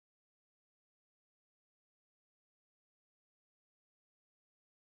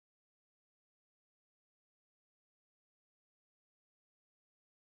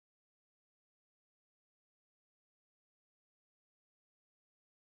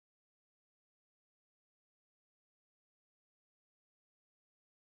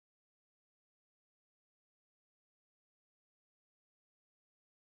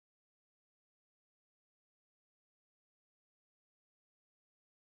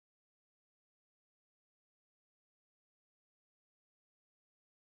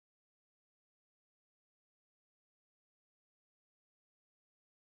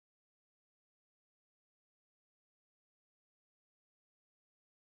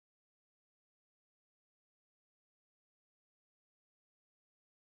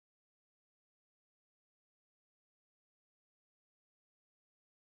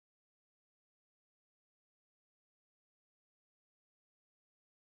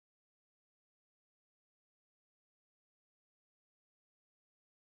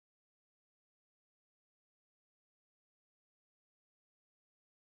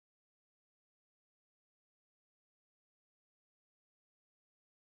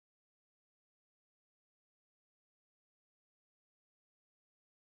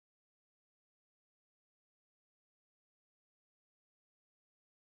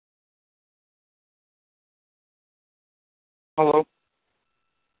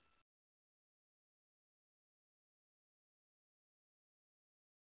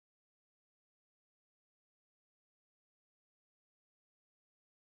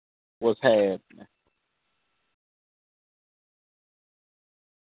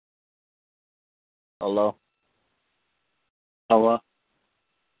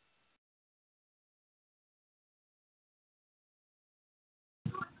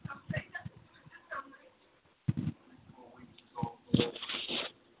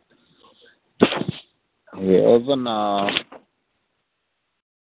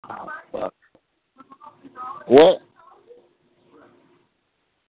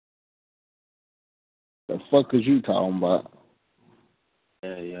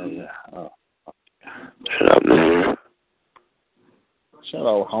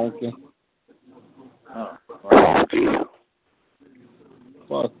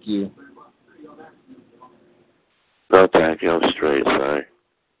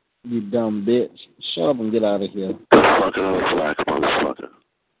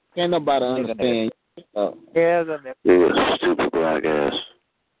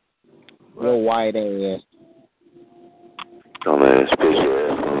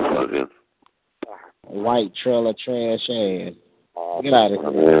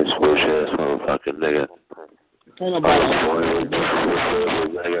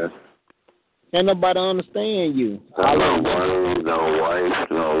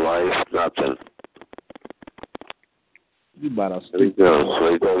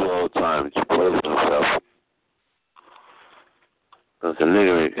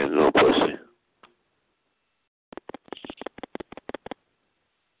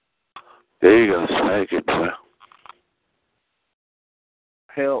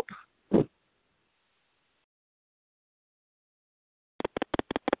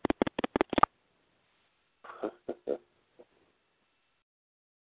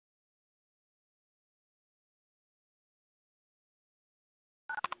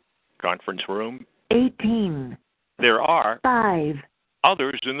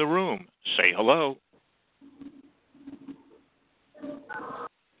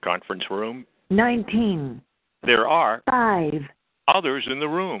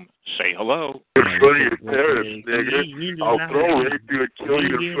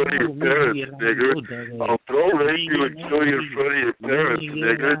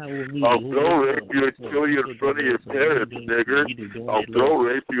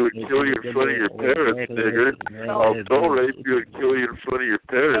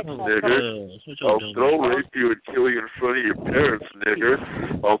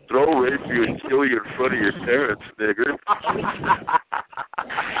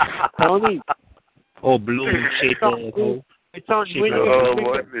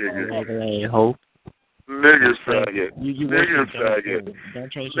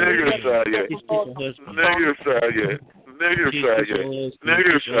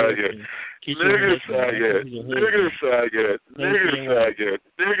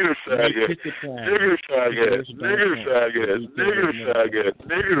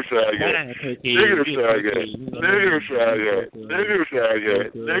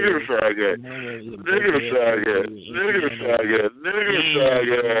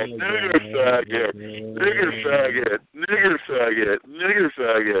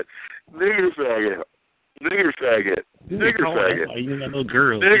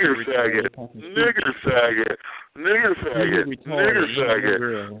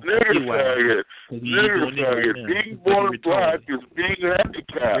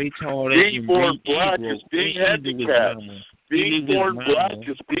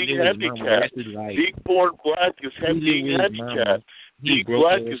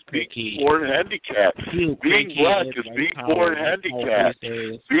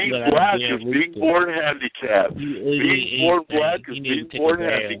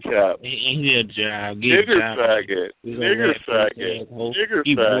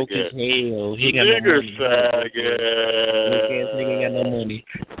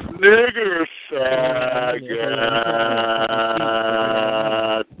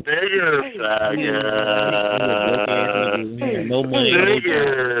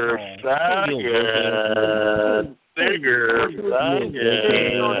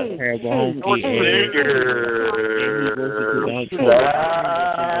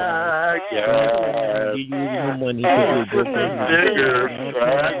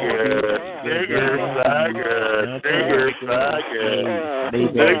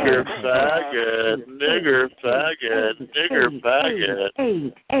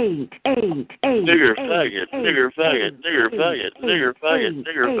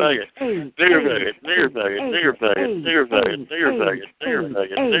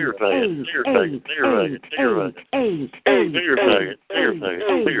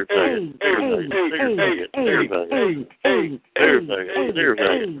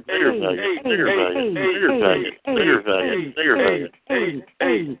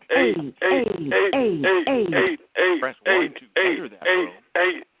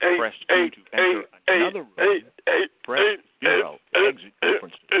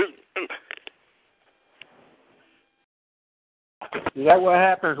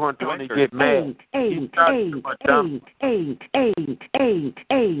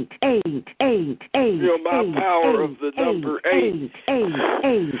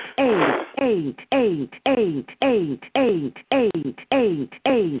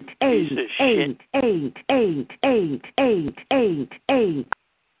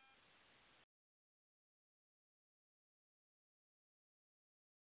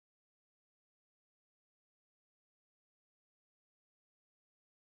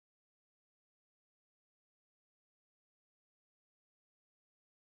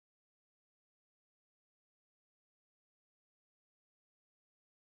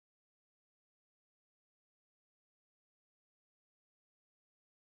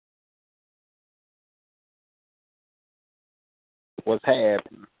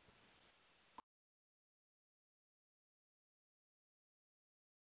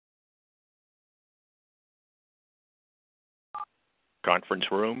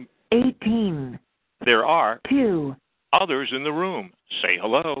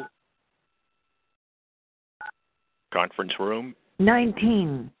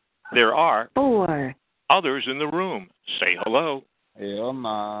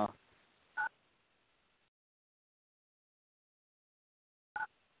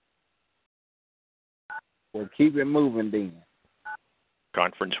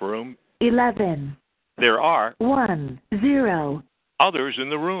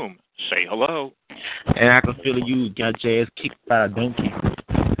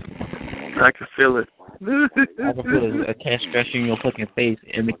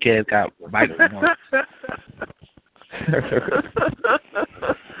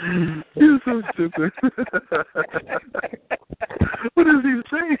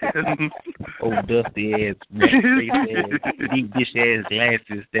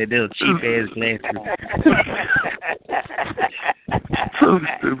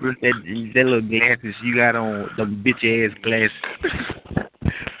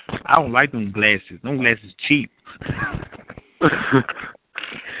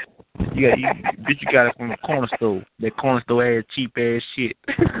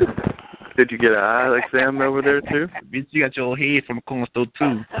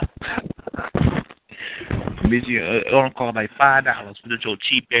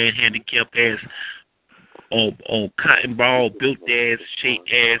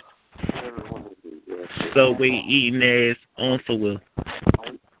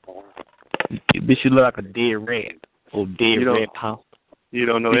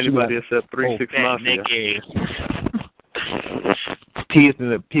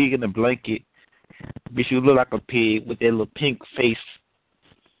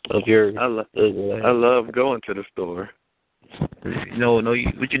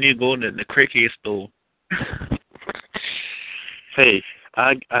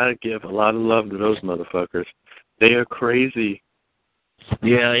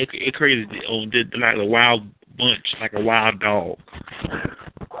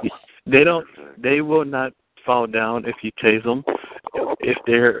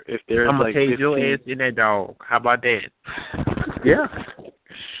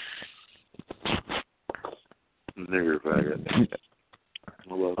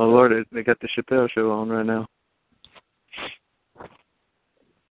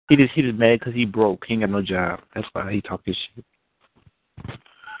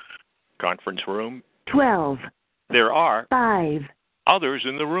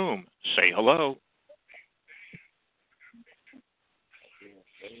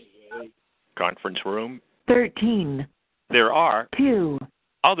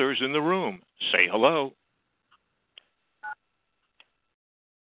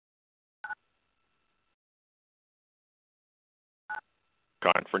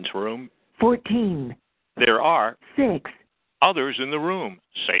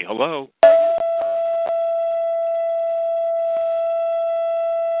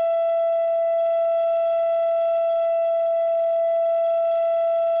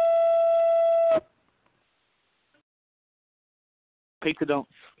 Pizza don't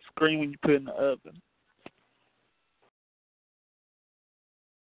scream when you put it in the oven.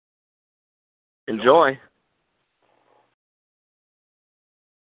 Enjoy.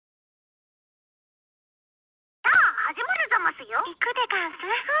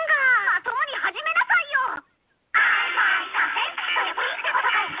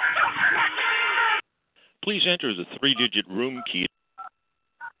 Please enter the 3-digit room key.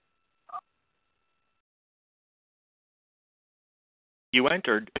 You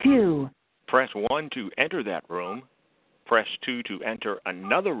entered 2. Press 1 to enter that room. Press 2 to enter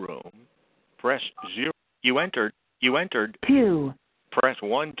another room. Press 0. You entered 2. Press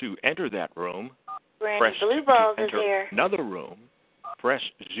 1 to enter that room. Brandy Press Blue 2 Balls to is enter here. another room. Press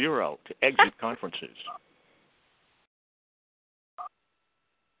 0 to exit conferences.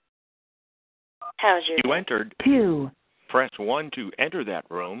 How's your You entered 2. Press 1 to enter that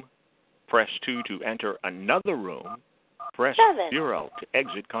room. Press 2 to enter another room. Press 0 to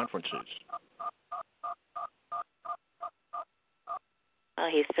exit conferences. Oh,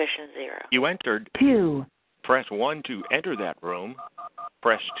 he's pushing 0. You entered 2. Press 1 to enter that room.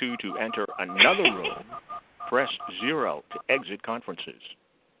 Press 2 to enter another room. Press 0 to exit conferences.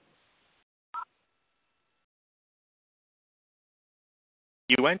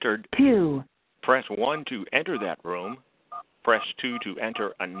 You entered 2. Press 1 to enter that room. Press 2 to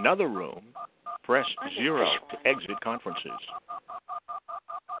enter another room. Press 0 to exit conferences.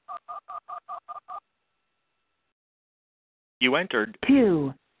 You entered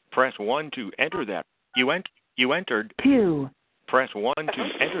 2. Press 1 to enter that. You entered 2. Press 1 to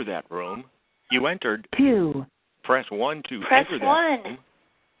enter that room. You entered 2. Press 1 to Press enter that 1. room.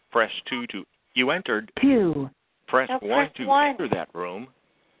 Press 2 to. You entered 2. Press No, 1 press to 1. enter that room.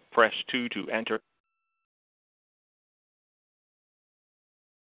 Press 2 to enter.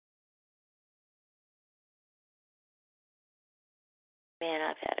 Man,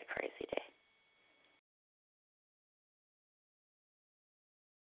 I've had a crazy day.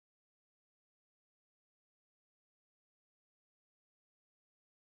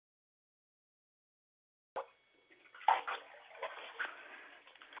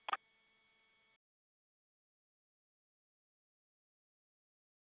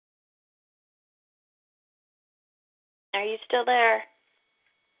 Are you still there?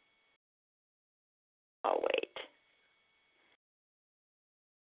 Oh, wait.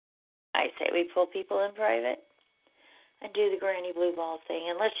 I say we pull people in private and do the Granny Blue Ball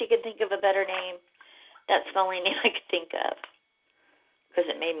thing, unless you can think of a better name. That's the only name I could think of, because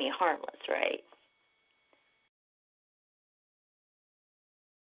it made me harmless, right?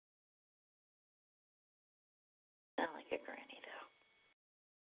 Not like a granny, though.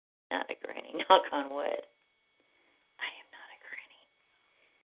 Not a granny, knock on wood. I am not a granny.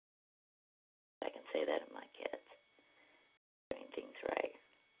 I can say that of my kids. Doing things right.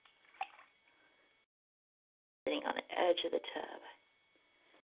 Sitting on the edge of the tub.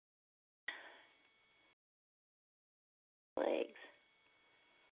 Legs.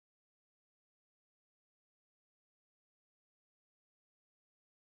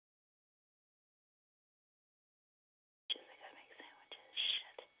 I gotta make sandwiches.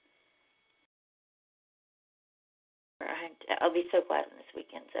 Shit. I'll be so glad when this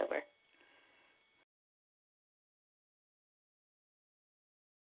weekend's over.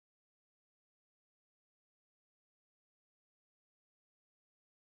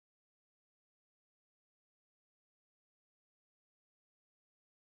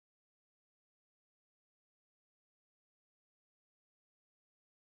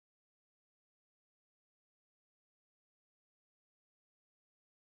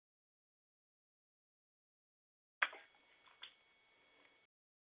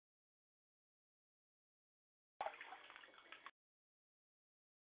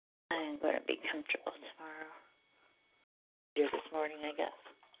 I'm going to be comfortable tomorrow. Here this morning, I guess.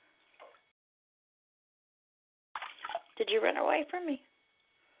 Did you run away from me?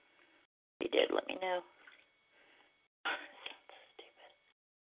 If you did, let me know. Sounds so stupid.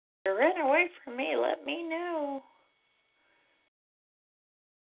 If you ran away from me, let me know.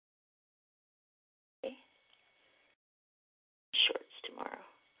 Okay. Shorts tomorrow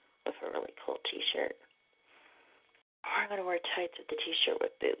with a really cool t-shirt. Or I'm going to wear tights with the t-shirt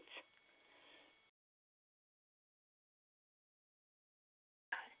with boots.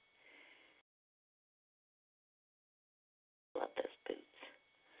 Love those boots.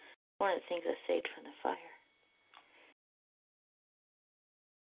 One of the things I saved from the fire.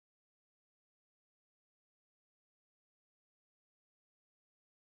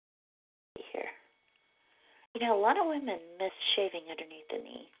 Here. You know, a lot of women miss shaving underneath the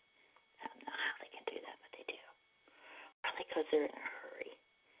knee. I don't know how they can do that, but they do. Probably because they're in a hurry.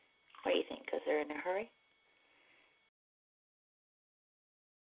 What do you think? Because they're in a hurry?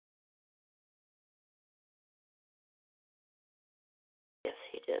 Yes,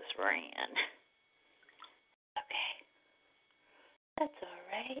 he just ran. Okay. That's all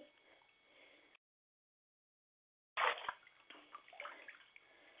right.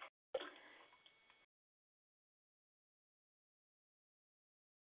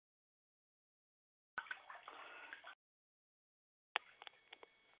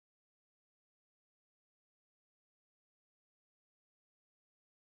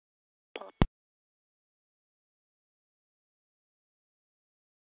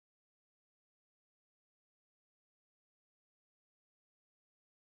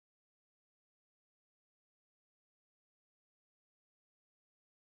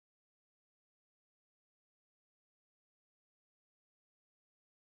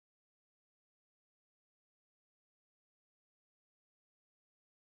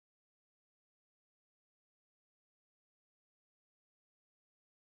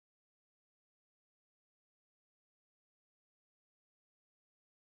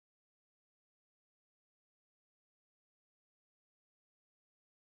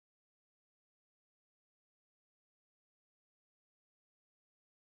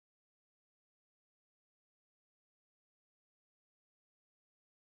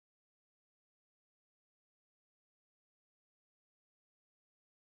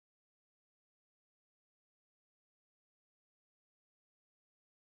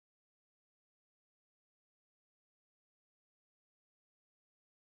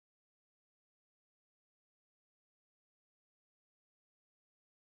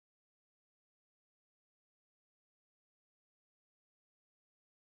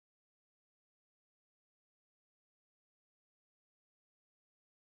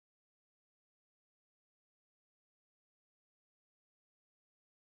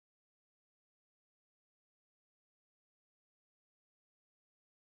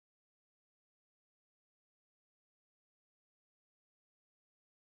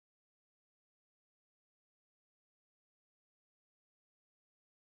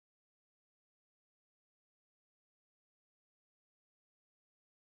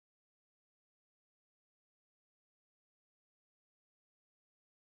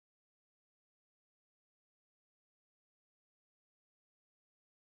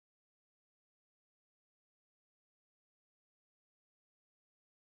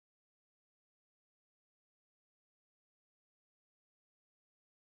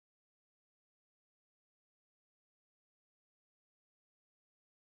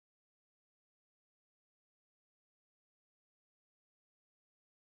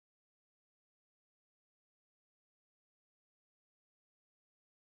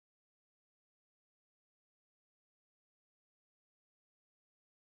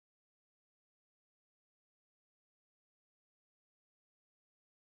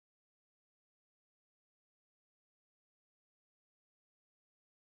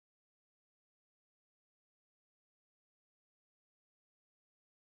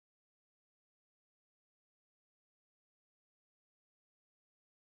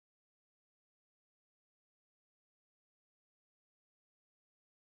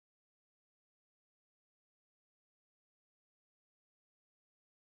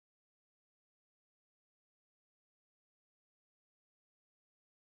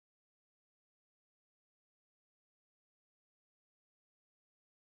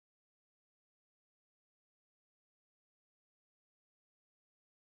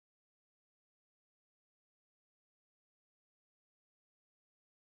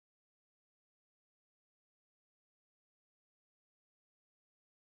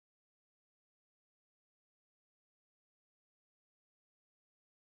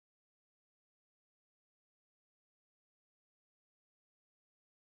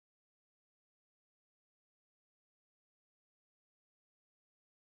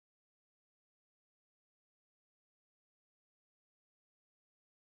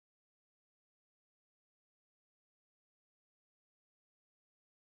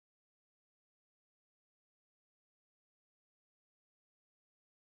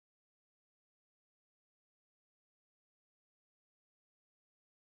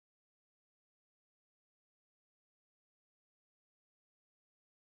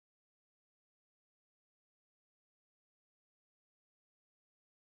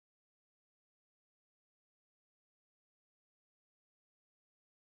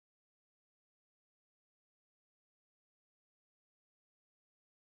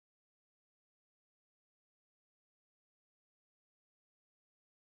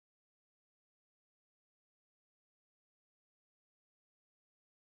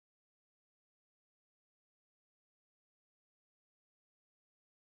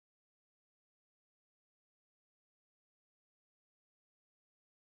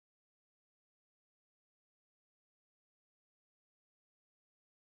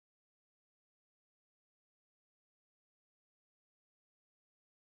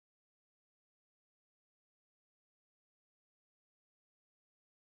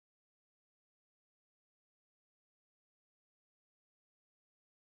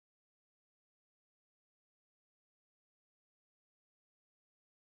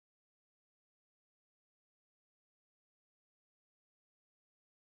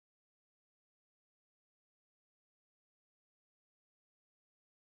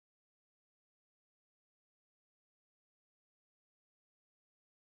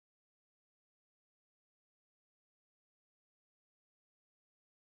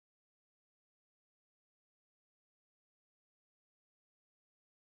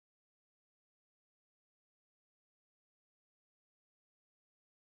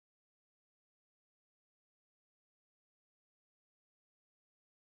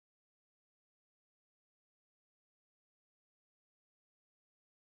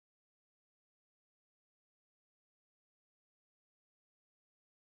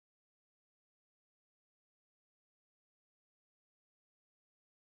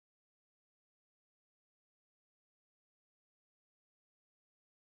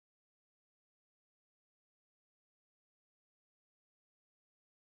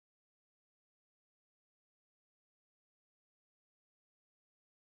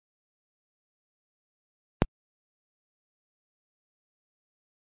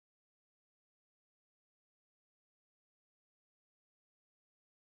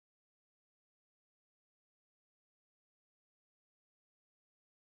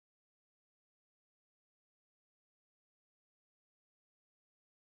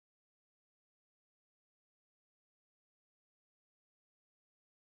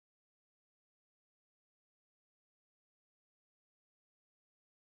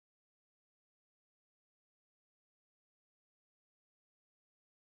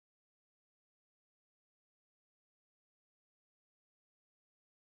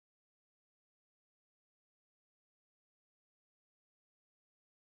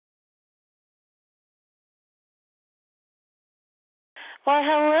 Well,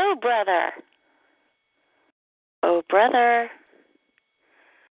 hello, brother. Oh, brother.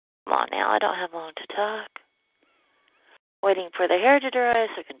 Come on now, I don't have long to talk. Waiting for the hair to dry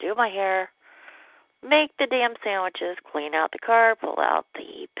so I can do my hair. Make the damn sandwiches, clean out the car, pull out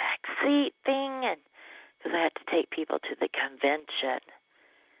the back seat thing, and because I had to take people to the convention.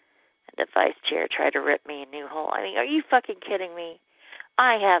 And the vice chair tried to rip me a new hole. I mean, are you fucking kidding me?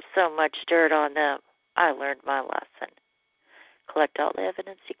 I have so much dirt on them. I learned my lesson. Collect all the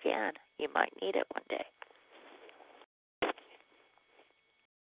evidence you can. You might need it one day.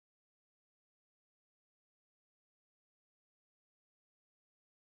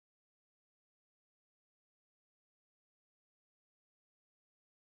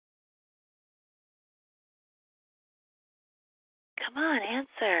 Come on,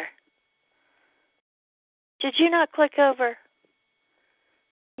 answer. Did you not click over?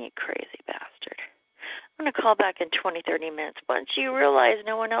 You crazy bastard. I'm going to call back in 20, 30 minutes once you realize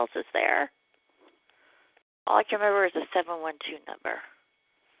no one else is there. All I can remember is the 712 number.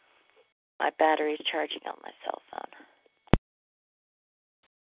 My battery's charging on my cell phone.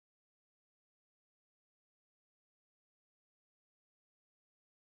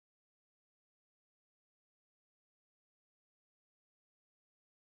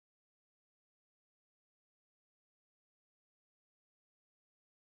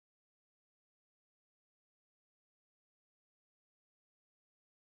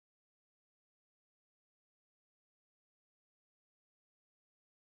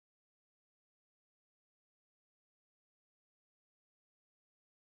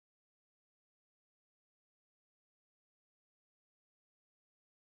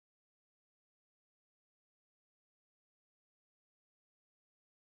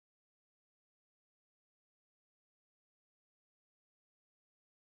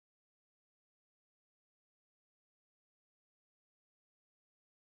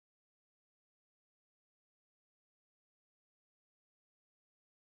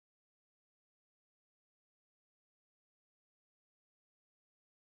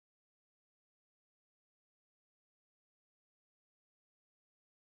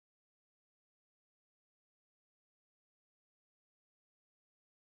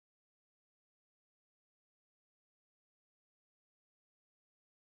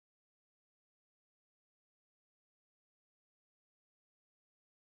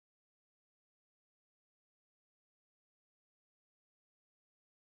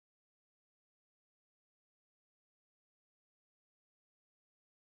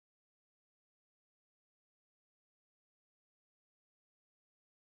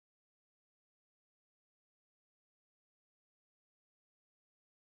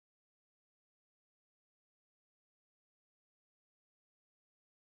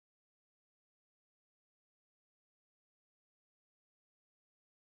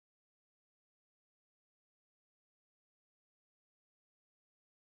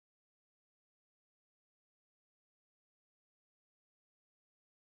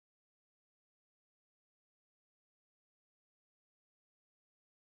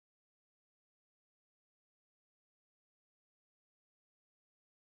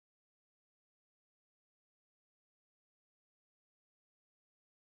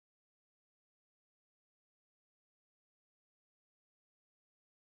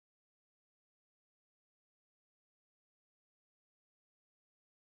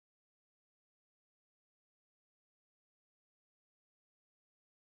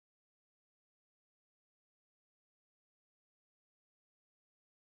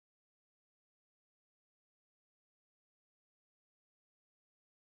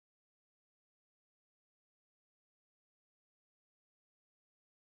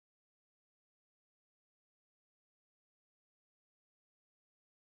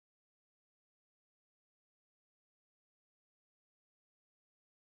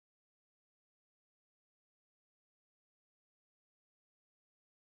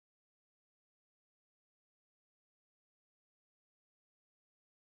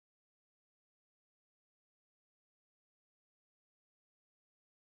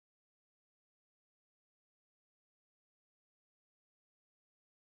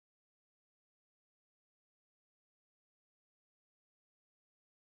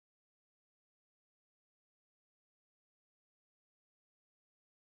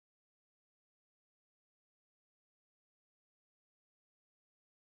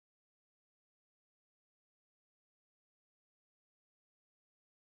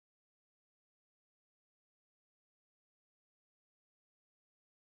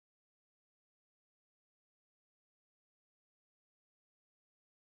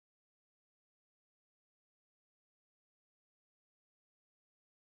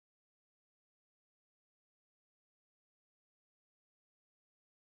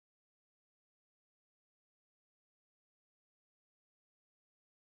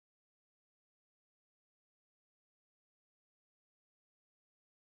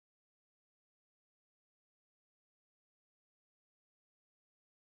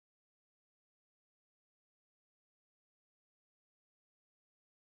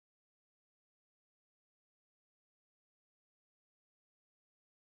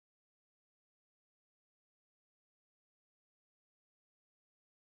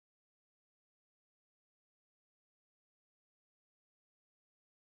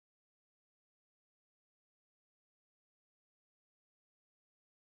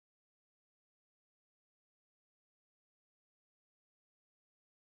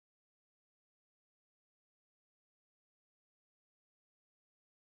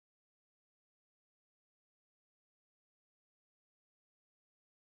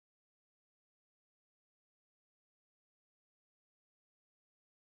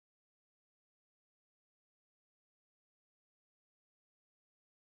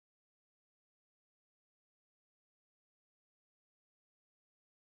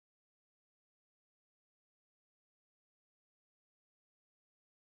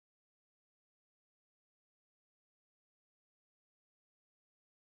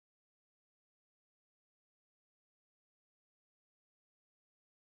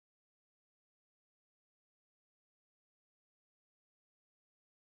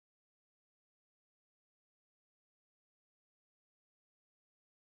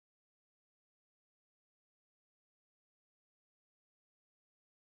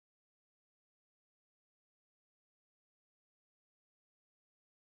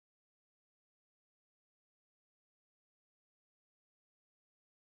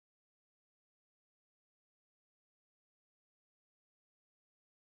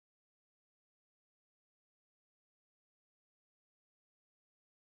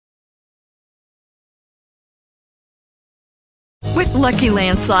 With Lucky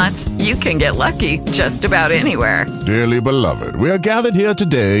Land Slots, you can get lucky just about anywhere. Dearly beloved, we are gathered here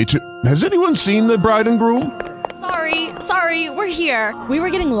today to... Has anyone seen the bride and groom? Sorry, we're here. We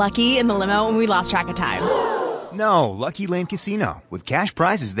were getting lucky in the limo and we lost track of time. No, Lucky Land Casino, with cash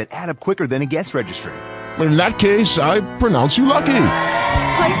prizes that add up quicker than a guest registry. In that case, I pronounce you lucky.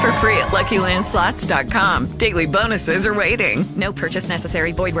 Play for free at LuckyLandSlots.com. Daily bonuses are waiting. No purchase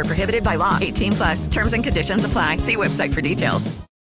necessary. Void where prohibited by law. 18+. Terms and conditions apply. See website for details.